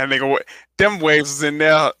 And nigga, them waves was in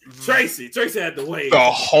there. Tracy had the waves. The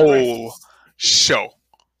whole show.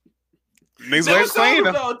 Niggas they waves playing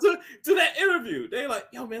them. To that interview. They like,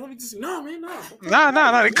 yo, man, let me just... No, man, no.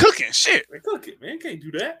 Nah. They cooking. Shit. They cooking, man. Can't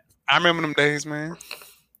do that. I remember them days, man.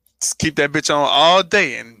 Just keep that bitch on all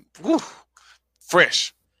day and woo,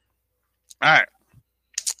 fresh. All right.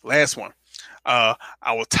 Last one. I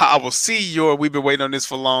will see your... We've been waiting on this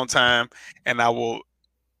for a long time, and I will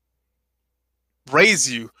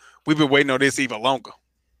raise you. We've been waiting on this even longer.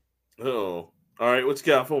 Oh, all right. What you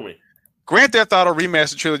got for me? Grand Theft Auto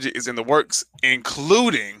Remastered Trilogy is in the works,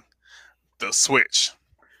 including the Switch.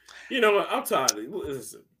 You know what? I'm tired.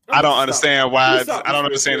 Listen, I don't understand why. I don't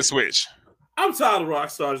understand the Switch. I'm tired of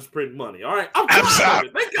Rockstar just printing money. All right, I'm tired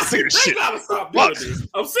of it. They gotta stop doing this.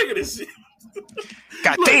 I'm sick of this shit.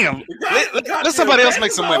 God damn. Let somebody else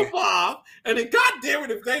make some money. And then, goddamn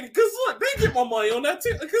it, if they, because look, they get my money on that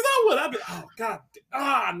too. Because I've been, oh god,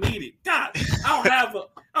 I need it. God, I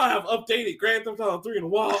don't have updated Grand Theft Auto 3 in a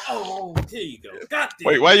while. Oh, here you go. God damn.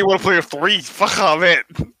 Wait, why you want to play a 3? Fuck all that.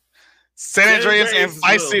 San Andreas and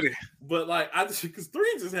Vice City. But like, because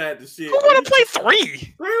 3 just had the shit. Who want to play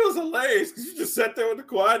 3? 3 was hilarious because you just sat there with the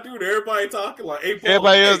quiet dude, everybody talking like 8 ball.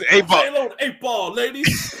 Everybody else 8 ball. Say hello to 8 ball,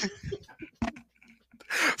 ladies.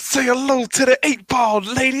 Say hello to the 8 ball,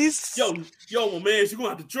 ladies. Yo, my man, you're gonna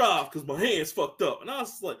have to drive because my hand's fucked up. And I was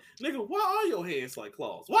just like, nigga, why are your hands like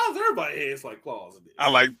claws? Why is everybody's hands like claws?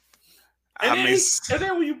 And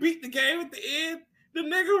then when you beat the game at the end, the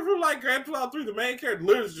nigga from like Grand Theft Auto 3, the main character,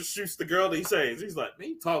 literally just shoots the girl that he saves. He's like, man,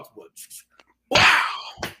 he talks much. Wow.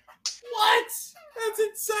 What? That's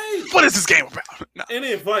insane. What is this game about? No. And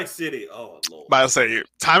then Vice City, oh Lord. But I'll say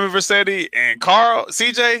Tommy Vercetti and Carl,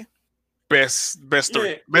 CJ, best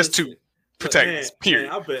 3, best 2 protagonists. Period.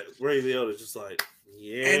 Man, I bet Ray Liotta's just like,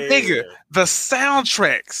 yeah. And nigga, the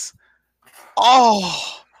soundtracks.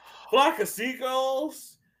 Oh, Flock of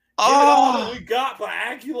Seagulls. Oh, we got by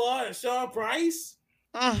Acula and Sean Price.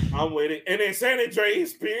 I'm with it. And then San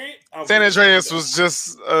Andreas, period. San Andreas was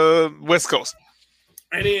just West Coast.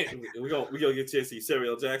 And then we gonna get to see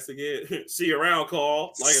Samuel Jackson again. See you around,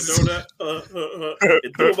 call like a donut.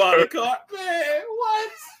 And threw about the car. Man,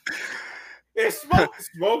 what? It's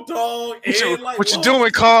smoke dog. What you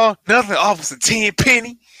doing, Carl? Nothing. Officer 10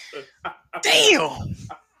 Penny. Damn.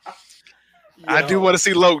 I do want to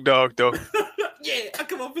see Loke Dog though. Yeah, I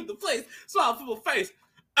come up in the place, smile for my face.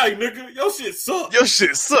 Hey, nigga, your shit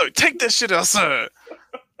suck. Take that shit outside.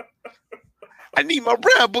 I need my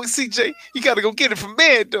brown book, CJ. You gotta go get it from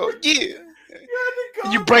Mad Dog. Yeah.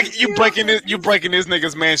 You breaking this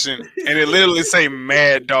nigga's mansion, and it literally say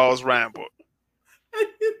Mad Dog's rhyme book.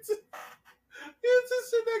 You just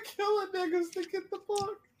sit there killing niggas to get the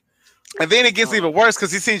book. And then it gets even worse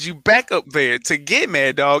because he sends you back up there to get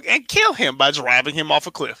Mad Dog and kill him by driving him off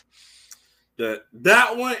a cliff.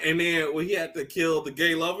 That one, and then when he had to kill the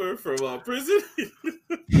gay lover from prison.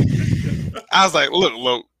 I was like,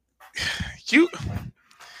 look,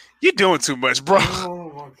 you're doing too much, bro.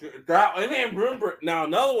 Oh my god! And then remember, now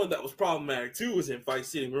another one that was problematic too was in Vice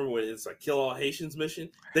City. Remember when it's like Kill All Haitians mission?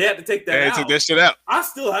 They had to take that out. Took that shit out. I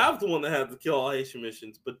still have the one that had the Kill All Haitian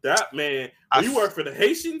missions, but that man, when you work for the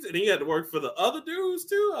Haitians and then you had to work for the other dudes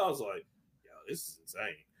too, I was like, yo, this is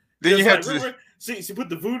insane. Then you had to remember, she put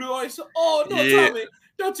the voodoo on. So, oh no, yeah. Tommy,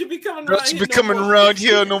 don't you be coming around here? Don't you be coming around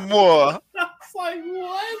here no more. I was like,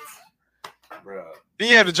 what, bro? Then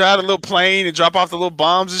you had to drive the little plane and drop off the little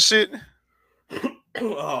bombs and shit.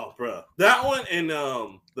 Oh, bro, that one and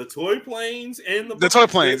the toy planes and the toy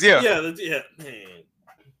planes, yeah, man.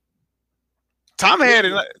 Tommy had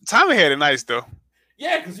it nice though.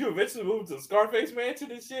 Yeah, because you eventually moved to the Scarface Mansion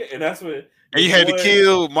and shit, and that's when. And you had to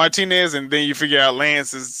kill Martinez, and then you figure out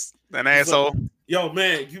Lance is an asshole. Like, yo,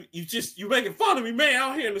 man, you making fun of me, man,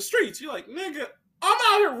 out here in the streets. You're like, nigga, I'm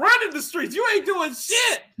out here running the streets. You ain't doing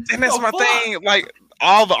shit. And that's my thing. Like,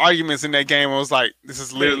 all the arguments in that game was like, this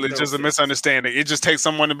is literally just a misunderstanding. It just takes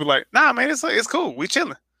someone to be like, nah, man, it's cool. We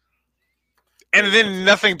chilling. And then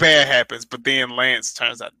nothing bad happens, but then Lance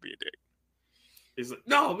turns out to be a dick. He's like,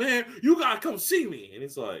 no, man, you gotta come see me. And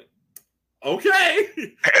it's like, okay.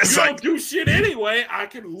 You don't do shit anyway. I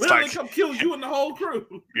can literally come kill you and the whole crew.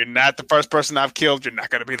 You're not the first person I've killed. You're not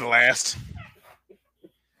gonna be the last.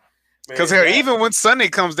 Because even when Sonny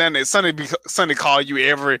comes down there, Sonny call you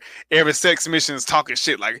every sex mission is talking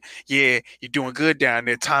shit like, yeah, you're doing good down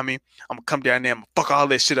there, Tommy. I'm gonna come down there, I'm gonna fuck all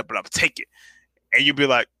that shit up, but I'm gonna take it. And you be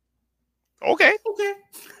like, okay.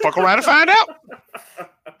 Fuck around and find out.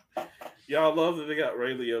 Y'all love that they got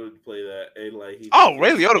Ray Liotta to play that. And like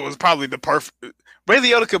Ray Liotta was probably the perfect. Ray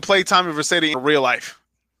Liotta could play Tommy Vercetti in real life.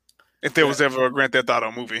 If there was ever a Grand Theft Auto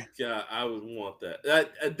movie. Yeah, I would want that.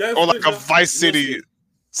 That's or like a Vice City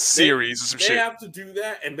series or some shit. They have to do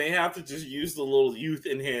that, and they have to just use the little youth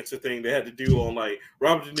enhancer thing they had to do on like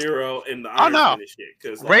Robert De Niro and the Iron Man and shit.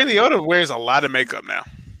 Because Ray Liotta wears a lot of makeup now.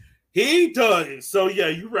 He does. So yeah,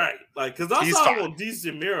 you're right. Like, because I saw him on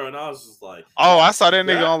DC Mirror, and I was just like, oh, I saw that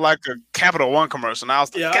nigga on like a Capital One commercial, and I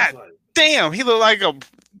was like, God damn, he looked like a.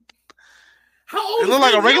 How old? It looked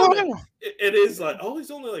like a regular one. It is like, oh,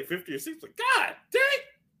 he's only like 50 or 60. Like, God dang,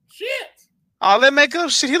 shit. All that makeup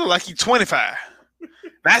shit, he look like he's 25.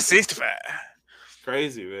 Not 65.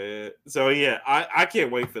 Crazy, man. So yeah, I can't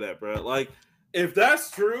wait for that, bro. Like, if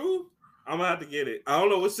that's true, I'm gonna have to get it. I don't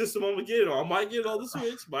know what system I'm gonna get it on. I might get it on the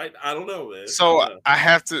Switch. I don't know, man. So I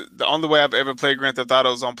have to. The only way I've ever played Grand Theft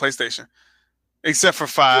Auto is on PlayStation, except for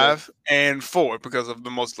 5 and 4 because of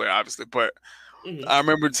the multiplayer, obviously. But I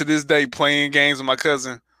remember to this day playing games with my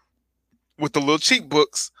cousin with the little cheat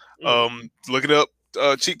books, looking up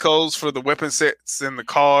cheat codes for the weapon sets and the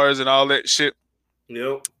cars and all that shit.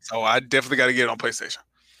 Yep. So I definitely got to get it on PlayStation.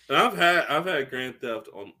 And I've had Grand Theft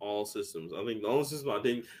on all systems. I think the only system I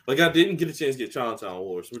didn't get a chance to get Chinatown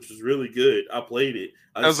Wars, which was really good. I played it.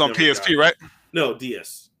 That was on PSP, right? No,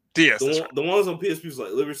 DS. DS. The ones on PSP was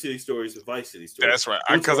like Liberty City Stories and Vice City Stories. That's right.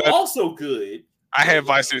 Because also good. I had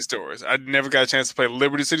Vice City Stories. I never got a chance to play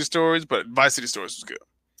Liberty City Stories, but Vice City Stories was good.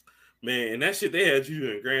 Man, and that shit they had you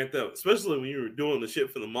doing Grand Theft, especially when you were doing the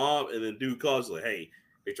shit for the mob, and then dude calls like, "Hey,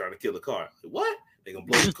 they're trying to kill the car." Like, what? They gonna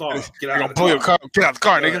blow the car. Get out of the car. Get out the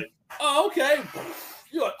car, nigga. Like, oh, okay.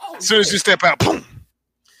 You're like, oh, as soon as you step out, boom.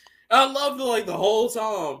 I love the whole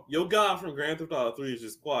time your guy from Grand Theft Auto 3 is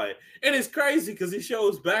just quiet, and it's crazy because he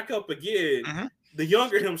shows back up again. Mm-hmm. The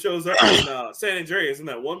younger him shows up in San Andreas in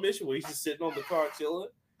that one mission where he's just sitting on the car chilling.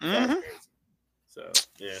 Mm-hmm. So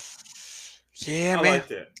yeah, yeah, I man. like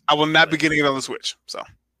that. I will not be getting it on the Switch, so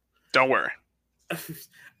don't worry.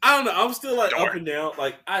 I don't know. I'm still like up and down.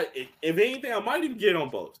 Like, if anything, I might even get on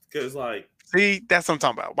both because, like, see, that's what I'm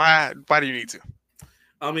talking about. Why do you need to?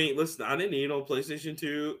 I mean, listen, I didn't need it on PlayStation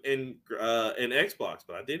 2 and Xbox,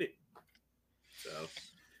 but I did it. So,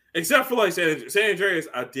 except for like San Andreas,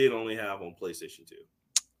 I did only have on PlayStation 2.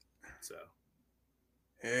 So,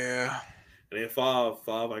 yeah. And then 5,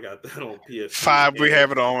 I got that on PS. 5, we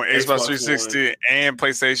have it on Xbox 360 One. And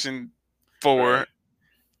PlayStation 4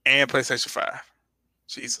 and PlayStation 5.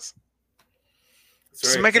 Jesus.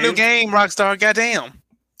 Just make a new game, Rockstar. Goddamn.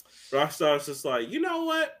 Rockstar's just like, you know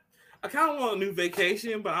what? I kind of want a new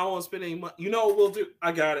vacation, but I don't want to spend any money. You know what we'll do?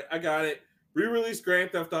 I got it. Re-release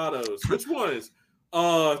Grand Theft Autos. Which ones?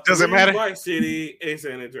 Doesn't matter. Vice City and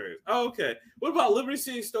San Andreas. Oh, okay. What about Liberty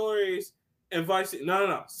City Stories and Vice City?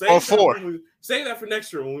 No. Save that for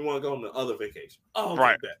next year when we want to go on the other vacation. Oh,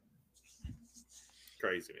 right. That.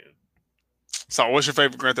 Crazy, man. So, what's your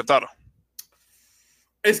favorite Grand Theft Auto?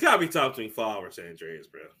 It's got to be top between 5 or San Andreas,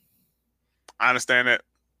 bro. I understand that.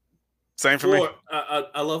 Same for me.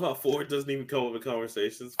 I love how 4 doesn't even come up with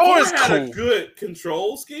conversations. 4 4 is had cool. a good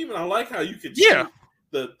control scheme, and I like how you could shoot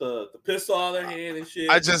the pistol out of their hand and shit.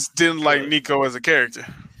 I just didn't like Nico as a character.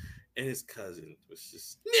 And his cousin was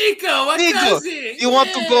just Nico, my cousin. You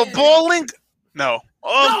want to go bowling? No.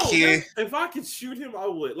 Okay. No, if I could shoot him, I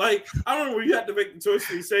would. Like, I remember you had to make the choice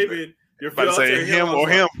between saving your fiance. Say him or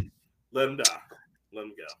him. Let him die. Let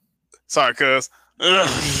him go. Sorry, cuz.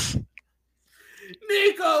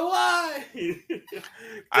 Nico, why?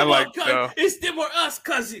 I like it's them or us,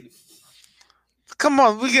 cousin. Come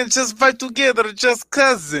on, we can just fight together, just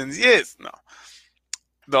cousins. Yes. No.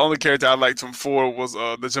 The only character I liked from 4 was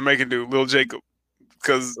the Jamaican dude, Lil Jacob.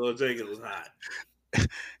 Because Lil Jacob was hot.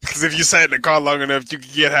 Because if you sat in the car long enough, you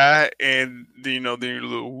could get high, and then you're a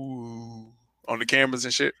little ooh on the cameras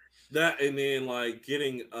and shit. That and then like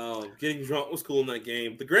getting drunk was cool in that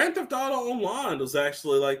game. The Grand Theft Auto Online was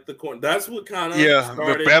actually like the core. That's what kind of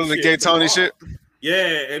the Battle of the Gay Tony shit. Yeah,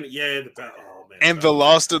 and the battle. Oh man, and the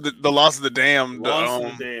loss of the Dam. Lost of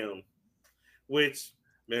the Dam. Which,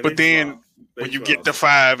 man, but then when you get to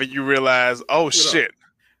 5 and you realize, oh shit,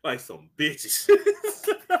 like some bitches.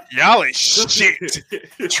 Y'all ain't shit.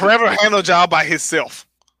 Trevor handled y'all by himself.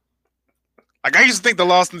 Like I used to think the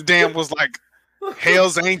Lost in the Dam was like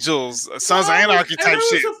Hell's Angels, Sons of Anarchy type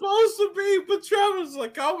shit. It was supposed to be, but Trevor was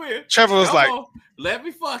like, "Come here." Trevor was like, "Let me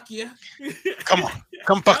fuck you." Come on,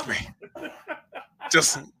 come fuck me.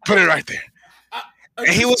 Just put it right there. And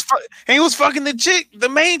he was fucking the chick, the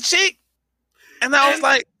main chick, and I was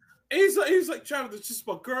like, he's like, Trevor, that's just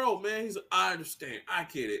my girl, man. He's like, I understand, I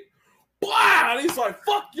get it. Wow, and he's like,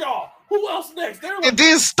 fuck y'all. Who else next? Like, and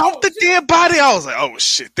then stomped the dead body. I was like, oh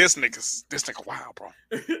shit, this nigga wild, bro.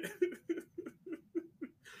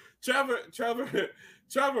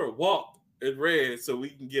 Trevor walked in red so we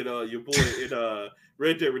can get your boy in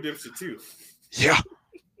Red Dead Redemption 2. Yeah.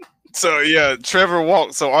 So yeah, Trevor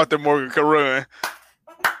walked so Arthur Morgan could run.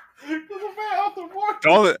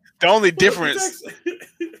 The only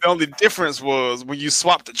difference was when you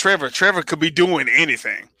swapped to Trevor. Trevor could be doing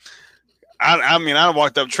anything. I mean, I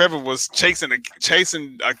walked up. Trevor was chasing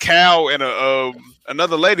a cow and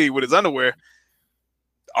another lady with his underwear.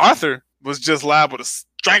 Arthur was just liable to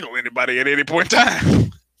strangle anybody at any point in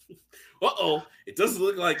time. It doesn't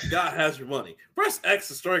look like God has your money. Press X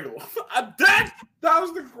to strangle. That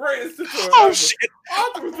was the greatest situation. Oh shit!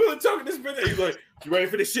 Arthur was really talking this minute. He's like, "You ready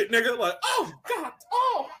for this shit, nigga?" Like, oh God,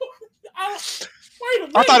 wait a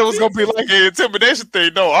minute. I thought it was gonna be like an intimidation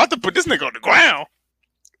thing. No, Arthur put this nigga on the ground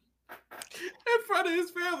in front of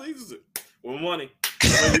his family. He's just like, "With money,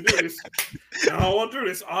 I do this. I don't want to do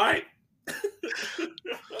this. All right."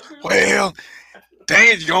 Well,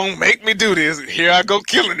 dang, you gonna make me do this? Here I go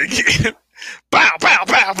killing again. Bow, bow,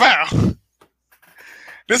 bow, bow.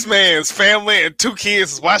 This man's family and 2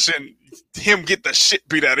 kids is watching him get the shit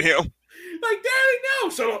beat out of him. Like, Daddy, no,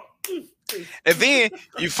 shut up. And then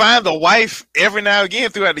you find the wife every now and again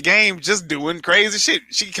throughout the game just doing crazy shit.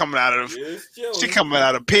 She coming out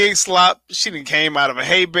of pig slop. She done came out of a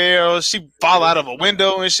hay bale. She fall out of a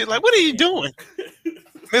window and shit. Like, what are you doing?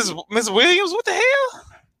 Miss Williams, what the hell?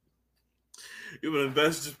 You would have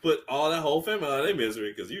best just put all that whole family out of their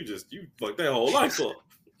misery because you fucked that whole life up.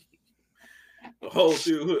 The whole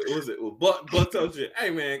dude, what was it? Well, Buck told you, hey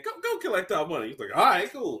man, go collect that money. He's like, all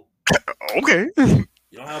right, cool. Okay. You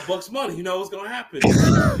don't have Buck's money. You know what's gonna happen.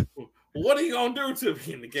 What are you gonna do to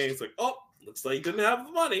me? And the game's like, oh, looks like you didn't have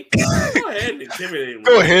the money. Go ahead and intimidate him.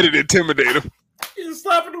 Go ahead and intimidate him. You're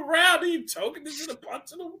slapping him around and you choking this and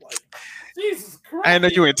punching him. Like, Jesus Christ. I know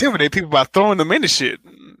you intimidate people by throwing them into shit.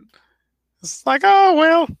 It's like, oh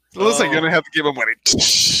well, looks like you're gonna have to give him money.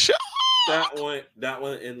 That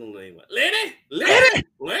one in the lane. Lenny,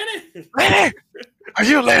 are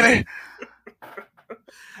you Lenny?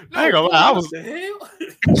 No, I ain't gonna lie, I was. The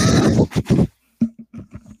hell?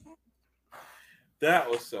 That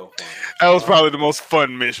was so fun. That was probably the most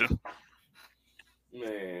fun mission.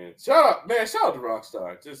 Man, shout out to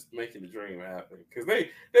Rockstar, just making the dream happen. Because they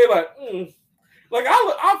like, like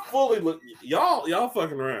I fully look, y'all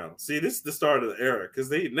fucking around. See, this is the start of the era because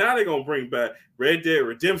they're gonna bring back Red Dead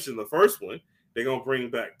Redemption, the first one. They're gonna bring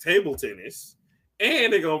back table tennis,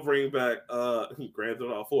 and they're gonna bring back Grand Theft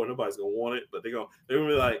Auto 4. Nobody's gonna want it, but they're gonna be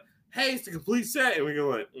like, hey, it's the complete set, and we're gonna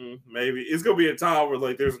like, maybe it's gonna be a time where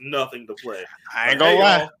like there's nothing to play. I ain't gonna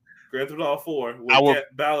lie. Grand Theft Auto 4 with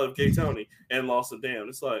Battle of Gay Tony and Lost of Dam.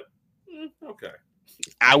 It's like, okay.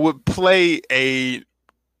 I would play a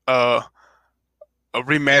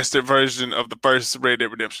remastered version of the first Red Dead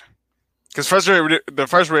Redemption because the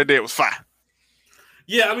first Red Dead was fire.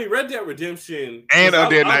 Yeah, I mean Red Dead Redemption and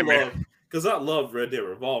Undead Nightmare. I love Red Dead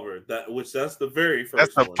Revolver. That's the very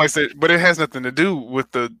That's first the one. PlayStation, but it has nothing to do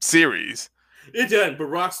with the series. It doesn't, but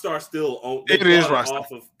Rockstar still they It is bought it Rockstar.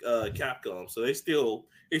 off of Capcom, so it's still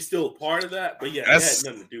a part of that. But yeah, it That's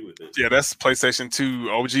had nothing to do with it. yeah, that's PlayStation 2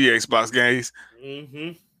 OG Xbox games.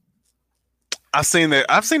 Mm-hmm. I've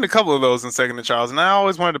seen a couple of those in Second and Charles, and I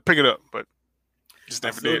always wanted to pick it up, but just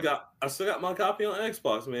never did. I still got my copy on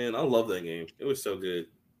Xbox, man. I love that game. It was so good.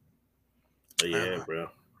 But yeah, bro.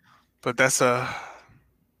 But that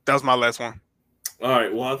was my last one. All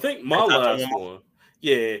right. Well, I think my last one.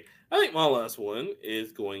 Yeah, I think my last one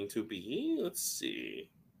is going to be. Let's see.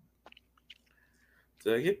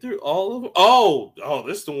 Did I get through all of them? Oh,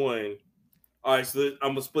 this is the one. All right, so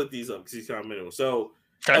I'm gonna split these up because these kind of minimal. So,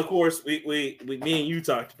 of course, we me and you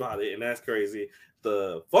talked about it, and that's crazy.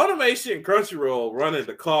 The Funimation and Crunchyroll running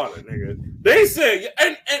the Carter, nigga. They said,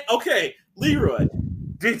 and okay, Leroy,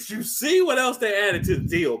 did you see what else they added to the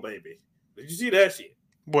deal, baby? Did you see that shit?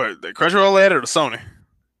 What, the Crunchyroll added or Sony?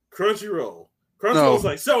 Crunchyroll. Crunchyroll's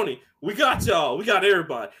like, Sony, we got y'all. We got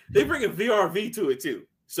everybody. They bringing VRV to it, too.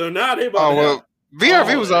 So now they about to have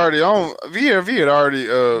VRV was already on. VRV had already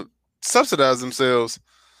subsidized themselves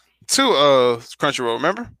to Crunchyroll,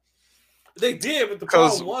 remember? They did, but the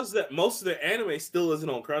problem was that most of the anime still isn't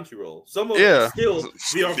on Crunchyroll. Some of it is still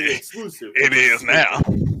VRV exclusive. It is now.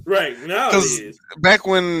 Right, now it is. Back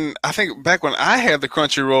when I had the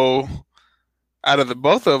Crunchyroll, out of the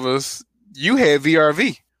both of us, you had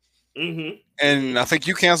VRV. Mm-hmm. And I think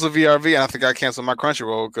you canceled VRV, and I think I canceled my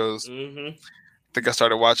Crunchyroll because I think I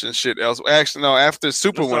started watching shit else. Actually, no, after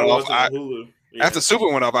Super went off, after Super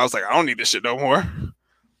went off, I was like, I don't need this shit no more.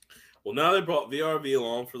 Well, now they brought VRV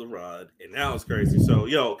along for the ride, and now it's crazy. So,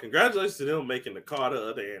 congratulations to them making the Carter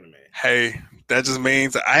of the anime. Hey, that just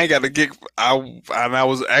means I ain't got to get. I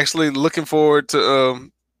was actually looking forward to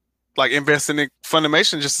investing in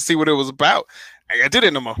Funimation just to see what it was about. I ain't got to do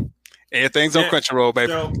that no more. Everything's on Crunchyroll,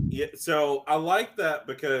 baby. So I like that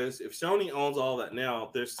because if Sony owns all that now,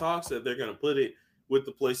 there's talks that they're going to put it with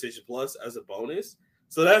the PlayStation Plus as a bonus.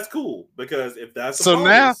 So that's cool because if that's a bonus,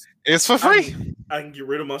 now it's for free. I can get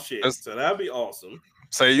rid of my shit. So that'd be awesome.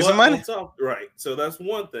 Save you some money. Right. So that's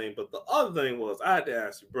one thing. But the other thing was I had to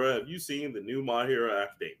ask you, bro, have you seen the new My Hero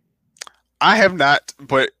Academia? I have not,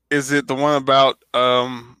 but is it the one about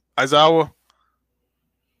Aizawa?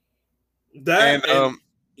 And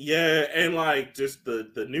like just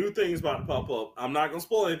the new things about to pop up. I'm not gonna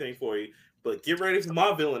spoil anything for you, but get ready for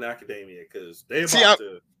My Villain Academia because they're about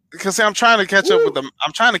to. Because I'm trying to catch up with them.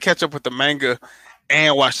 I'm trying to catch up with the manga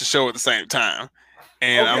and watch the show at the same time.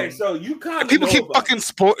 And so you kind of people keep fucking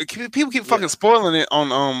spoiling it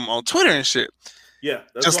on Twitter and shit. Yeah,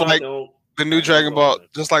 that's just like the new Dragon Ball.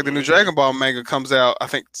 Just like the new Dragon Ball manga comes out. I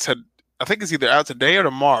think it's either out today or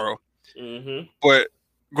tomorrow. Mm-hmm. But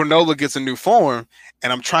Granola gets a new form,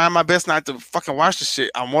 and I'm trying my best not to fucking watch the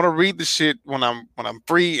shit. I want to read the shit when I'm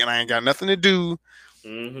free and I ain't got nothing to do.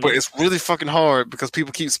 Mm-hmm. But it's really fucking hard because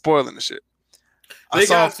people keep spoiling the shit. They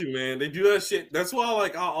got to, man. They do that shit. That's why,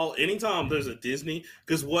 I'll anytime there's a Disney,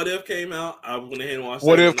 because What If came out, I went ahead and watched.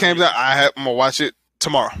 What If came out, I'm gonna watch it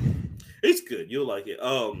tomorrow. It's good. You'll like it.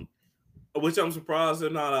 Which I'm surprised they're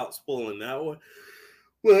not out spoiling that one.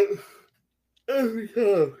 But every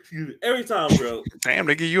time, bro. Damn,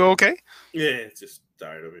 nigga, you okay? Yeah, it's just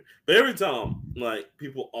tired of it. But every time,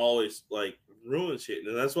 people always ruin shit,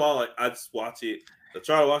 and that's why I just watch it. I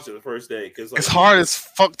try to watch it the first day because it's hard as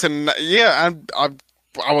fuck to.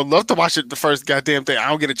 I would love to watch it the first goddamn thing. I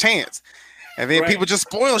don't get a chance, and then people just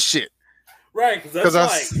spoil shit. Right, because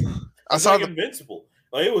I saw Invincible.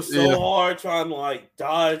 It was so hard trying to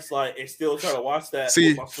dodge and still try to watch that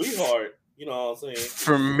with my sweetheart. You know what I'm saying?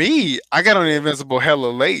 For me, I got on the Invincible hella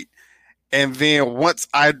late, and then once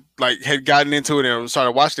I had gotten into it and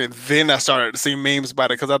started watching it, then I started to see memes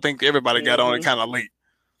about it because I think everybody got on it kind of late.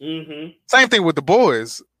 Mm-hmm. Same thing with The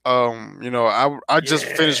Boys. I just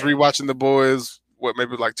finished rewatching The Boys.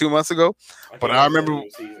 Maybe 2 months ago? But I remember,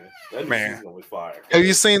 man. Have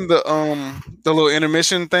you seen the little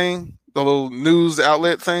intermission thing, the little news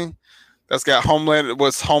outlet thing that's got Homelander?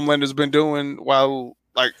 What's Homelander's been doing while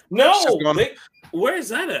where is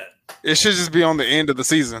that at? It should just be on the end of the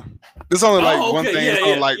season. It's only one thing. It's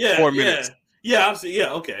only 4 minutes. Yeah, I've seen.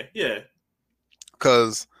 Yeah, okay, yeah.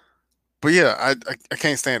 But yeah, I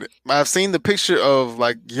can't stand it. I've seen the picture of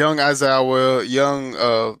young Aizawa, young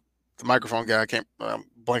the microphone guy. I'm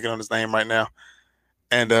blanking on his name right now.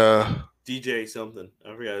 And DJ something.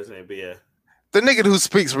 I forgot his name, but yeah. The nigga who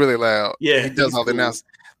speaks really loud. Yeah. He does all the announcements.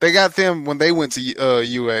 They got them when they went to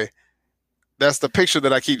UA. That's the picture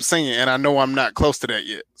that I keep seeing, and I know I'm not close to that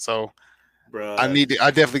yet. So Bruh.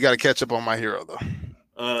 I definitely got to catch up on My Hero though.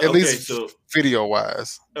 At Okay, least so video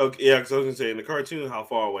wise. okay, yeah, because I was gonna say in the cartoon, how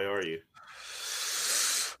far away are you?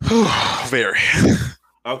 Very.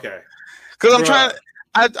 Okay, Because I'm trying. bruh.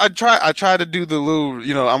 I try to do the little.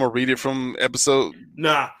 You know, I'm gonna read it from episode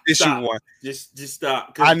Nah, issue stop. 1. Just stop.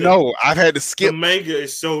 I Because know I've had to the skip. manga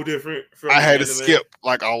is so different from I the had to anime. skip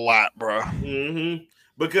like a lot, bro. Mm-hmm.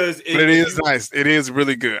 Because But it if is you nice. It is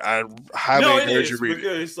really good. I highly no, it encourage you is to read it.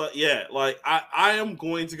 because like yeah, like I am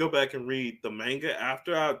going to go back and read the manga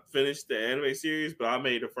after I finish the anime series, but I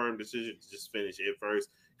made a firm decision to just finish it first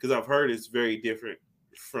because I've heard it's very different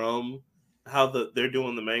from how they're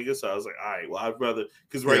doing the manga. So I was like, all right, well I'd rather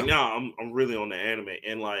because right Yeah. now I'm really on the anime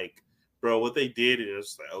and like bro, what they did and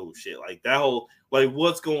it's like oh shit, like that whole like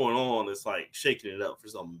what's going on is like shaking it up for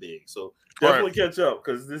something big. So Right. definitely catch up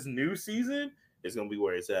because this new season is gonna be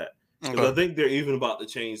where it's at. Because I Okay. think they're even about to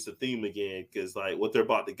change the theme again. Because like what they're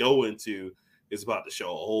about to go into is about to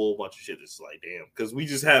show a whole bunch of shit. It's like damn. Because we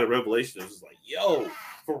just had a revelation. It was like yo,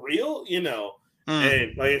 for real, you know.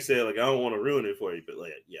 And like I said, like I don't want to ruin it for you, but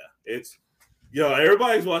like yeah, it's yo.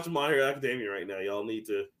 Everybody's watching My Hero Academia right now. Y'all need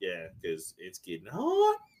to because it's getting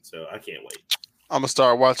hot. So I can't wait. I'm gonna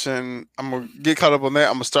start watching. I'm gonna get caught up on that.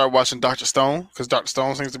 I'm gonna start watching Dr. Stone because Dr.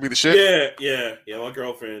 Stone seems to be the shit. Yeah. My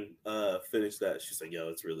girlfriend finished that. She's like, yo,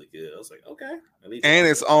 it's really good. I was like, okay, I need to And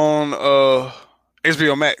watch it's it. on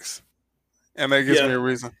HBO Max, and that gives me a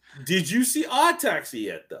reason. Did you see Odd Taxi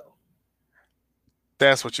yet, though?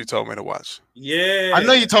 That's what you told me to watch. Yeah, I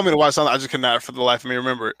know you told me to watch something. I just could not, for the life of me,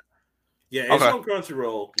 remember it. Yeah, it's on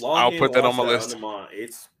Crunchyroll. I'll put that on my list.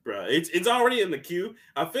 It's already in the queue.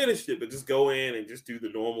 I finished it, but just go in and just do the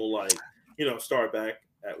normal, like start back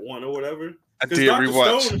at 1 or whatever. I did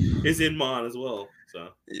rewatch. Stone is in mine as well. So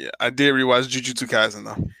yeah, I did rewatch Jujutsu Kaisen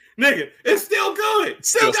though. Nigga, it's still good.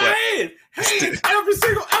 Still got hands every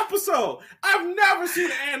single episode. I've never seen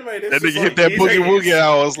an anime that nigga hit that boogie woogie.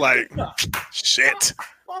 I was like, shit.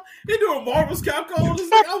 They doing Marvel's Capcom.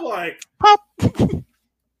 I'm like, pop.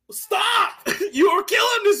 Stop! You are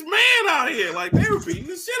killing this man out here. Like they were beating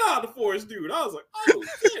the shit out of the forest dude. I was like, oh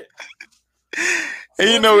shit. And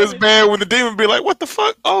you know it's bad when the demon be like, what the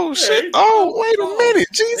fuck? Oh shit. Oh, wait a minute.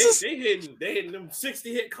 Jesus. They hitting them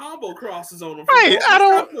 60 hit combo crosses on them. Right, I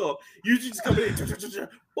don't. You just come in.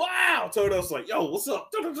 Wow. Toto's like, yo, what's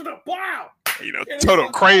up? Wow. You know,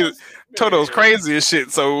 Toto's crazy as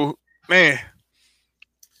shit. So, man,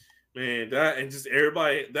 that and just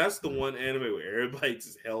everybody. That's the one anime where everybody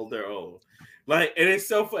just held their own. Like, and it's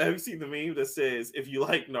so funny. Have you seen the meme that says if you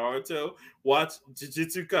like Naruto, watch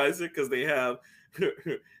Jujutsu Kaisen because they have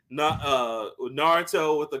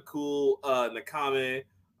Naruto with a cool Nakame,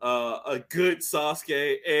 a good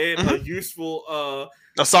Sasuke, and a useful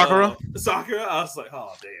Sakura. Sakura. I was like,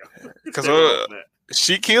 oh damn, because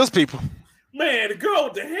she kills people. Man, the girl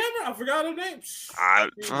with the hammer, I forgot her name.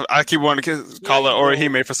 I keep wanting to call her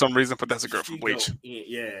Orihime for some reason, but that's a girl from Bleach.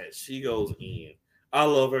 Yeah, she goes in. I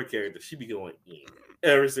love her character. She be going in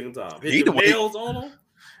every single time. Need the nails on them.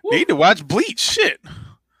 Need to watch Bleach. Shit.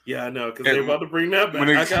 Yeah, I know, because they're about to bring that back. When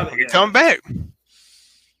it come back.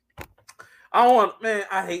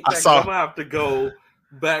 I hate that. I'm gonna have to go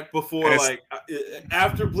back before,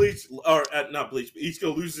 after Bleach, or not Bleach, but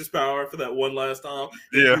Ichigo loses his power for that one last time.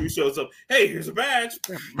 Yeah. He shows up, hey, here's a badge.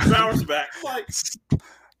 Power's back. Like,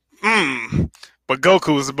 but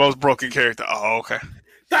Goku is the most broken character. Oh, okay.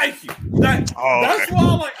 Thank you. That's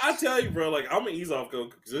why, I tell you, bro, I'm gonna ease off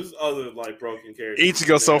Goku because there's other broken characters.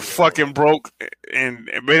 Ichigo's so fucking broke, but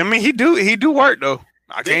I mean, he do work though.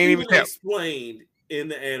 I can't even explained in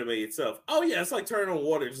the anime itself. Oh yeah, it's like turning on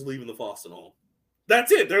water, just leaving the faucet on.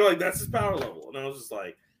 That's it. They're like, that's his power level. And I was just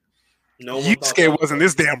like, no one Yusuke wasn't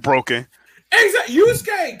this damn broken. Exactly.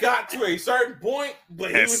 Yusuke got to a certain point,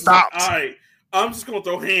 but he was stopped. Like, all right, I'm just going to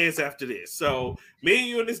throw hands after this. So me and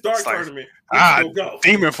you in this dark tournament, let's go.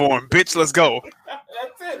 Demon form, bitch, let's go. That's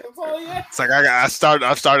it. That's all he had. It's like I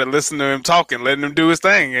started listening to him talking, letting him do his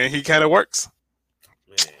thing, and he kind of works.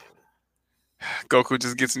 Man. Goku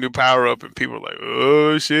just gets a new power up, and people are like,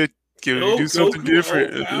 oh, shit. Can you do something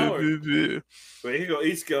different? But here go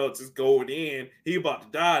Ichigo just going in. He about to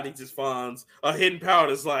die, and he just finds a hidden power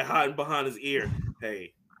that's hiding behind his ear.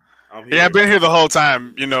 Hey, I'm here. Yeah, I've been here the whole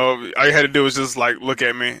time. You know, all you had to do was just look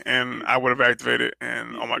at me, and I would have activated.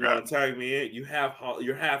 And oh my god, tag me in. You're half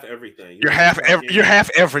everything. You're half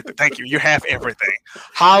everything. Thank you. You're half everything.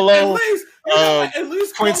 Hollow. At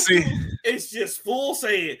least Quincy. It's just full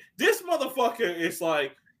saying this motherfucker is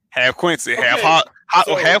like. Half Quincy, half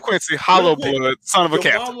Quincy, hollow blood, son of a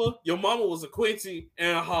captain. Your mama was a Quincy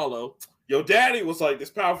and a hollow. your daddy was like this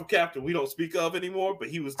powerful captain we don't speak of anymore, but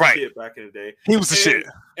he was the shit back in the day. He was the shit.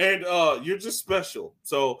 And you're just special.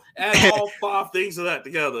 So add all 5 things of that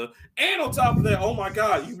together. And on top of that, oh my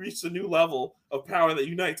God, you reached a new level of power that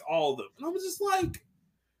unites all of them. And I was just like,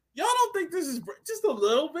 y'all don't think this is just a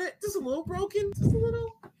little bit, just a little broken? Just a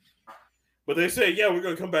little? But they say, yeah, we're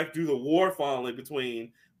going to come back and do the war finally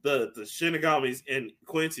between the Shinigamis and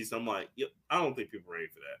Quincy. So I'm like, yeah, I don't think people are ready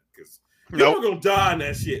for that because people are going to die in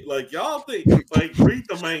that shit. Like, y'all think, like, read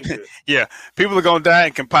the manga. Yeah, people are going to die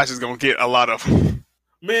and Kenpachi's going to get a lot of them.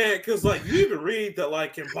 Man, because, like, you even read that,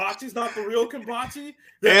 like, Kenpachi's not the real Kenpachi.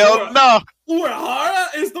 Hell no. Urahara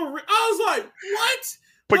is the real. I was like, what?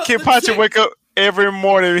 But Kenpachi wake up every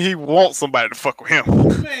morning and he wants somebody to fuck with him.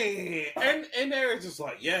 Man, and they're just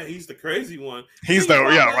like, yeah, he's the crazy one. He's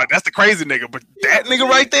right. That's the crazy nigga. But that nigga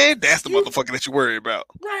right there, that's the motherfucker that you worry about.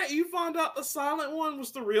 Right, you found out the silent one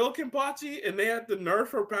was the real Kenpachi, and they had to nerf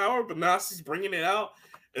her power, but now she's bringing it out.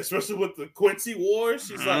 Especially with the Quincy Wars,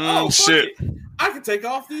 she's like, oh shit, I can take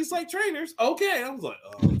off these like trainers. Okay, I was like,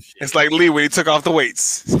 oh shit. It's like Lee when he took off the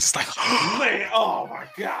weights. It's just like, man, oh my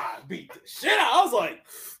God, beat the shit out. I was like,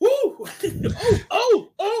 woo,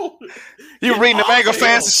 oh. You reading the manga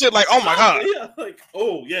fans and shit like, oh my God. Yeah, like,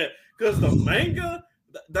 oh yeah, because the manga,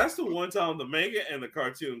 that's the one time the manga and the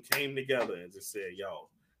cartoon came together and just said, yo,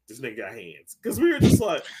 this nigga got hands. Because we were just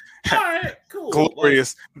like, all right, cool.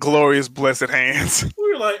 Glorious, blessed hands.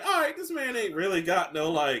 We were like, all right, this man ain't really got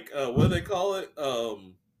no, like, what do they call it?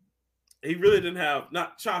 He really didn't have,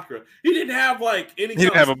 not chakra. He didn't have, like, any. He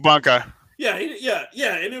didn't have a bankai. Yeah,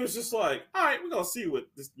 and it was just like, all right, we're going to see what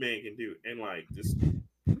this man can do. And, like, just,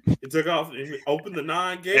 it took off and he opened the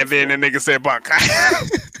 9 gates. And then the nigga said bankai.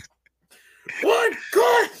 What?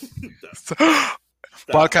 God!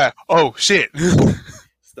 Bankai. Oh, shit.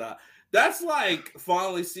 Stop. That's like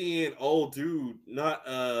finally seeing old dude, not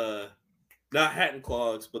Hatton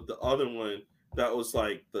Clogs, but the other one that was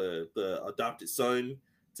like the adopted son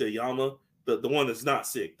to Yama, the one that's not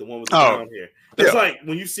sick, the one with the brown hair. It's like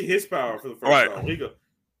when you see his power for the first time, you go,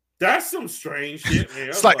 that's some strange shit, man.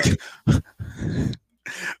 It's like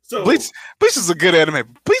so Bleach is a good anime.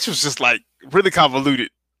 Bleach was just like really convoluted,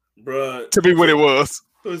 bruh, to be what it was.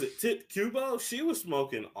 Who was it? Tit Kubo? She was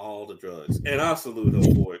smoking all the drugs. And I salute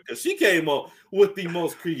her for it. Because she came up with the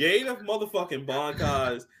most creative motherfucking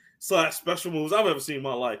bankais / special moves I've ever seen in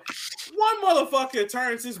my life. One motherfucker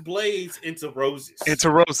turns his blades into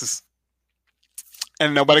roses.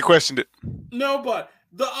 And nobody questioned it. No, but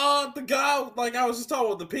the guy, like I was just talking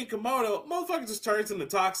about, the pink kimono, motherfucker just turns into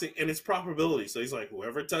toxic and it's probability. So he's like,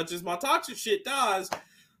 whoever touches my toxic shit dies.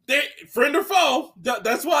 Friend or foe,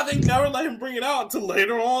 that's why they never let him bring it out until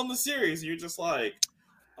later on in the series. You're just like,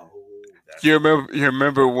 oh. You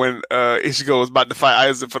remember when Ichigo was about to fight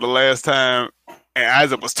Isaac for the last time, and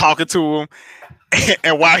Isaac was talking to him,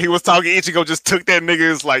 and while he was talking, Ichigo just took that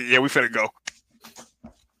nigga. It's like, yeah, we finna go.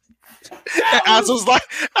 And Isaac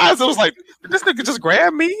was like, did this nigga just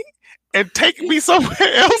grab me and take me somewhere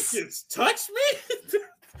else? Just touch me.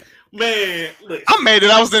 Man, listen. I'm mad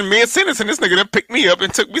that I was in mid-sentence and this nigga done picked me up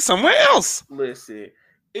and took me somewhere else. Listen,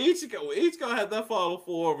 Ichigo had that fall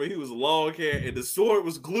before where he was long hair and the sword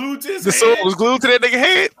was glued to his head. The sword was glued to that nigga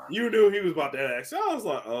head? You knew he was about that action. I was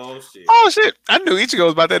like, oh shit. I knew Ichigo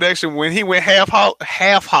was about that action when he went half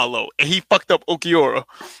hollow and he fucked up Ukiura.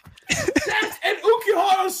 And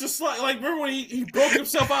Ukiura's just like remember when he broke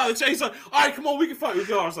himself out of the chain? He's like, all right, come on, we can fight.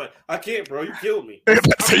 Ukiura's like, I can't, bro. You killed me.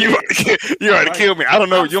 So you already killed me. I don't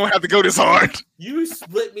know. You don't have to go this hard. You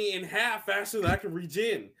split me in half faster than I can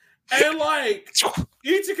regen. And like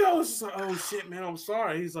Ichigo was just like, oh shit, man, I'm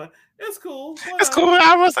sorry. He's like, it's cool. It's cool.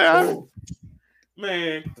 I was like,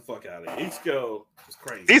 man, get the fuck out of here. Ichigo was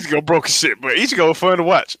crazy. Ichigo broke his shit, but Ichigo was fun to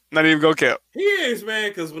watch. Not even go cap. He is,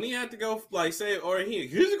 man, because when he had to go like say Orihime,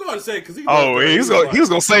 he was going to say because he was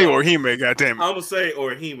gonna say Orihime. Goddamn it, I'm gonna say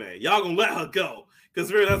Orihime. Y'all gonna let her go because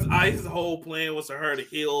that's Ice's whole plan was for her to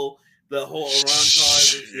heal the whole Iran card.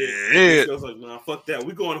 Yeah, he was like, nah, fuck that.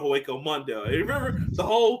 We going to Hueco Mundo. And remember, the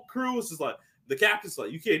whole crew was just like, the captain's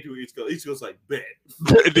like, you can't do Ichigo. Ichigo's like, bet.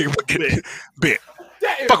 Bet.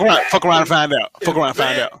 Fuck around and find out. And fuck around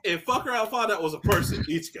and find out was a person,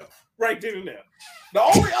 Ichigo. Right then and there. The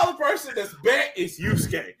only other person that's bet is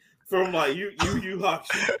Yusuke from like Yu Hakusho.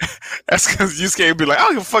 That's because Yusuke would be like, I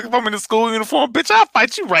don't give a fuck if I'm in the school uniform, bitch. I'll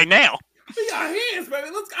fight you right now. We got hands, baby.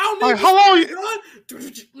 Let's go. I don't need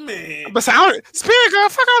hello, man. But Spirit Girl,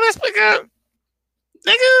 fuck all that Spirit Girl,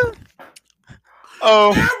 nigga.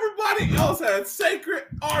 Oh, everybody else had sacred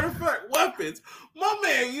artifact weapons. My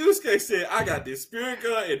man Yusuke said, "I got this Spirit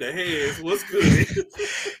Girl in the hands. What's good?"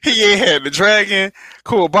 He had the dragon.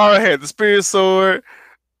 Kuwabara had the Spirit Sword.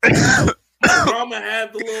 Kurama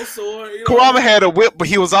had the little sword. You know Kurama had a whip, but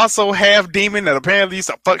he was also half demon that apparently used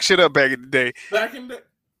to fuck shit up back in the day. Back in the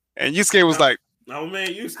And Yusuke was like, "No man,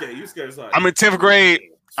 Yusuke's like, I'm in 10th grade.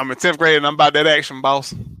 I'm in 10th grade, and I'm about that action,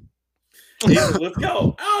 boss. He said, let's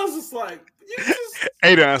go." I was just like,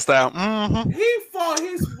 Adon style. Mm-hmm. He fought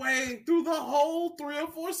his way through the whole 3 or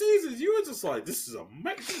 4 seasons. You were just like, this is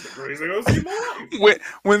amazing. The greatest thing I've seen in my life.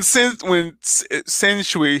 When Shinsui,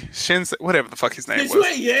 whatever the fuck his name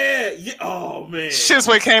was. Yeah. Oh, man.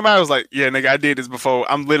 Shinsui came out, I was like, yeah, nigga, I did this before.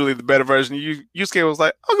 I'm literally the better version of you. Yusuke was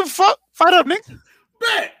like, oh, fuck. Fight up, nigga.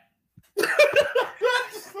 Bet.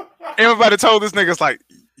 Everybody told this nigga's like,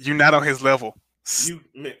 you're not on his level.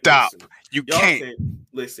 Stop. You can't.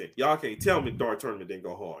 Y'all can't tell me Dark Tournament didn't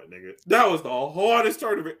go hard, nigga. That was the hardest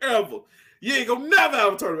tournament ever. You ain't gonna never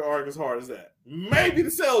have a tournament arc as hard as that. Maybe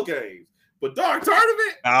the Cell Games, but Dark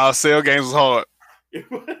Tournament? Nah, Cell Games was hard.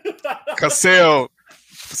 Cause Cell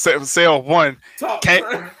 1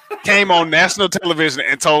 came on national television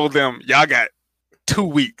and told them, y'all got 2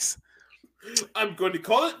 weeks. I'm going to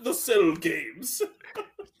call it the Cell Games.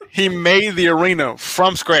 He made the arena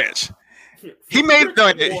from scratch. He made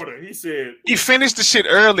water. He said he finished the shit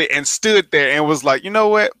early and stood there and was like, you know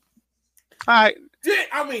what? All right.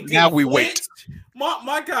 Now we wait.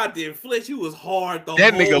 My God didn't flinch. He was hard the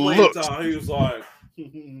that whole nigga way looked. time. He was like,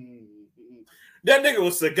 that nigga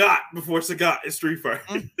was Sagat before Sagat in Street Fighter.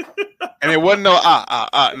 And it wasn't no Nah,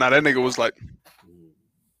 that nigga was like,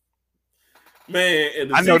 man.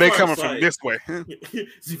 And I know they coming from this way.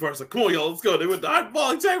 Z-Fighter's like, come on, y'all, let's go. They went to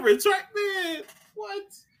hyperbolic chamber and track, man. What?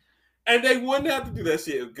 And they wouldn't have to do that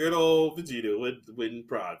shit. Good old Vegeta wouldn't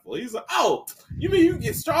prideful. He's like, oh, you mean you can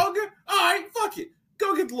get stronger? All right, fuck it.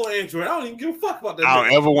 Go get the little android. I don't even give a fuck about that. I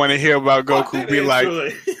don't ever want to hear about Goku be like,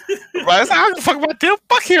 right, I don't give a fuck about them.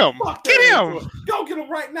 Fuck him. Get him. Android. Go get him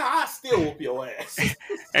right now. I still whoop your ass.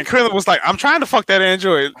 And Krillin was like, I'm trying to fuck that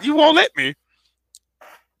android. You won't let me.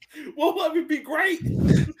 Won't let me be great.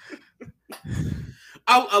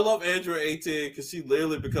 I love Android 18 because she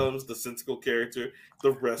literally becomes the sensical character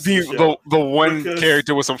the rest of the show. The one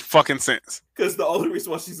character with some fucking sense. Because the only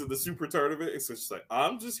reason why she's in the super tournament is because she's like,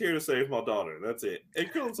 I'm just here to save my daughter. That's it. And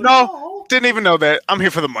Krillin's like, no, didn't even know that. I'm here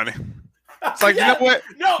for the money. It's like, you know what?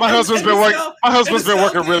 No, my husband's been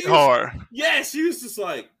working really hard. Yeah, she was just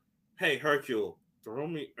like, hey, Hercule, throw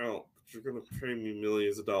me out. You're going to pay me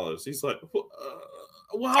millions of dollars. He's like,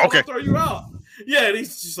 well, how about throw you out? Yeah, and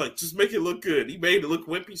he's just like, just make it look good. He made it look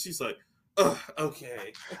wimpy. She's like,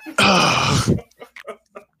 okay.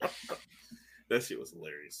 That shit was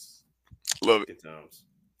hilarious. Love it. Good times.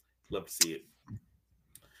 Love to see it.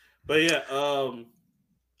 But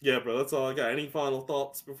yeah, bro, that's all I got. Any final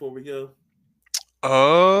thoughts before we go?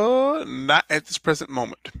 Not at this present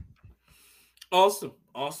moment. Awesome.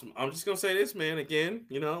 I'm just gonna say this, man. Again,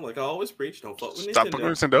 like I always preach, don't fuck with Nintendo. Stop fucking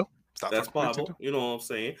Nintendo. That's Bible. You know what I'm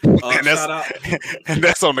saying? And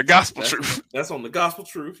that's on the gospel truth. That's on the gospel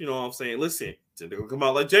truth. You know what I'm saying? Listen, Nintendo gonna come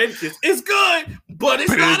out like Jadakiss. It's good, but it's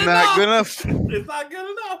not good enough. It's not good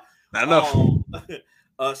enough. Not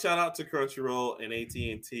enough. Shout out to Crunchyroll and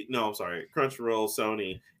AT&T. No, I'm sorry, Crunchyroll,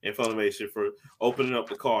 Sony, and Funimation for opening up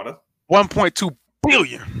the Carter. 1.2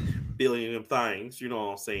 billion of things. You know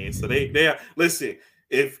what I'm saying? So they listen.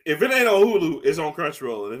 If it ain't on Hulu, it's on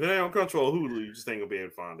Crunchyroll. And if it ain't on Crunchyroll, Hulu, you just ain't gonna be able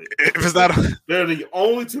to find it. If it's not, they're the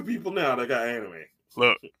only 2 people now that got anime.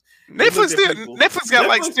 Look, Netflix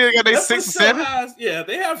still got their 6 or 7.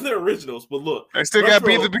 They have their originals, but look, they still got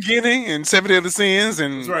Be the Beginning and 7 Deadly Sins.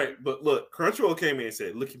 And that's right. But look, Crunchyroll came in and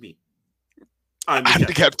said, "Look at me, I'm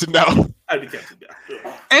the captain now." I'm the captain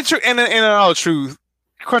now. And in all truth,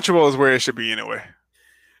 Crunchyroll is where it should be anyway.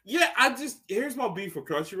 Yeah, here's my beef for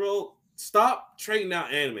Crunchyroll. Stop trading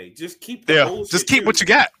out anime. Just keep the whole shit. Just keep what you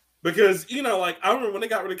got. Because, I remember when they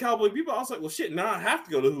got rid of Cowboy Bebop, I was like, well, shit, now I have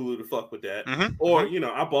to go to Hulu to fuck with that. Mm-hmm. Or,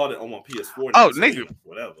 I bought it on my PS4. Oh, nigga.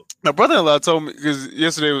 Whatever. My brother-in-law told me, because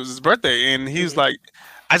yesterday was his birthday, and he was like,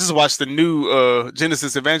 I just watched the new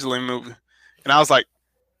Genesis Evangelion movie. And I was like,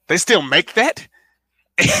 they still make that?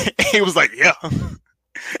 He was like, yeah.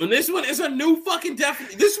 And this one is a new fucking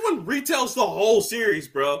definitely. This one retells the whole series,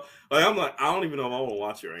 bro. Like, I'm like, I don't even know if I want to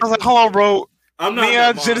watch it right now. I was like, hold on, bro. I'm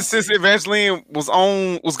not. Genesis Evangelion was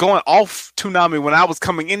going off Toonami when I was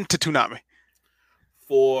coming into Toonami.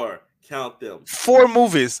 4. Count them. 4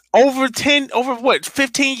 movies. Over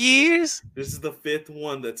 15 years? This is the 5th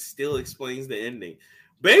one that still explains the ending.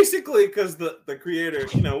 Basically, because the creator,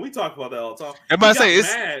 we talk about that all the time. Everybody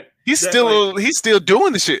say he's still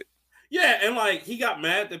doing the shit. Yeah, and like he got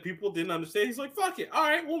mad that people didn't understand. He's like, "Fuck it, all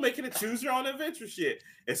right, we'll make it a choose your own adventure shit."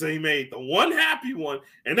 And so he made the one happy one,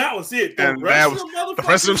 and that was it. The rest of the motherfuckers, the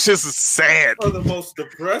rest of them shits is sad. Are the most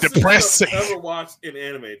depressing stuff I've ever watched in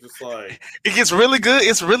anime. Just like it gets really good.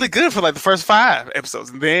 It's really good for like the first 5 episodes,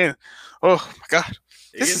 and then oh my god,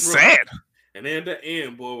 this is sad. And then the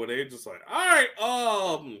end, boy, where they just like, all right,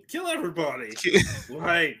 kill everybody.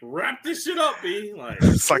 Like, wrap this shit up, B. Like,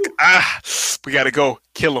 it's like, we gotta go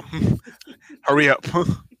kill him. Hurry up.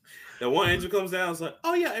 That one angel comes down, and it's like,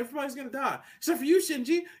 oh yeah, everybody's gonna die except for you,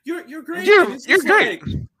 Shinji. You're great. You're great.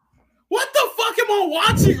 Like, what the fuck am I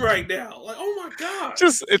watching right now? Like, oh my god,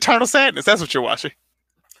 just eternal sadness. That's what you're watching.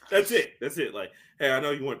 That's it. Like, hey, I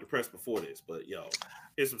know you weren't depressed before this, but yo.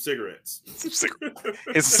 Here's some cigarettes. It's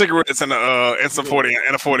some cigarettes and some 40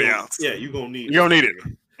 and a 40 ounce. Yeah, you're gonna need it. You're gonna need it.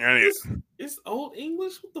 You're gonna need it. It's old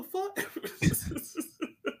English. What the fuck?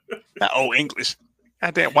 Not old English.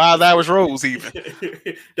 Goddamn Wild Irish Rose even.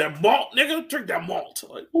 That malt, nigga. Drink that malt.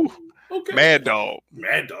 Like, okay. Mad Dog.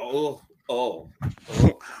 Oh.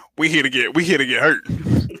 We here to get hurt.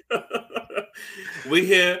 we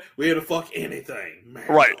here to fuck anything. Mad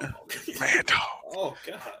right. Dog. Mad Dog. Oh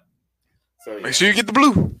god. So, yeah. Make sure you get the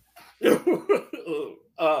blue.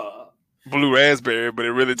 Blue raspberry, but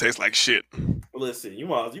it really tastes like shit. Listen, you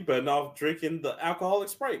better not drinking the alcoholic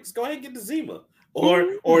Sprite. Just go ahead and get the Zima.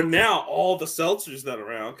 Or now all the seltzers that are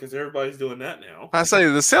around, because everybody's doing that now. I say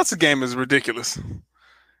the seltzer game is ridiculous.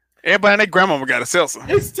 Everybody and their grandmama got a seltzer.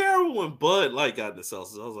 It's terrible when Bud Light got the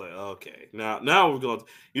seltzers. I was like, okay, now we're going to,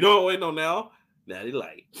 you know what we're waiting on now? Natty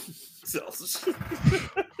Light. Seltzers.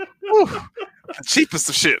 The cheapest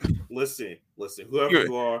of shit. Listen, whoever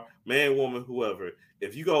you are, man, woman, whoever,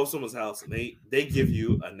 if you go to someone's house and they give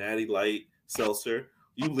you a Natty Light seltzer,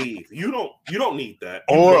 you leave. You don't need that.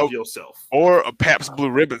 You yourself. Or a Pabst Blue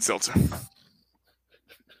Ribbon seltzer.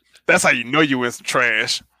 That's how you know you in some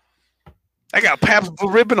trash. I got Pabst Blue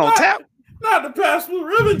Ribbon on tap. Not the Pabst Blue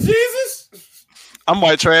Ribbon, Jesus. I'm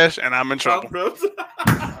white trash and I'm in trouble.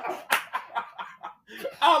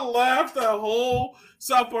 I laughed that whole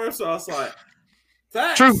South Park, so I was like,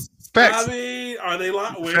 facts. True. Facts. I mean, are they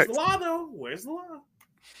lying? Where's the lie, though? Where's the lie?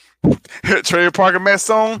 Trey Parker Matt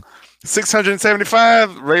song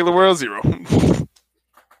 675, regular world 0.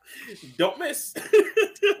 Don't miss.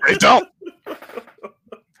 They don't.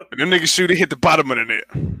 When them niggas shoot, it hit the bottom of the net.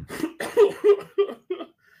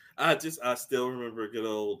 I still remember good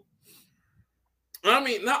old. I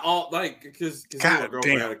mean, not all, like, because my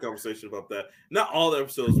girlfriend had a conversation about that. Not all the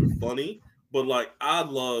episodes were funny, but like I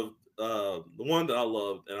loved the one that I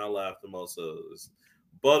loved and I laughed the most was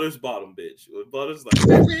Butter's Bottom Bitch. Butter's like, hey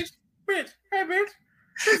bitch.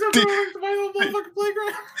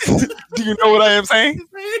 Do you know what I am saying?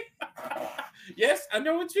 Yes, I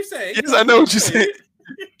know what you're saying. Yes, I know what you're saying.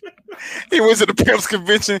 He went to the Pimps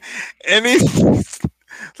convention and he's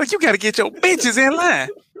like, you got to get your bitches in line.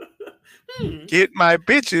 Get my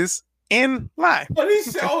bitches in line. But he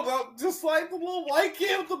showed up just like the little white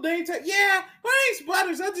kid with the name tag. Yeah, my name's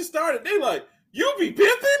Butters. I just started. They like, you be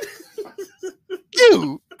pimping?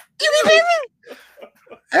 You be pimping?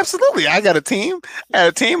 Absolutely. I got a team. I had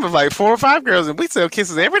a team of like 4 or 5 girls, and we sell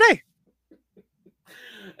kisses every day.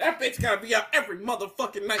 That bitch gotta be out every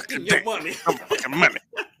motherfucking night getting your money. Motherfucking money.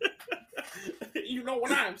 You know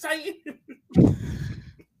what I'm saying?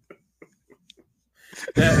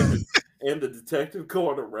 And the detective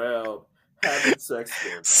going around having sex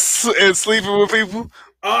with and sleeping with people.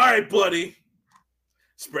 All right, buddy.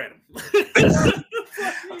 Spread them.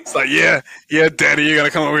 It's like, yeah, daddy, you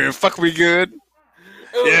gotta come over here and fuck me good.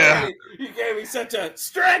 Yeah. You gave me such a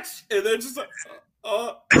stretch, and then just like,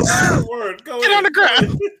 word, go get on the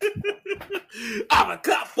ground. I'm a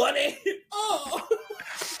cop, buddy. Oh.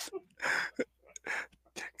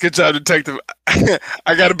 Good job, detective.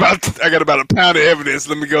 I got about a pound of evidence.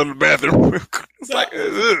 Let me go to the bathroom. It's like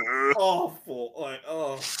awful. Like,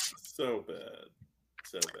 oh, so bad.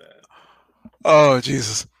 Oh,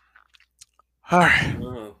 Jesus. All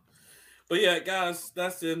right. But yeah, guys,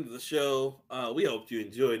 that's the end of the show. We hope you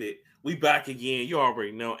enjoyed it. We back again. You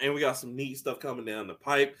already know. And we got some neat stuff coming down the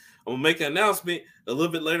pipe. I'm going to make an announcement a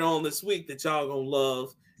little bit later on this week that y'all going to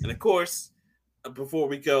love. And of course, before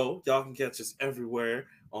we go, y'all can catch us everywhere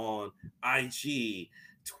on IG,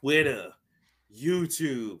 Twitter,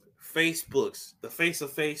 YouTube, Facebooks, the Face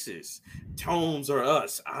of Faces, Tones or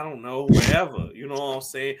Us. I don't know, wherever. You know what I'm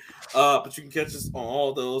saying? But you can catch us on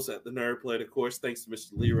all those at the Nerd Plate, of course. Thanks to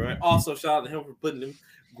Mr. Leroy. Also, shout out to him for putting them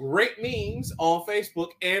great memes on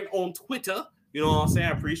Facebook and on Twitter. You know what I'm saying?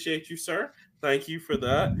 I appreciate you, sir. Thank you for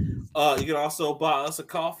that. You can also buy us a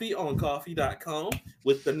coffee on coffee.com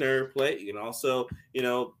with the Nerd Plate. You can also,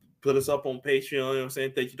 put us up on Patreon. You know what I'm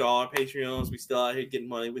saying? Thank you to all our Patreons. We still out here getting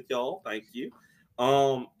money with y'all. Thank you.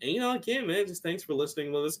 And again, man, just thanks for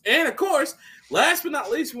listening with us. And of course, last but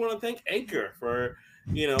not least, we want to thank Anchor for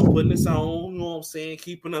putting us on, you know what I'm saying,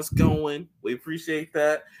 keeping us going. We appreciate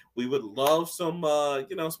that. We would love some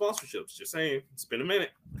sponsorships. Just saying, it's been a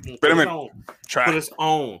minute. Put us on. Try. Put us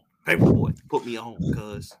on. Paperboy, put me on,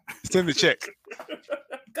 cuz. Send the check.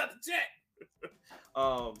 Got the check.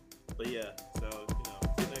 But yeah, so